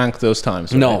drank those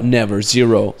times, right? No, never.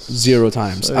 Zero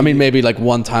times. So I mean, maybe like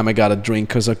one time I got a drink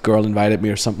because a girl invited me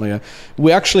or something like that.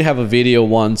 We actually have a video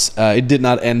once. It did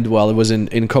not end well. It was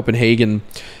in Copenhagen.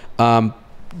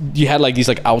 You had like these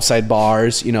like outside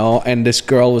bars, you know, and this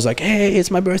girl was like, hey, it's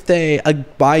my birthday, I'll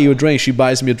buy you a drink. She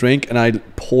buys me a drink and I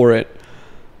pour it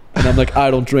and I'm like,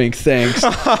 I don't drink, thanks.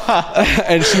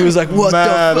 And she was like, what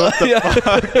the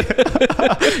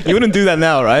fuck? You wouldn't do that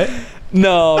now, right?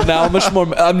 No, now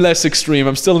I'm less extreme.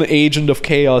 I'm still an agent of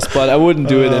chaos, but I wouldn't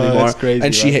do it anymore. That's crazy,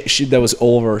 and she that was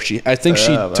over. I think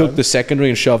she took the second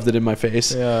ring and shoved it in my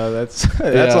face. Yeah, that's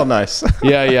all nice.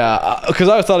 Yeah, because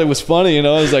I thought it was funny, you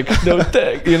know. I was like, no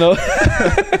thank, you know.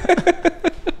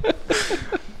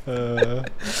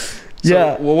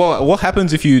 So, well, what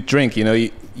happens if you drink? You know,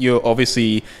 you're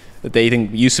obviously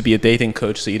used to be a dating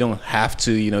coach, so you don't have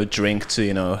to, you know, drink to,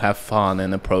 you know, have fun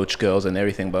and approach girls and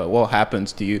everything. But what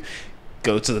happens? Do you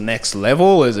go to the next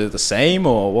level? Is it the same,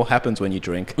 or what happens when you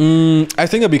drink? I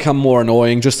think I become more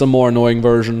annoying, just a more annoying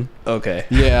version. Okay.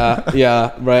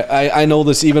 Yeah, right. I know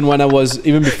this even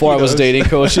before I was a dating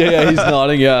coach. Yeah, he's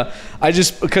nodding. Yeah,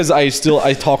 because I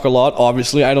talk a lot.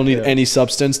 Obviously, I don't need any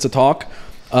substance to talk.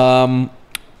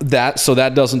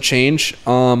 That doesn't change.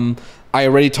 I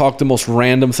already talk the most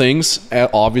random things,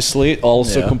 obviously,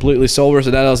 also completely sober,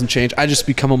 so that doesn't change. I just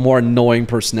become a more annoying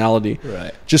personality.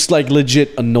 Right. Just like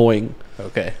legit annoying.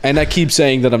 Okay. And I keep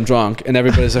saying that I'm drunk, and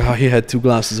everybody's like, oh, he had 2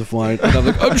 glasses of wine. And I'm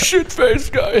like, I'm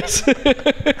shit-faced, guys.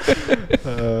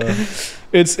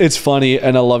 It's funny,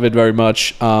 and I love it very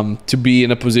much to be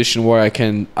in a position where I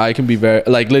can be very,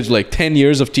 like literally like 10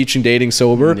 years of teaching dating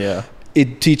sober. Yeah.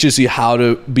 It teaches you how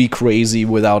to be crazy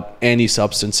without any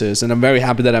substances, and I'm very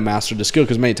happy that I mastered the skill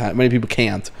because many people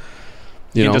can't.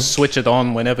 You know? Just switch it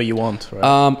on whenever you want,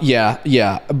 right?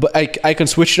 Yeah, but I can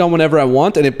switch it on whenever I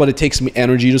want, but it takes me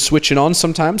energy to switch it on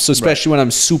sometimes. So especially when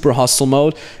I'm super hustle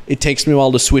mode, it takes me a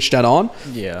while to switch that on.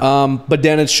 Yeah. But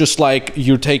then it's just like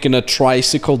you're taking a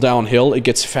tricycle downhill. It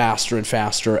gets faster and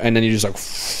faster, and then you're just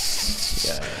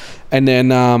like, and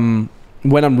then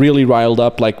when I'm really riled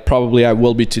up, like probably I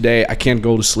will be today, I can't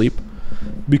go to sleep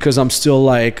because I'm still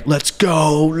like, let's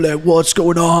go, what's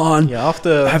going on? Yeah,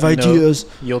 after I have ideas.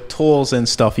 Your tours and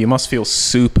stuff, you must feel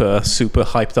super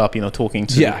hyped up, you know, talking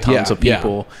to tons of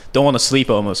people. Don't want to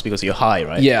sleep almost because you're high,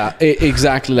 right? Yeah,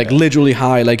 exactly, like literally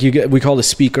high. Like we call it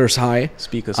speakers high.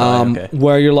 Speakers high, okay.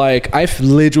 Where you're like, I've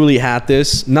literally had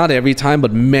this, not every time,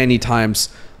 but many times.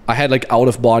 I had like out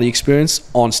of body experience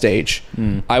on stage.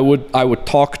 I would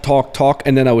talk,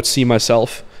 and then I would see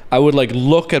myself. I would like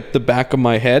look at the back of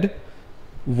my head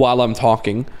while I'm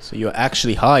talking. So you're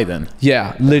actually high then?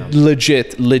 Yeah,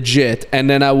 legit. And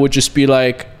then I would just be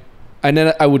like, and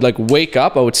then I would like wake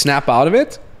up. I would snap out of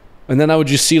it, and then I would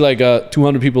just see like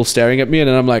 200 people staring at me, and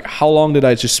then I'm like, how long did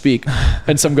I just speak?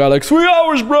 And some guy like, 3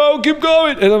 hours, bro. Keep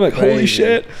going. And I'm like, holy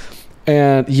shit.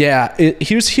 And yeah,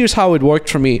 here's how it worked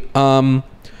for me.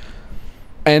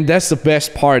 And that's the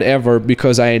best part ever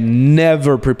because I had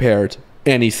never prepared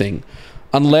anything.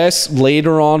 Unless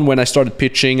later on when I started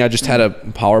pitching, I just had a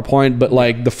PowerPoint. But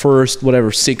like the first,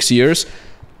 6 years,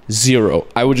 zero.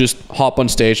 I would just hop on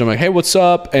stage. I'm like, hey, what's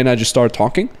up? And I just start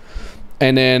talking.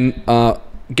 And then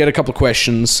get a couple of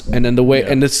questions. And then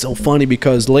and it's so funny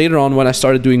because later on when I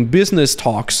started doing business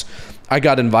talks, I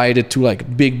got invited to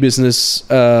like big business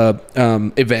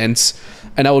events.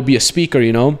 And I would be a speaker,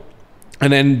 you know.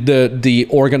 And then the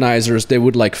organizers, they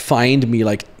would like find me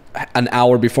like an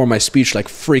hour before my speech, like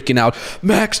freaking out.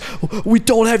 Max, we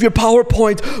don't have your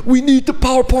PowerPoint. We need the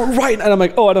PowerPoint right. And I'm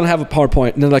like, oh, I don't have a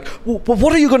PowerPoint. And they're like, well,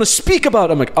 what are you going to speak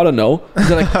about? I'm like, I don't know. And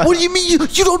they're like, what do you mean? You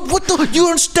don't, what the,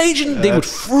 you're on stage. And they would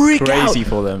freak out. Crazy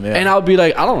for them, yeah. And I would be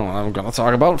like, I don't know what I'm going to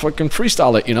talk about. Fucking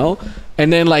freestyle it, you know?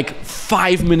 And then like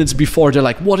 5 minutes before, they're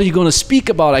like, what are you going to speak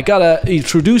about? I got to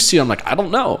introduce you. I'm like, I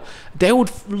don't know. They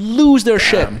would lose their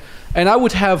shit. And I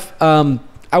would have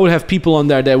people on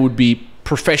there that would be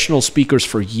professional speakers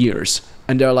for years,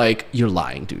 and they're like, you're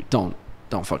lying, dude. Don't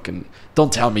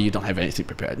tell me you don't have anything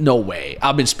prepared. No way.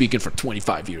 I've been speaking for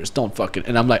 25 years. Don't fucking.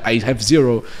 And I'm like, I have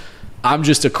zero. I'm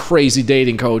just a crazy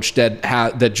dating coach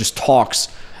that just talks.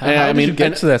 How did you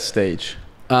get to that stage?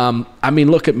 I mean,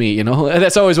 look at me, you know. And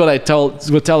that's always what I would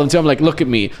tell them too. I'm like, look at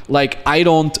me. Like, I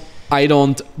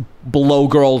don't blow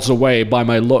girls away by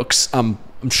my looks. I'm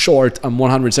short. I'm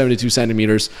 172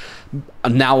 centimeters.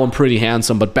 Now I'm pretty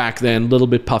handsome, but back then, a little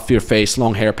bit puffier face,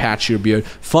 long hair, patchier beard.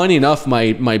 Funny enough,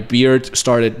 my beard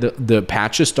started, the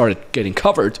patches started getting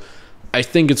covered. I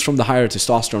think it's from the higher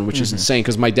testosterone, which is insane,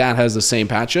 because my dad has the same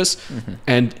patches,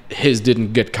 and his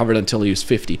didn't get covered until he was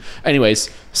 50. Anyways,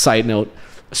 side note.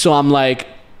 So I'm like,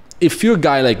 if you're a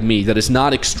guy like me that is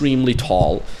not extremely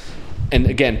tall, and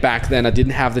again, back then, I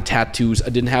didn't have the tattoos. I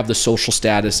didn't have the social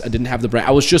status. I didn't have the brand.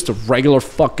 I was just a regular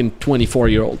fucking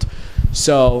 24-year-old.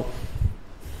 So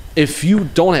if you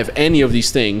don't have any of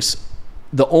these things,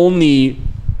 the only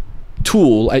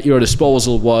tool at your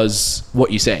disposal was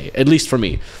what you say, at least for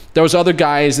me. There was other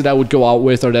guys that I would go out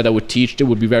with or that I would teach that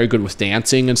would be very good with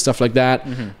dancing and stuff like that.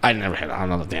 I never had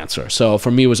another dancer. So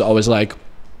for me, it was always like,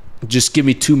 just give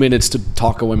me 2 minutes to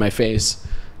talk away my face.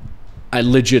 I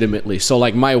legitimately, so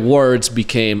like my words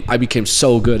I became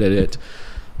so good at it.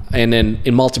 And then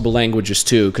in multiple languages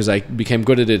too, because I became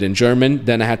good at it in German.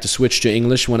 Then I had to switch to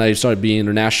English when I started being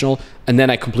international. And then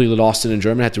I completely lost it in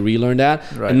German. I had to relearn that.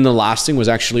 Right. And the last thing was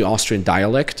actually Austrian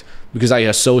dialect, because I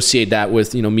associate that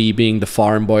with, you know, me being the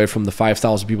farm boy from the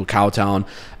 5,000 people cow town.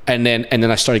 And then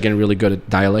I started getting really good at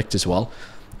dialect as well.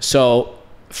 So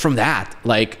from that,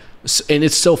 like, and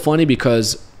it's so funny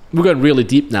because we're going really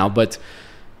deep now, but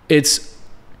it's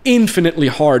infinitely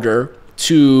harder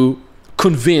to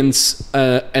convince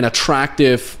an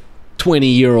attractive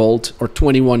 20-year-old or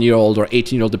 21-year-old or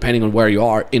 18-year-old, depending on where you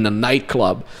are, in a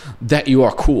nightclub that you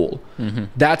are cool.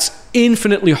 That's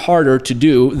infinitely harder to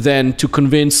do than to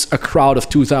convince a crowd of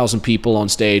 2,000 people on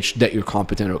stage that you're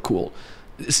competent or cool.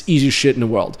 It's the easiest shit in the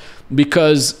world,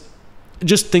 because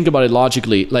just think about it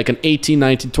logically. Like an 18,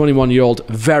 19, 21-year-old,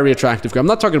 very attractive girl. I'm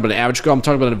not talking about an average girl. I'm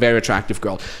talking about a very attractive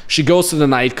girl. She goes to the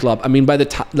nightclub. I mean, by the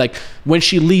time, like, when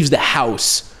she leaves the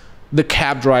house, the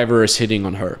cab driver is hitting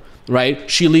on her,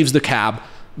 right? She leaves the cab.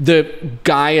 The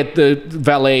guy at the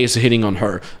valet is hitting on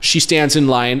her. She stands in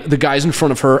line. The guys in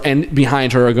front of her and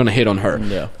behind her are going to hit on her.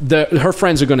 Yeah. Her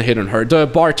friends are going to hit on her. The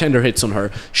bartender hits on her.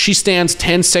 She stands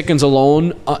 10 seconds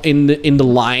alone in the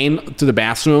line to the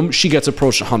bathroom. She gets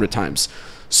approached 100 times.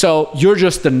 So you're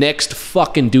just the next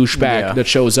fucking douchebag that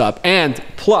shows up. And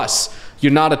plus,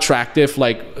 you're not attractive.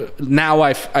 Like, now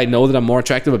I know that I'm more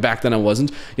attractive, but back then I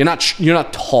wasn't. You're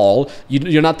not tall.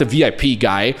 You're not the VIP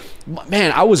guy.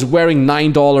 Man, I was wearing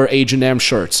 $9 H&M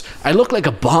shirts. I look like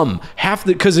a bum.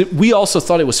 Because we also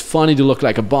thought it was funny to look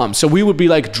like a bum. So we would be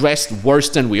like dressed worse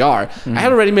than we are. I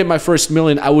had already made my first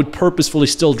million. I would purposefully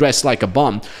still dress like a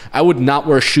bum. I would not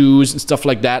wear shoes and stuff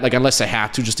like that, like unless I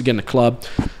had to, just to get in the club.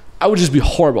 I would just be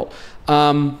horrible.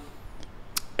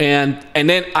 And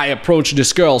then I approached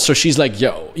this girl. So she's like,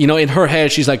 yo, you know, in her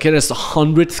head, she's like, hey, that's the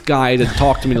 100th guy that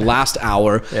talked to me the last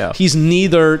hour. Yeah. He's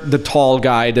neither the tall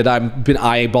guy that I've been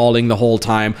eyeballing the whole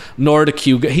time, nor the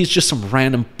cute guy. He's just some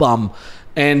random bum.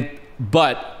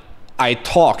 But I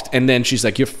talked, and then she's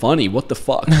like, you're funny. What the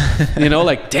fuck? You know,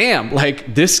 like, damn,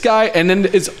 like this guy. And then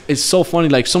it's so funny.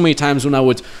 Like, so many times when I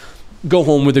would go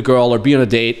home with a girl or be on a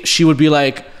date, she would be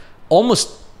like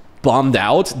almost bummed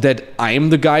out that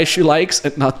I'm the guy she likes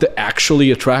and not the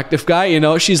actually attractive guy. You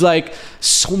know, she's like,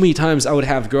 so many times I would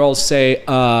have girls say,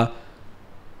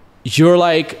 you're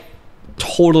like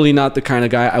totally not the kind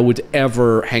of guy I would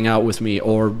ever hang out with me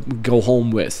or go home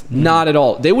with. Not at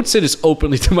all. They would say this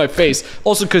openly to my face,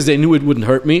 also because they knew it wouldn't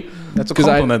hurt me. That's a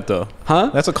compliment though. Huh?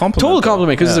 That's a compliment. Total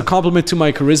compliment, because it's a compliment to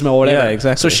my charisma or whatever. Yeah,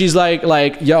 exactly. So she's like,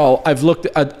 yo, I've looked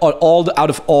at out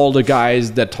of all the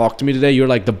guys that talked to me today, you're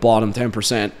like the bottom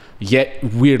 10%. Yet,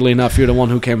 weirdly enough, you're the one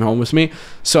who came home with me.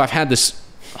 So I've had this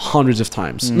hundreds of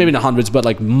times. Maybe not hundreds, but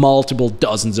like multiple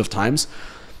dozens of times.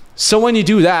 So when you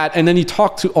do that, and then you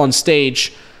talk to on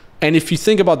stage, and if you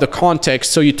think about the context,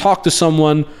 so you talk to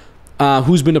someone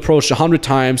who's been approached 100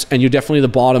 times and you're definitely the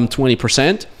bottom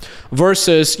 20%,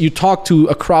 versus you talk to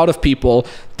a crowd of people,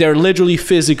 they're literally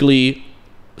physically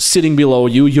sitting below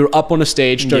you, you're up on a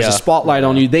stage, there's a spotlight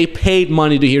on you, they paid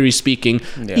money to hear you speaking.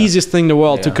 Easiest thing in the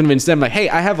world to convince them, like, hey,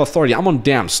 I have authority, I'm on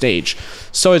damn stage.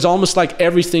 So it's almost like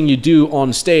everything you do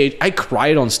on stage. I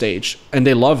cried on stage and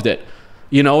they loved it.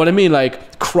 You know what I mean?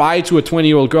 Like, cry to a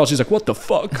 20-year-old girl, she's like, what the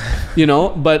fuck? You know?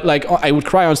 But like, I would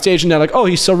cry on stage and they're like, oh,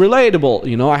 he's so relatable.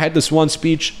 You know, I had this one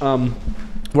speech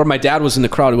where my dad was in the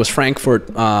crowd. It was Frankfurt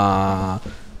a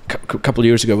couple of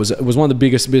years ago. It was one of the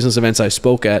biggest business events I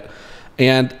spoke at.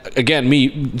 And again,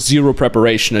 me, zero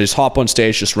preparation. I just hop on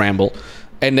stage, just ramble.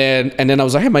 And then I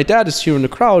was like, hey, my dad is here in the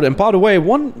crowd. And by the way,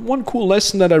 one cool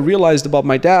lesson that I realized about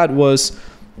my dad was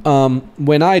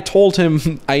when I told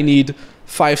him I need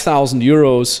 5,000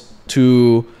 euros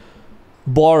to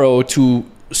borrow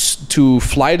to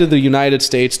fly to the United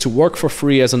States to work for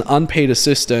free as an unpaid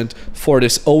assistant for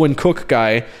this Owen Cook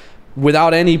guy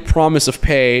without any promise of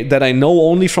pay that I know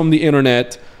only from the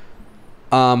internet.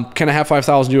 Can I have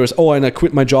 5,000 euros? Oh, and I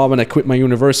quit my job and I quit my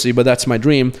university, but that's my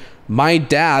dream. My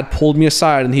dad pulled me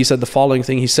aside and he said the following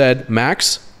thing. He said,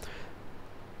 Max,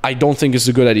 I don't think it's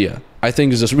a good idea. I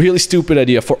think it's a really stupid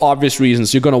idea for obvious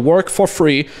reasons. You're going to work for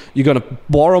free. You're going to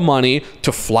borrow money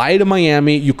to fly to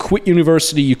Miami. You quit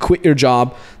university. You quit your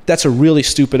job. That's a really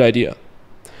stupid idea.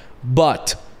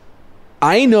 But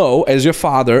I know, as your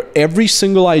father, every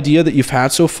single idea that you've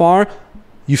had so far,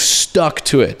 you've stuck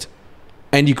to it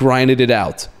and you grinded it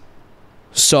out.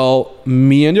 So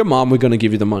me and your mom, we're going to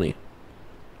give you the money.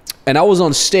 And I was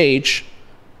on stage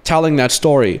telling that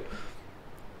story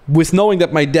with knowing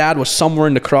that my dad was somewhere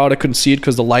in the crowd. I couldn't see it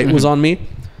because the light was on me.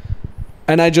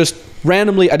 And I just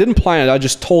randomly, I didn't plan it. I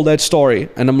just told that story.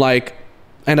 And I'm like,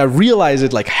 and I realized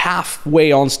it like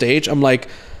halfway on stage. I'm like,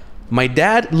 my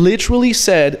dad literally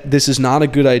said, this is not a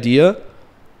good idea.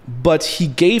 But he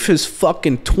gave his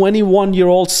fucking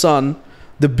 21-year-old son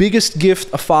the biggest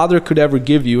gift a father could ever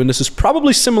give you. And this is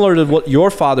probably similar to what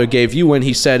your father gave you when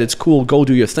he said, it's cool, go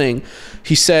do your thing.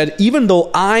 He said, even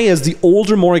though I, as the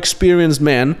older, more experienced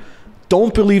man,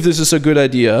 don't believe this is a good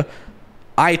idea,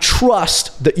 I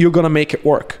trust that you're going to make it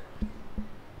work.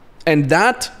 And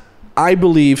that, I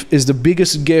believe, is the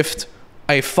biggest gift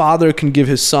a father can give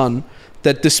his son,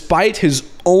 that despite his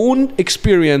own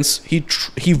experience,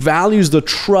 he values the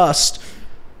trust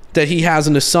that he has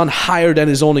in his son higher than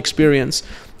his own experience.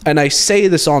 And I say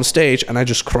this on stage and I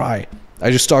just cry.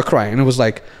 I just start crying. And it was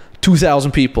like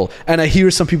 2,000 people. And I hear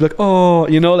some people like, oh,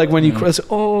 you know, like when you cry, like,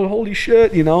 oh, holy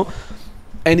shit, you know.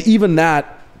 And even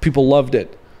that, people loved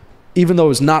it. Even though it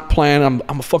was not planned,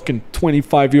 I'm a fucking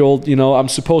 25-year-old, you know, I'm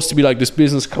supposed to be like this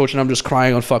business coach and I'm just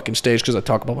crying on fucking stage because I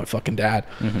talk about my fucking dad.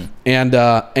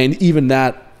 And even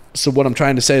that, so what I'm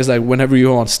trying to say is like, whenever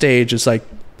you're on stage, it's like,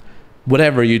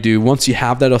 whatever you do, once you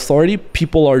have that authority,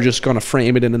 people are just going to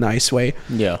frame it in a nice way.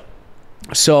 Yeah.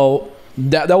 So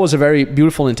that was a very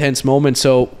beautiful, intense moment.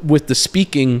 So with the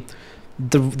speaking,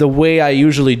 the way I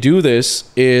usually do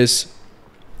this is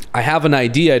I have an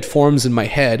idea, it forms in my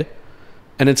head,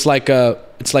 and it's like a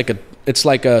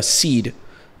seed.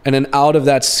 And then out of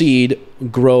that seed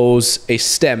grows a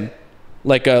stem,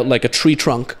 like a tree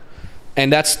trunk.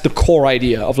 And that's the core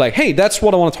idea of like, hey, that's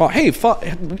what I want to talk. Hey,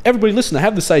 everybody listen, I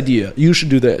have this idea. You should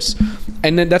do this.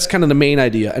 And then that's kind of the main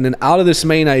idea. And then out of this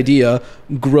main idea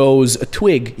grows a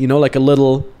twig, you know, like a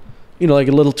little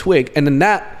twig. And then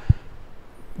that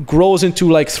grows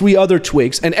into like 3 other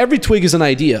twigs. And every twig is an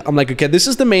idea. I'm like, okay, this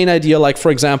is the main idea. Like,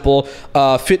 for example,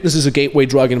 fitness is a gateway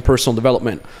drug in personal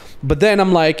development. But then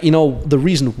I'm like, you know, the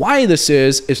reason why this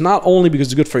is not only because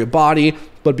it's good for your body,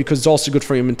 but because it's also good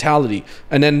for your mentality.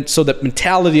 And then, so that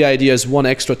mentality idea is 1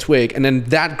 extra twig. And then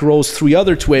that grows 3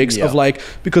 other twigs of like,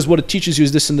 because what it teaches you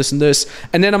is this and this and this.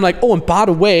 And then I'm like, oh, and by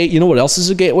the way, you know what else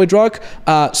is a gateway drug?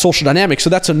 Social dynamics.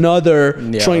 So that's another,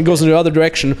 it goes in the other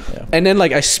direction. Yeah. And then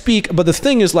like I speak, but the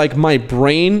thing is like my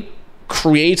brain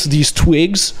creates these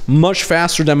twigs much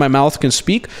faster than my mouth can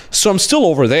speak. So I'm still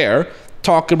over there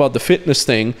talking about the fitness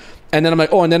thing. And then I'm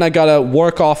like, oh, and then I gotta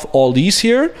work off all these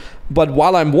here. But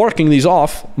while I'm working these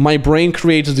off, my brain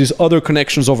creates these other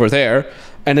connections over there.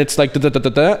 And it's like,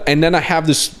 and then I have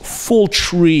this full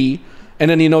tree.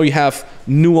 And then, you know, you have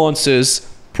nuances,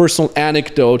 personal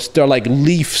anecdotes. They're like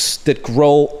leaves that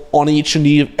grow on each and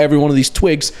every one of these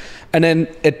twigs. And then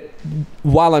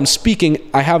while I'm speaking,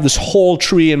 I have this whole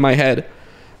tree in my head.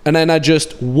 And then I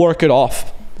just work it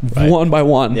off. Right. One by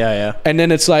one. Yeah. And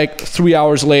then it's like 3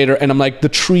 hours later and I'm like, the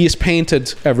tree is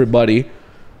painted, everybody.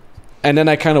 And then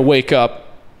I kind of wake up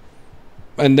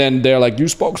and then they're like, you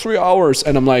spoke 3 hours.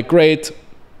 And I'm like, great.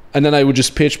 And then I would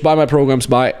just pitch, buy my programs,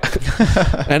 buy.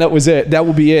 And that was it. That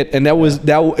would be it. And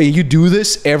you do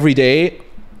this every day.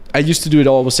 I used to do it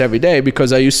almost every day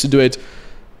because I used to do it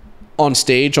on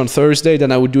stage on Thursday.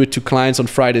 Then I would do it to clients on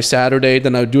Friday, Saturday.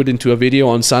 Then I would do it into a video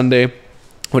on Sunday.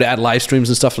 Would add live streams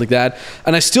and stuff like that.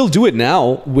 And I still do it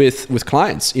now with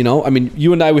clients, you know? I mean,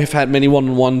 you and I, we have had many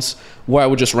one-on-ones where I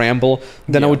would just ramble.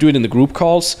 Then I would do it in the group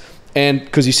calls. And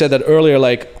because you said that earlier,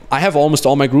 like I have almost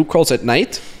all my group calls at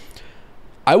night.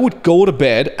 I would go to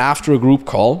bed after a group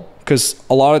call because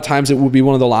a lot of times it would be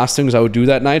one of the last things I would do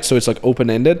that night. So it's like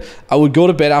open-ended. I would go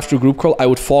to bed after a group call. I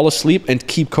would fall asleep and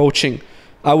keep coaching.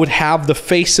 I would have the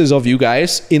faces of you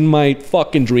guys in my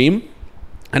fucking dream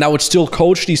and I would still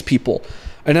coach these people.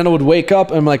 And then I would wake up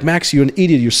and I'm like, Max, you're an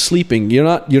idiot. You're sleeping. You're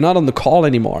not on the call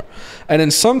anymore. And then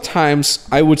sometimes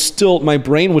my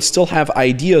brain would still have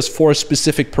ideas for a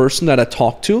specific person that I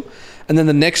talked to. And then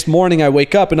the next morning I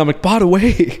wake up and I'm like, by the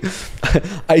way,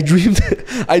 I dreamed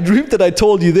that I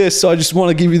told you this. So I just want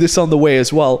to give you this on the way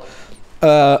as well.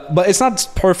 But it's not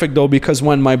perfect though, because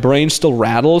when my brain still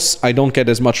rattles, I don't get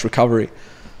as much recovery.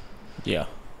 Yeah.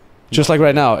 Just like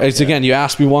right now. It's again, you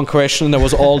asked me one question and there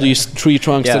was all these tree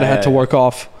trunks that I had to work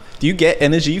off. Do you get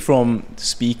energy from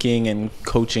speaking and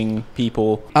coaching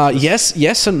people?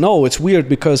 Yes and no. It's weird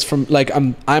because from like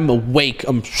I'm awake,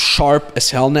 I'm sharp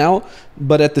as hell now,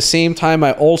 but at the same time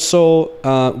I also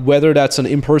whether that's an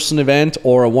in-person event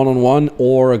or a one-on-one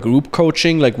or a group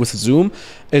coaching like with Zoom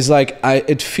is like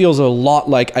it feels a lot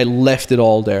like I left it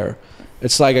all there.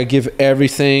 It's like I give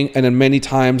everything, and then many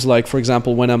times, like for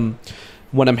example when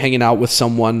I'm hanging out with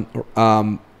someone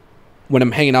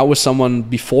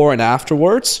before and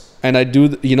afterwards, and I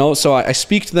do, so I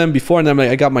speak to them before, and then I'm like,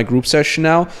 I got my group session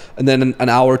now, and then an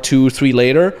hour, 2, 3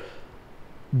 later,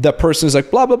 that person is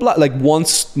like, blah, blah, blah, like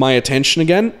wants my attention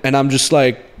again, and I'm just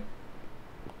like,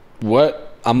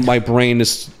 what? My brain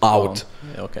is out.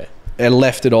 Okay. I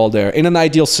left it all there. In an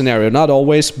ideal scenario, not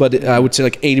always, but I would say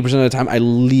like 80% of the time, I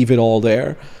leave it all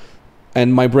there.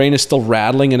 And my brain is still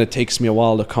rattling, and it takes me a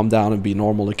while to come down and be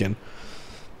normal again.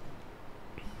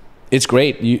 It's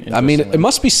great. I mean, it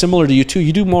must be similar to you too.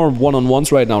 You do more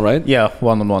one-on-ones right now, right? Yeah,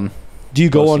 one-on-one. Do you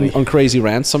go on crazy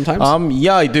rants sometimes?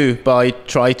 Yeah, I do, but I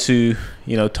try to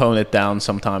tone it down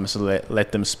sometimes,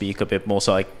 let them speak a bit more,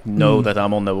 so I know that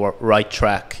I'm on the right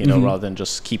track, rather than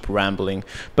just keep rambling.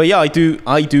 But yeah, I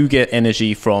do get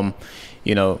energy from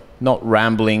not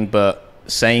rambling, but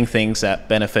saying things that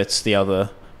benefits the other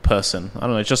person. I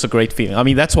don't know, it's just a great feeling. I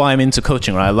mean, that's why I'm into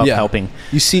coaching, right? I love helping.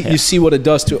 You see what it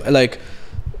does to, like,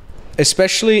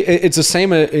 especially it's the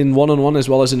same in one-on-one as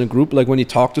well as in a group, like when you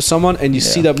talk to someone and you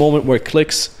see that moment where it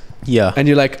clicks, and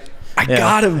you're like, I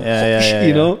got him.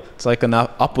 It's like an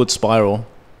upward spiral.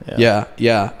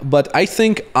 But I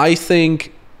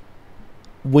think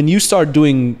when you start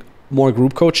doing more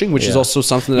group coaching, which is also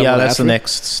something that that's the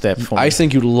next step for me. I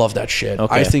think you love that shit.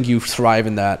 Okay. I think you thrive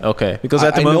in that. Okay, because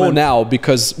at the moment, I know now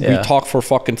because we talk for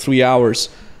fucking 3 hours.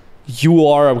 You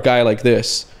are a guy like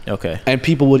this. Okay. And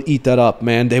people would eat that up,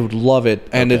 man. They would love it,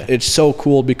 and it's so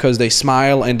cool because they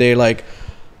smile and they're like,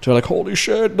 holy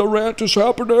shit, the rant is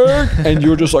happening, and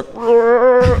you're just like,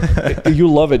 you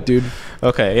love it, dude.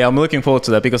 Okay, yeah, I'm looking forward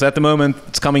to that because at the moment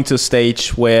it's coming to a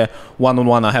stage where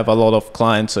one-on-one I have a lot of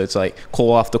clients, so it's like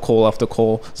call after call after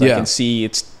call, so I can see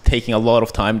it's taking a lot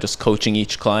of time just coaching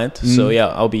each client. So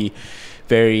yeah,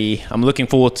 I'm looking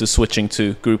forward to switching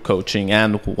to group coaching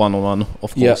and one-on-one,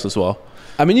 of course, as well.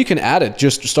 I mean, you can add it.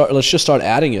 Let's just start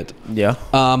adding it. Yeah.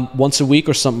 Once a week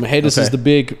or something. Hey, this is the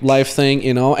big life thing,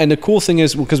 And the cool thing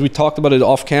is, because we talked about it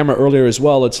off camera earlier as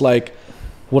well, it's like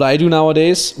what I do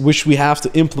nowadays, which we have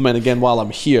to implement again while I'm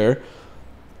here,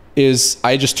 is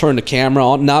I just turn the camera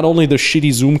on. Not only the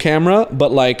shitty Zoom camera,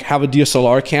 but like have a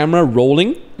DSLR camera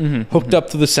rolling, hooked up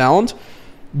to the sound.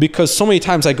 Because so many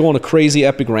times I go on a crazy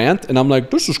epic rant and I'm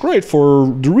like, this is great for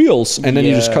the reels, and then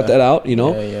you just cut that out,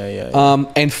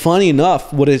 and funny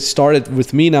enough, what it started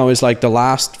with me now is like the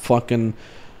last fucking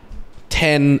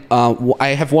 10 I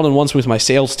have one-on-ones with my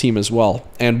sales team as well,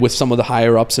 and with some of the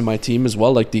higher ups in my team as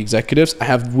well, like the executives. I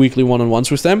have weekly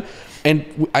one-on-ones with them,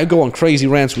 and I go on crazy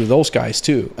rants with those guys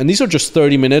too, and these are just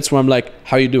 30 minutes where I'm like,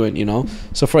 how you doing,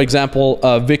 So for example,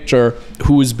 Victor,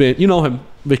 who's been, him,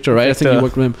 Victor, right? I think you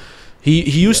worked with him. He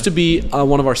used to be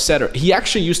one of our setter. He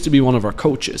actually used to be one of our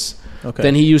coaches. Okay.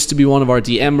 Then he used to be one of our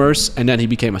DMers, and then he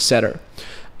became a setter.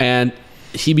 And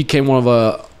he became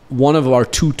one of our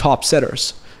 2 top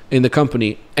setters in the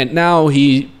company. And now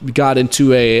he got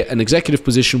into an executive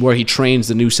position where he trains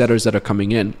the new setters that are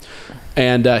coming in.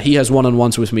 And he has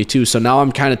one-on-ones with me too. So now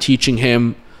I'm kind of teaching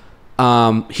him.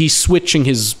 He's switching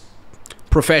his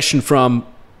profession from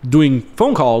doing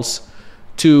phone calls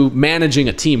to managing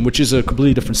a team, which is a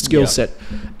completely different skill set.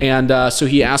 And so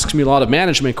he asks me a lot of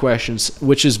management questions,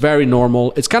 which is very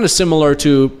normal. It's kind of similar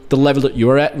to the level that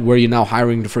you're at, where you're now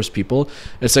hiring the first people.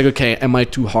 It's like, okay, am I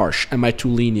too harsh? Am I too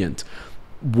lenient?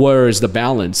 Where is the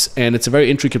balance? And it's a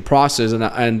very intricate process.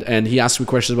 And he asked me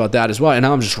questions about that as well. And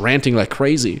now I'm just ranting like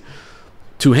crazy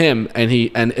to him, and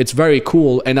it's very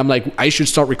cool. And I'm like, I should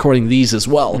start recording these as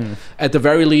well. At the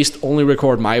very least, only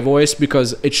record my voice,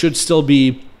 because it should still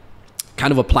be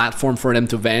kind of a platform for them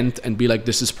to vent and be like,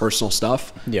 this is personal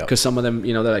stuff. Because some of them,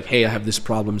 you know, they're like, hey, I have this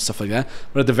problem, stuff like that.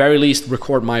 But at the very least,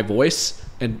 record my voice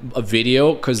and a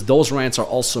video, because those rants are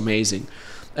also amazing.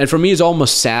 And for me, it's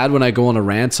almost sad when I go on a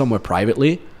rant somewhere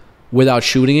privately without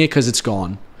shooting it, because it's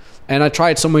gone. And I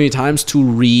tried so many times to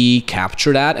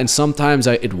recapture that, and sometimes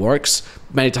it works,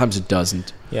 many times it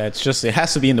doesn't. Yeah, it's just, it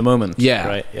has to be in the moment. Yeah.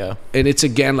 Right, yeah. And it's,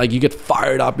 again, like, you get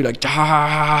fired up, you're like,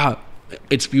 ah,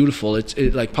 it's beautiful. It's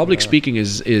like, public speaking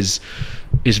is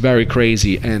very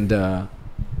crazy, and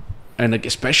like,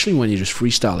 especially when you just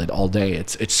freestyle it all day,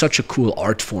 it's such a cool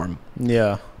art form.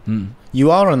 Yeah.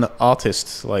 You are an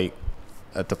artist, like,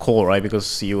 at the core, right?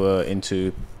 Because you were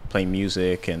into playing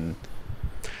music, and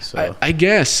so I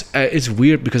guess it's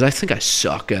weird, because I think I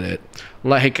suck at it.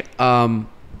 Like,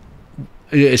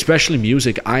 especially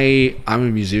music. I'm a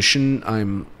musician.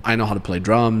 I know how to play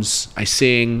drums. I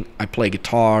sing. I play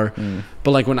guitar.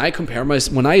 But like, when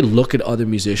I look at other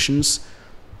musicians,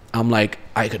 I'm like,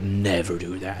 I could never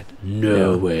do that.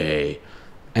 No way.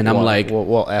 And I'm like,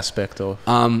 what aspect of?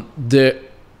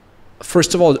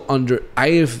 First of all,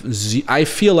 I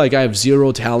feel like I have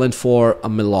zero talent for a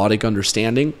melodic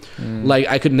understanding. Like,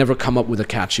 I could never come up with a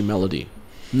catchy melody.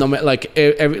 No, like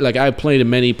I played in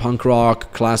many punk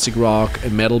rock, classic rock,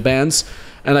 and metal bands,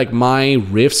 and like, my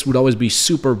riffs would always be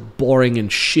super boring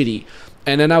and shitty.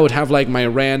 And then I would have like my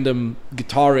random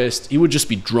guitarist. He would just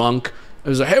be drunk. I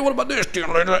was like, hey, what about this?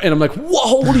 And I'm like,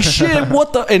 whoa, holy shit,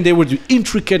 what the? And they were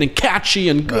intricate and catchy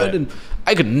and good, right. And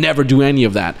I could never do any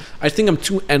of that. I think I'm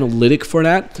too analytic for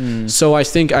that. So I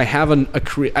think I have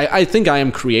I think I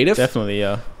am creative. Definitely,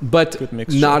 yeah. But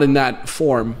not in that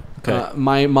form. Okay.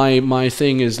 My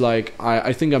thing is like,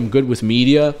 I think I'm good with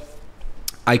media.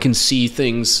 I can see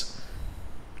things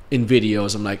in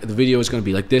videos. I'm like, the video is going to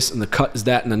be like this, and the cut is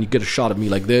that, and then you get a shot of me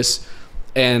like this.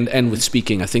 And with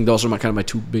speaking, I think those are my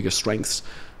two biggest strengths.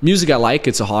 Music I like,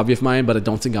 it's a hobby of mine, but I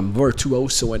don't think I'm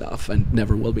virtuoso enough, and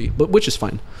never will be, but which is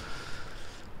fine.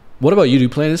 What about you? Do you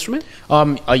play an instrument?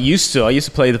 I used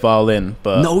to play the violin,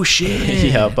 but no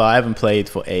shit. Yeah, but I haven't played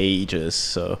for ages,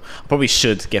 so I probably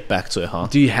should get back to it, huh?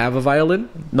 Do you have a violin?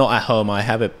 Not at home. I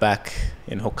have it back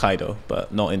in Hokkaido,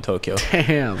 but not in Tokyo.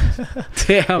 Damn.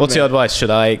 What's your advice?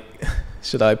 Should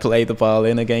I play the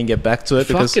violin again, get back to it?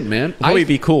 Fuck it, man. Probably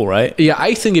be cool, right? Yeah,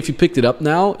 I think if you picked it up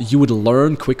now, you would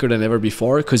learn quicker than ever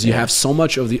before, because you have so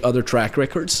much of the other track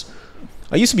records.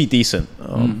 I used to be decent.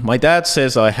 My dad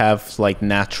says I have like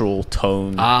natural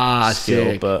tone skill,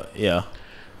 sick. But yeah.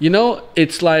 You know,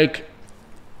 it's like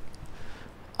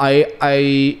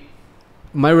my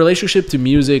relationship to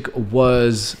music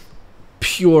was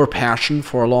pure passion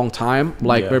for a long time,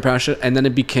 like very passionate, and then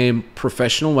it became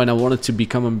professional when I wanted to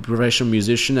become a professional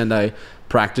musician, and I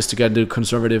practiced to get into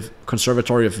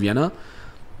Conservatory of Vienna,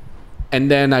 and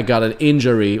then I got an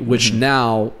injury, which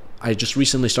now I just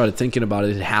recently started thinking about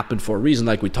it. It happened for a reason,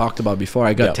 like we talked about before.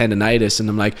 I got tendonitis, and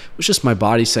I'm like, it's just my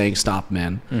body saying, stop,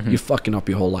 man. You're fucking up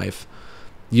your whole life.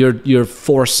 You're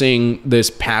forcing this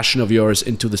passion of yours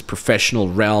into this professional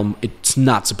realm. It's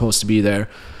not supposed to be there.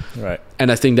 Right.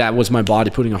 And I think that was my body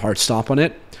putting a hard stop on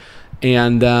it.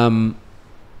 And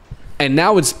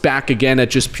now it's back again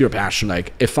at just pure passion.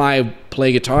 Like, if I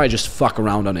play guitar, I just fuck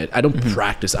around on it. I don't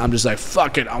practice. I'm just like,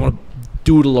 fuck it. I want to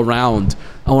doodle around.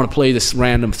 I want to play this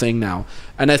random thing now.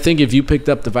 And I think if you picked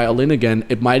up the violin again,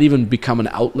 it might even become an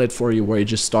outlet for you, where you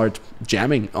just start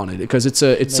jamming on it, because it's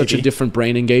such a different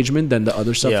brain engagement than the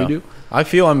other stuff you do. I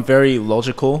feel I'm very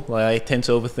logical. Like, I tend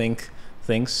to overthink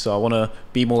things, so I want to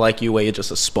be more like you, where you're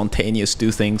just a spontaneous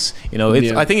do things. You know,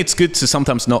 I think it's good to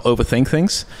sometimes not overthink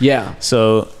things. Yeah.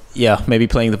 So yeah, maybe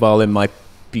playing the violin might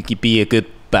be a good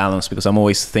balance, because I'm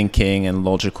always thinking and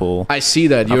logical. I see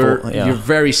that you're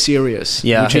very serious,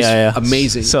 which is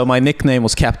amazing. So my nickname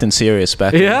was Captain Serious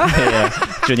back in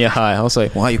junior high. I was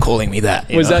like, why are you calling me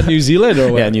that? Was that New Zealand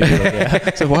or what? Yeah, New Zealand.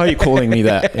 Yeah. So why are you calling me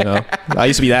that? You know, I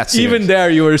used to be that serious. Even there,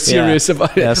 you were serious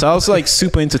about it. Yeah, so I was like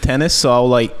super into tennis. So I was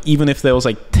like, even if there was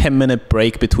like 10-minute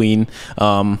break between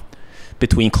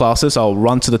between classes, I'll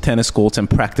run to the tennis courts and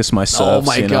practice my serves.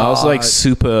 my God. I was like God.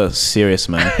 super serious,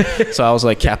 man. So I was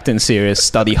like captain serious,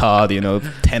 study hard,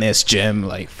 tennis, gym,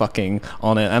 like fucking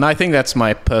on it. And I think that's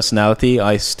my personality.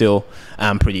 I still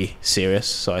am pretty serious.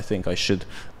 So I think I should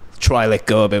try let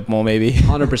go a bit more, maybe.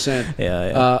 100%.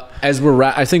 Yeah. As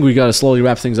I think we got to slowly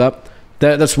wrap things up.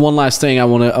 That's one last thing I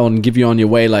want to give you on your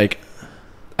way. Like,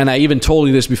 and I even told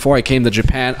you this before I came to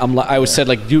Japan. Said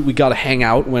like, dude, we got to hang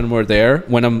out when we're there.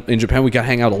 When I'm in Japan, we got to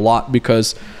hang out a lot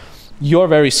because you're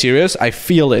very serious. I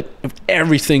feel it of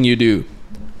everything you do.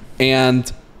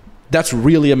 And that's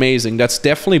really amazing. That's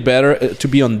definitely better to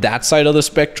be on that side of the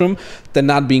spectrum than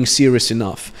not being serious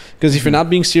enough. Because if you're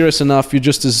not being serious enough, you're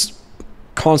just as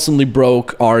constantly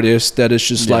broke artist that is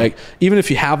just like, even if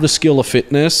you have the skill of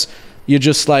fitness, you're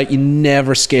just like, you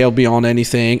never scale beyond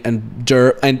anything, and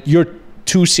you're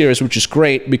too serious, which is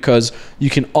great because you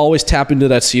can always tap into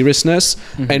that seriousness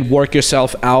and work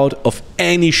yourself out of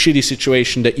any shitty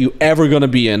situation that you ever gonna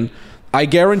be in. I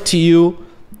guarantee you,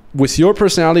 with your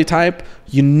personality type,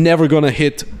 you're never gonna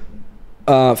hit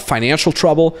financial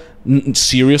trouble,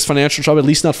 serious financial trouble, at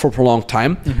least not for a prolonged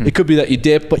time. It could be that you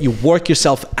dip, but you work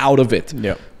yourself out of it.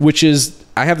 Which is,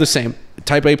 I have the same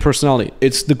type A personality.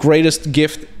 It's the greatest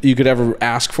gift you could ever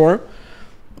ask for.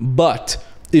 But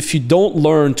if you don't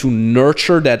learn to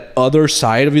nurture that other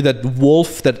side of you, that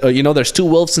wolf, that there's two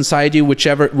wolves inside you, which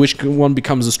one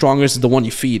becomes the strongest is the one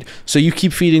you feed. So you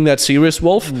keep feeding that serious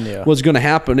wolf. What's going to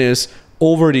happen is,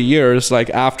 over the years, like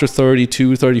after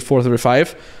 32, 34,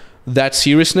 35, that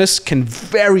seriousness can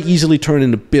very easily turn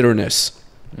into bitterness.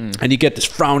 And you get this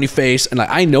frowny face. And like,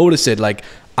 I notice it, like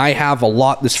I have a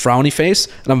lot, this frowny face,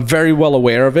 and I'm very well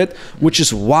aware of it, which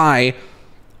is why,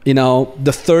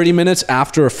 the 30 minutes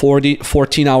after a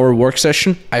 14-hour work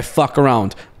session, I fuck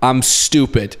around. I'm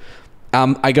stupid.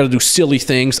 I gotta do silly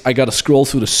things. I gotta scroll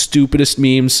through the stupidest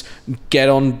memes, get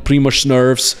on Primo's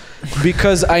nerves,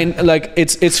 because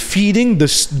it's feeding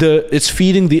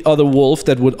the other wolf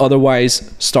that would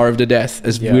otherwise starve to death.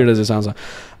 As weird as it sounds,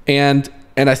 and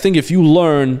I think if you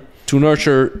learn to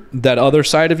nurture that other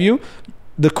side of you,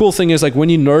 the cool thing is, like, when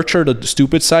you nurture the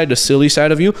stupid side, the silly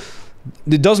side of you,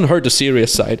 it doesn't hurt the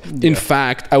serious side. In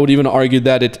fact, I would even argue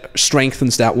that it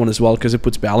strengthens that one as well, because it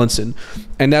puts balance in.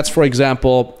 And that's, for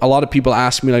example, a lot of people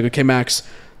ask me, like, okay, Max,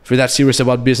 if you're that serious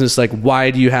about business, like, why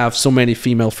do you have so many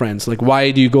female friends? Like, why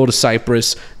do you go to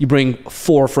Cyprus? You bring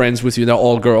 4 friends with you. They're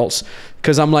all girls.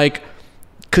 Because I'm like,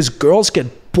 because girls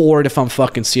get bored if I'm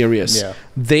fucking serious.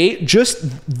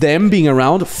 Them being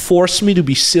around force me to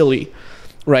be silly.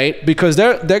 Right? Because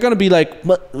they're gonna be like,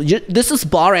 this is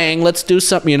boring, let's do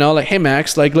something, like, hey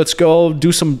Max, like, let's go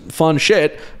do some fun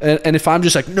shit. And if I'm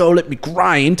just like, no, let me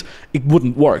grind, it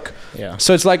wouldn't work.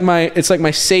 So it's like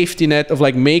my safety net of,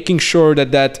 like, making sure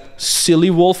that silly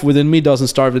wolf within me doesn't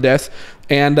starve to death.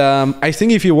 And I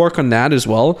think if you work on that as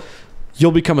well,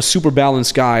 you'll become a super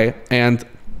balanced guy. And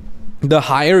the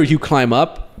higher you climb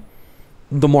up,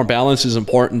 the more balance is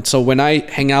important. So when I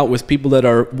hang out with people that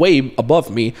are way above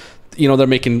me, they're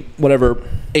making whatever,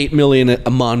 8 million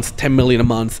a month, 10 million a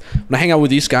month. When I hang out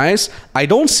with these guys, I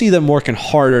don't see them working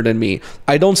harder than me.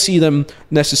 I don't see them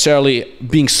necessarily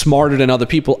being smarter than other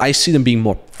people. I see them being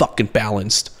more fucking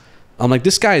balanced. I'm like,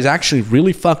 this guy is actually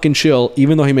really fucking chill,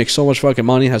 even though he makes so much fucking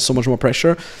money, has so much more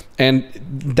pressure. And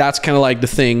that's kind of like the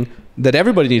thing that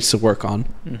everybody needs to work on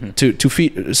to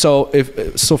feed. So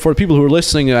for people who are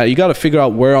listening, you got to figure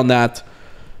out where on that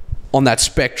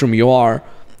spectrum you are.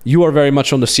 You are very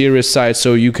much on the serious side,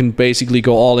 so you can basically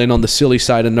go all in on the silly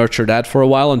side and nurture that for a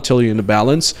while until you're in a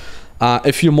balance.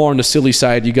 If you're more on the silly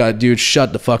side, you got, dude,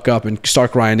 shut the fuck up and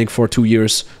start grinding for 2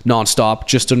 years nonstop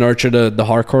just to nurture the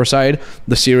hardcore side,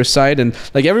 the serious side. And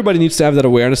like, everybody needs to have that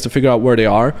awareness to figure out where they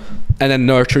are and then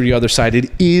nurture the other side.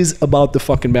 It is about the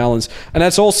fucking balance. And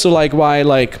that's also like why,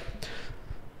 like,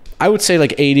 I would say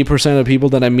like 80% of the people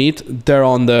that I meet, they're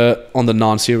on the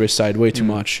non-serious side way too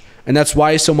much. And that's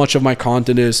why so much of my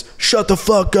content is shut the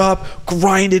fuck up,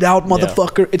 grind it out,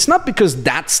 motherfucker. It's not because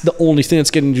that's the only thing that's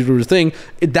getting you to do the thing.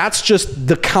 That's just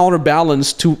the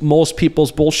counterbalance to most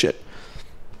people's bullshit.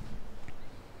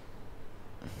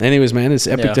 Anyways, man, it's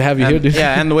epic to have you here, dude.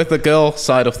 Yeah, and with the girl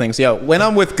side of things, when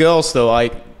I'm with girls though,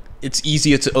 it's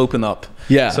easier to open up.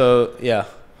 So yeah,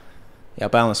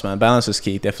 balance, man. Balance is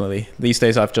key, definitely. These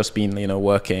days I've just been,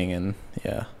 working and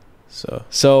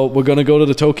So we're gonna go to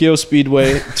the Tokyo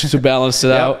Speedway to balance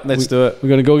it out. Let's do it. We're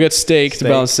gonna go get steak to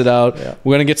balance it out.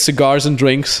 We're gonna get cigars and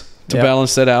drinks to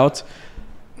balance that out.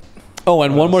 Oh,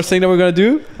 and one more thing that we're gonna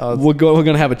do. We're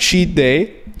gonna have a cheat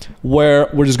day where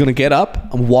we're just gonna get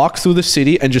up and walk through the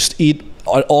city and just eat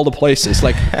all the places.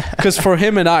 Like, because for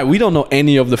him and I, we don't know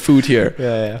any of the food here.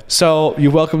 Yeah. So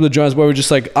you're welcome to join us. Where we're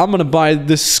just like, I'm gonna buy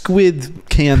this squid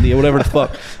candy or whatever the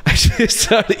fuck. I just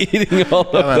started eating all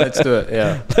of that. Let's do it.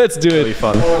 Yeah, let's do it'll be it.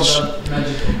 fun.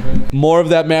 More of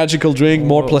that magical drink.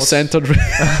 More of that magical drink. More placenta drink.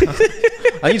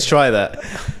 I need to try that.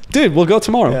 Dude, we'll go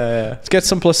tomorrow. Yeah. Let's get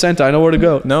some placenta. I know where to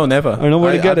go. No, never. I know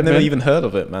where to get it, I've never man. even heard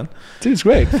of it, man. Dude, it's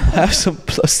great. Have some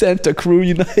placenta crew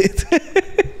unite.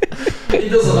 He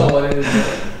doesn't know what it is.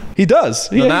 He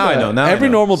does. No, now I know. Now every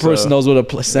I know. normal person knows what a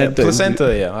placenta is.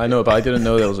 Placenta, yeah, I know, but I didn't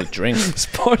know there was a drink.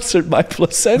 Sponsored by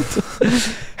placenta.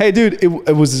 Hey, dude,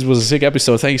 it was a sick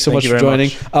episode. Thank you so much for joining.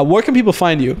 Where can people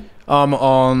find you?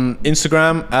 On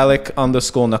Instagram,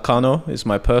 Alec_Nakano is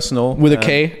my personal. With a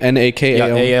K, N-A-K-A-O.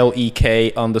 Yeah,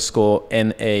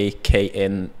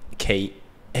 ALEK_NAKANO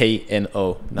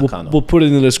Nakano. We'll put it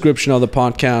in the description of the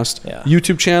podcast. Yeah.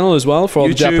 YouTube channel as well for all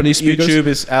the Japanese speakers. YouTube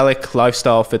is Alec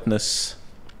Lifestyle Fitness.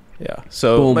 Yeah.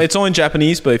 So Boom. it's all in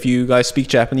Japanese, but if you guys speak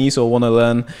Japanese or want to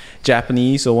learn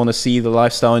Japanese or want to see the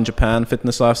lifestyle in Japan,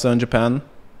 fitness lifestyle in Japan,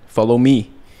 follow me.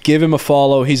 Give him a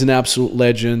follow. He's an absolute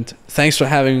legend. Thanks for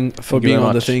being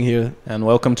on the thing here. And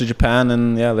welcome to Japan.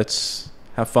 And yeah, let's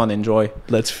have fun. Enjoy.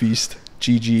 Let's feast.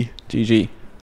 GG. GG.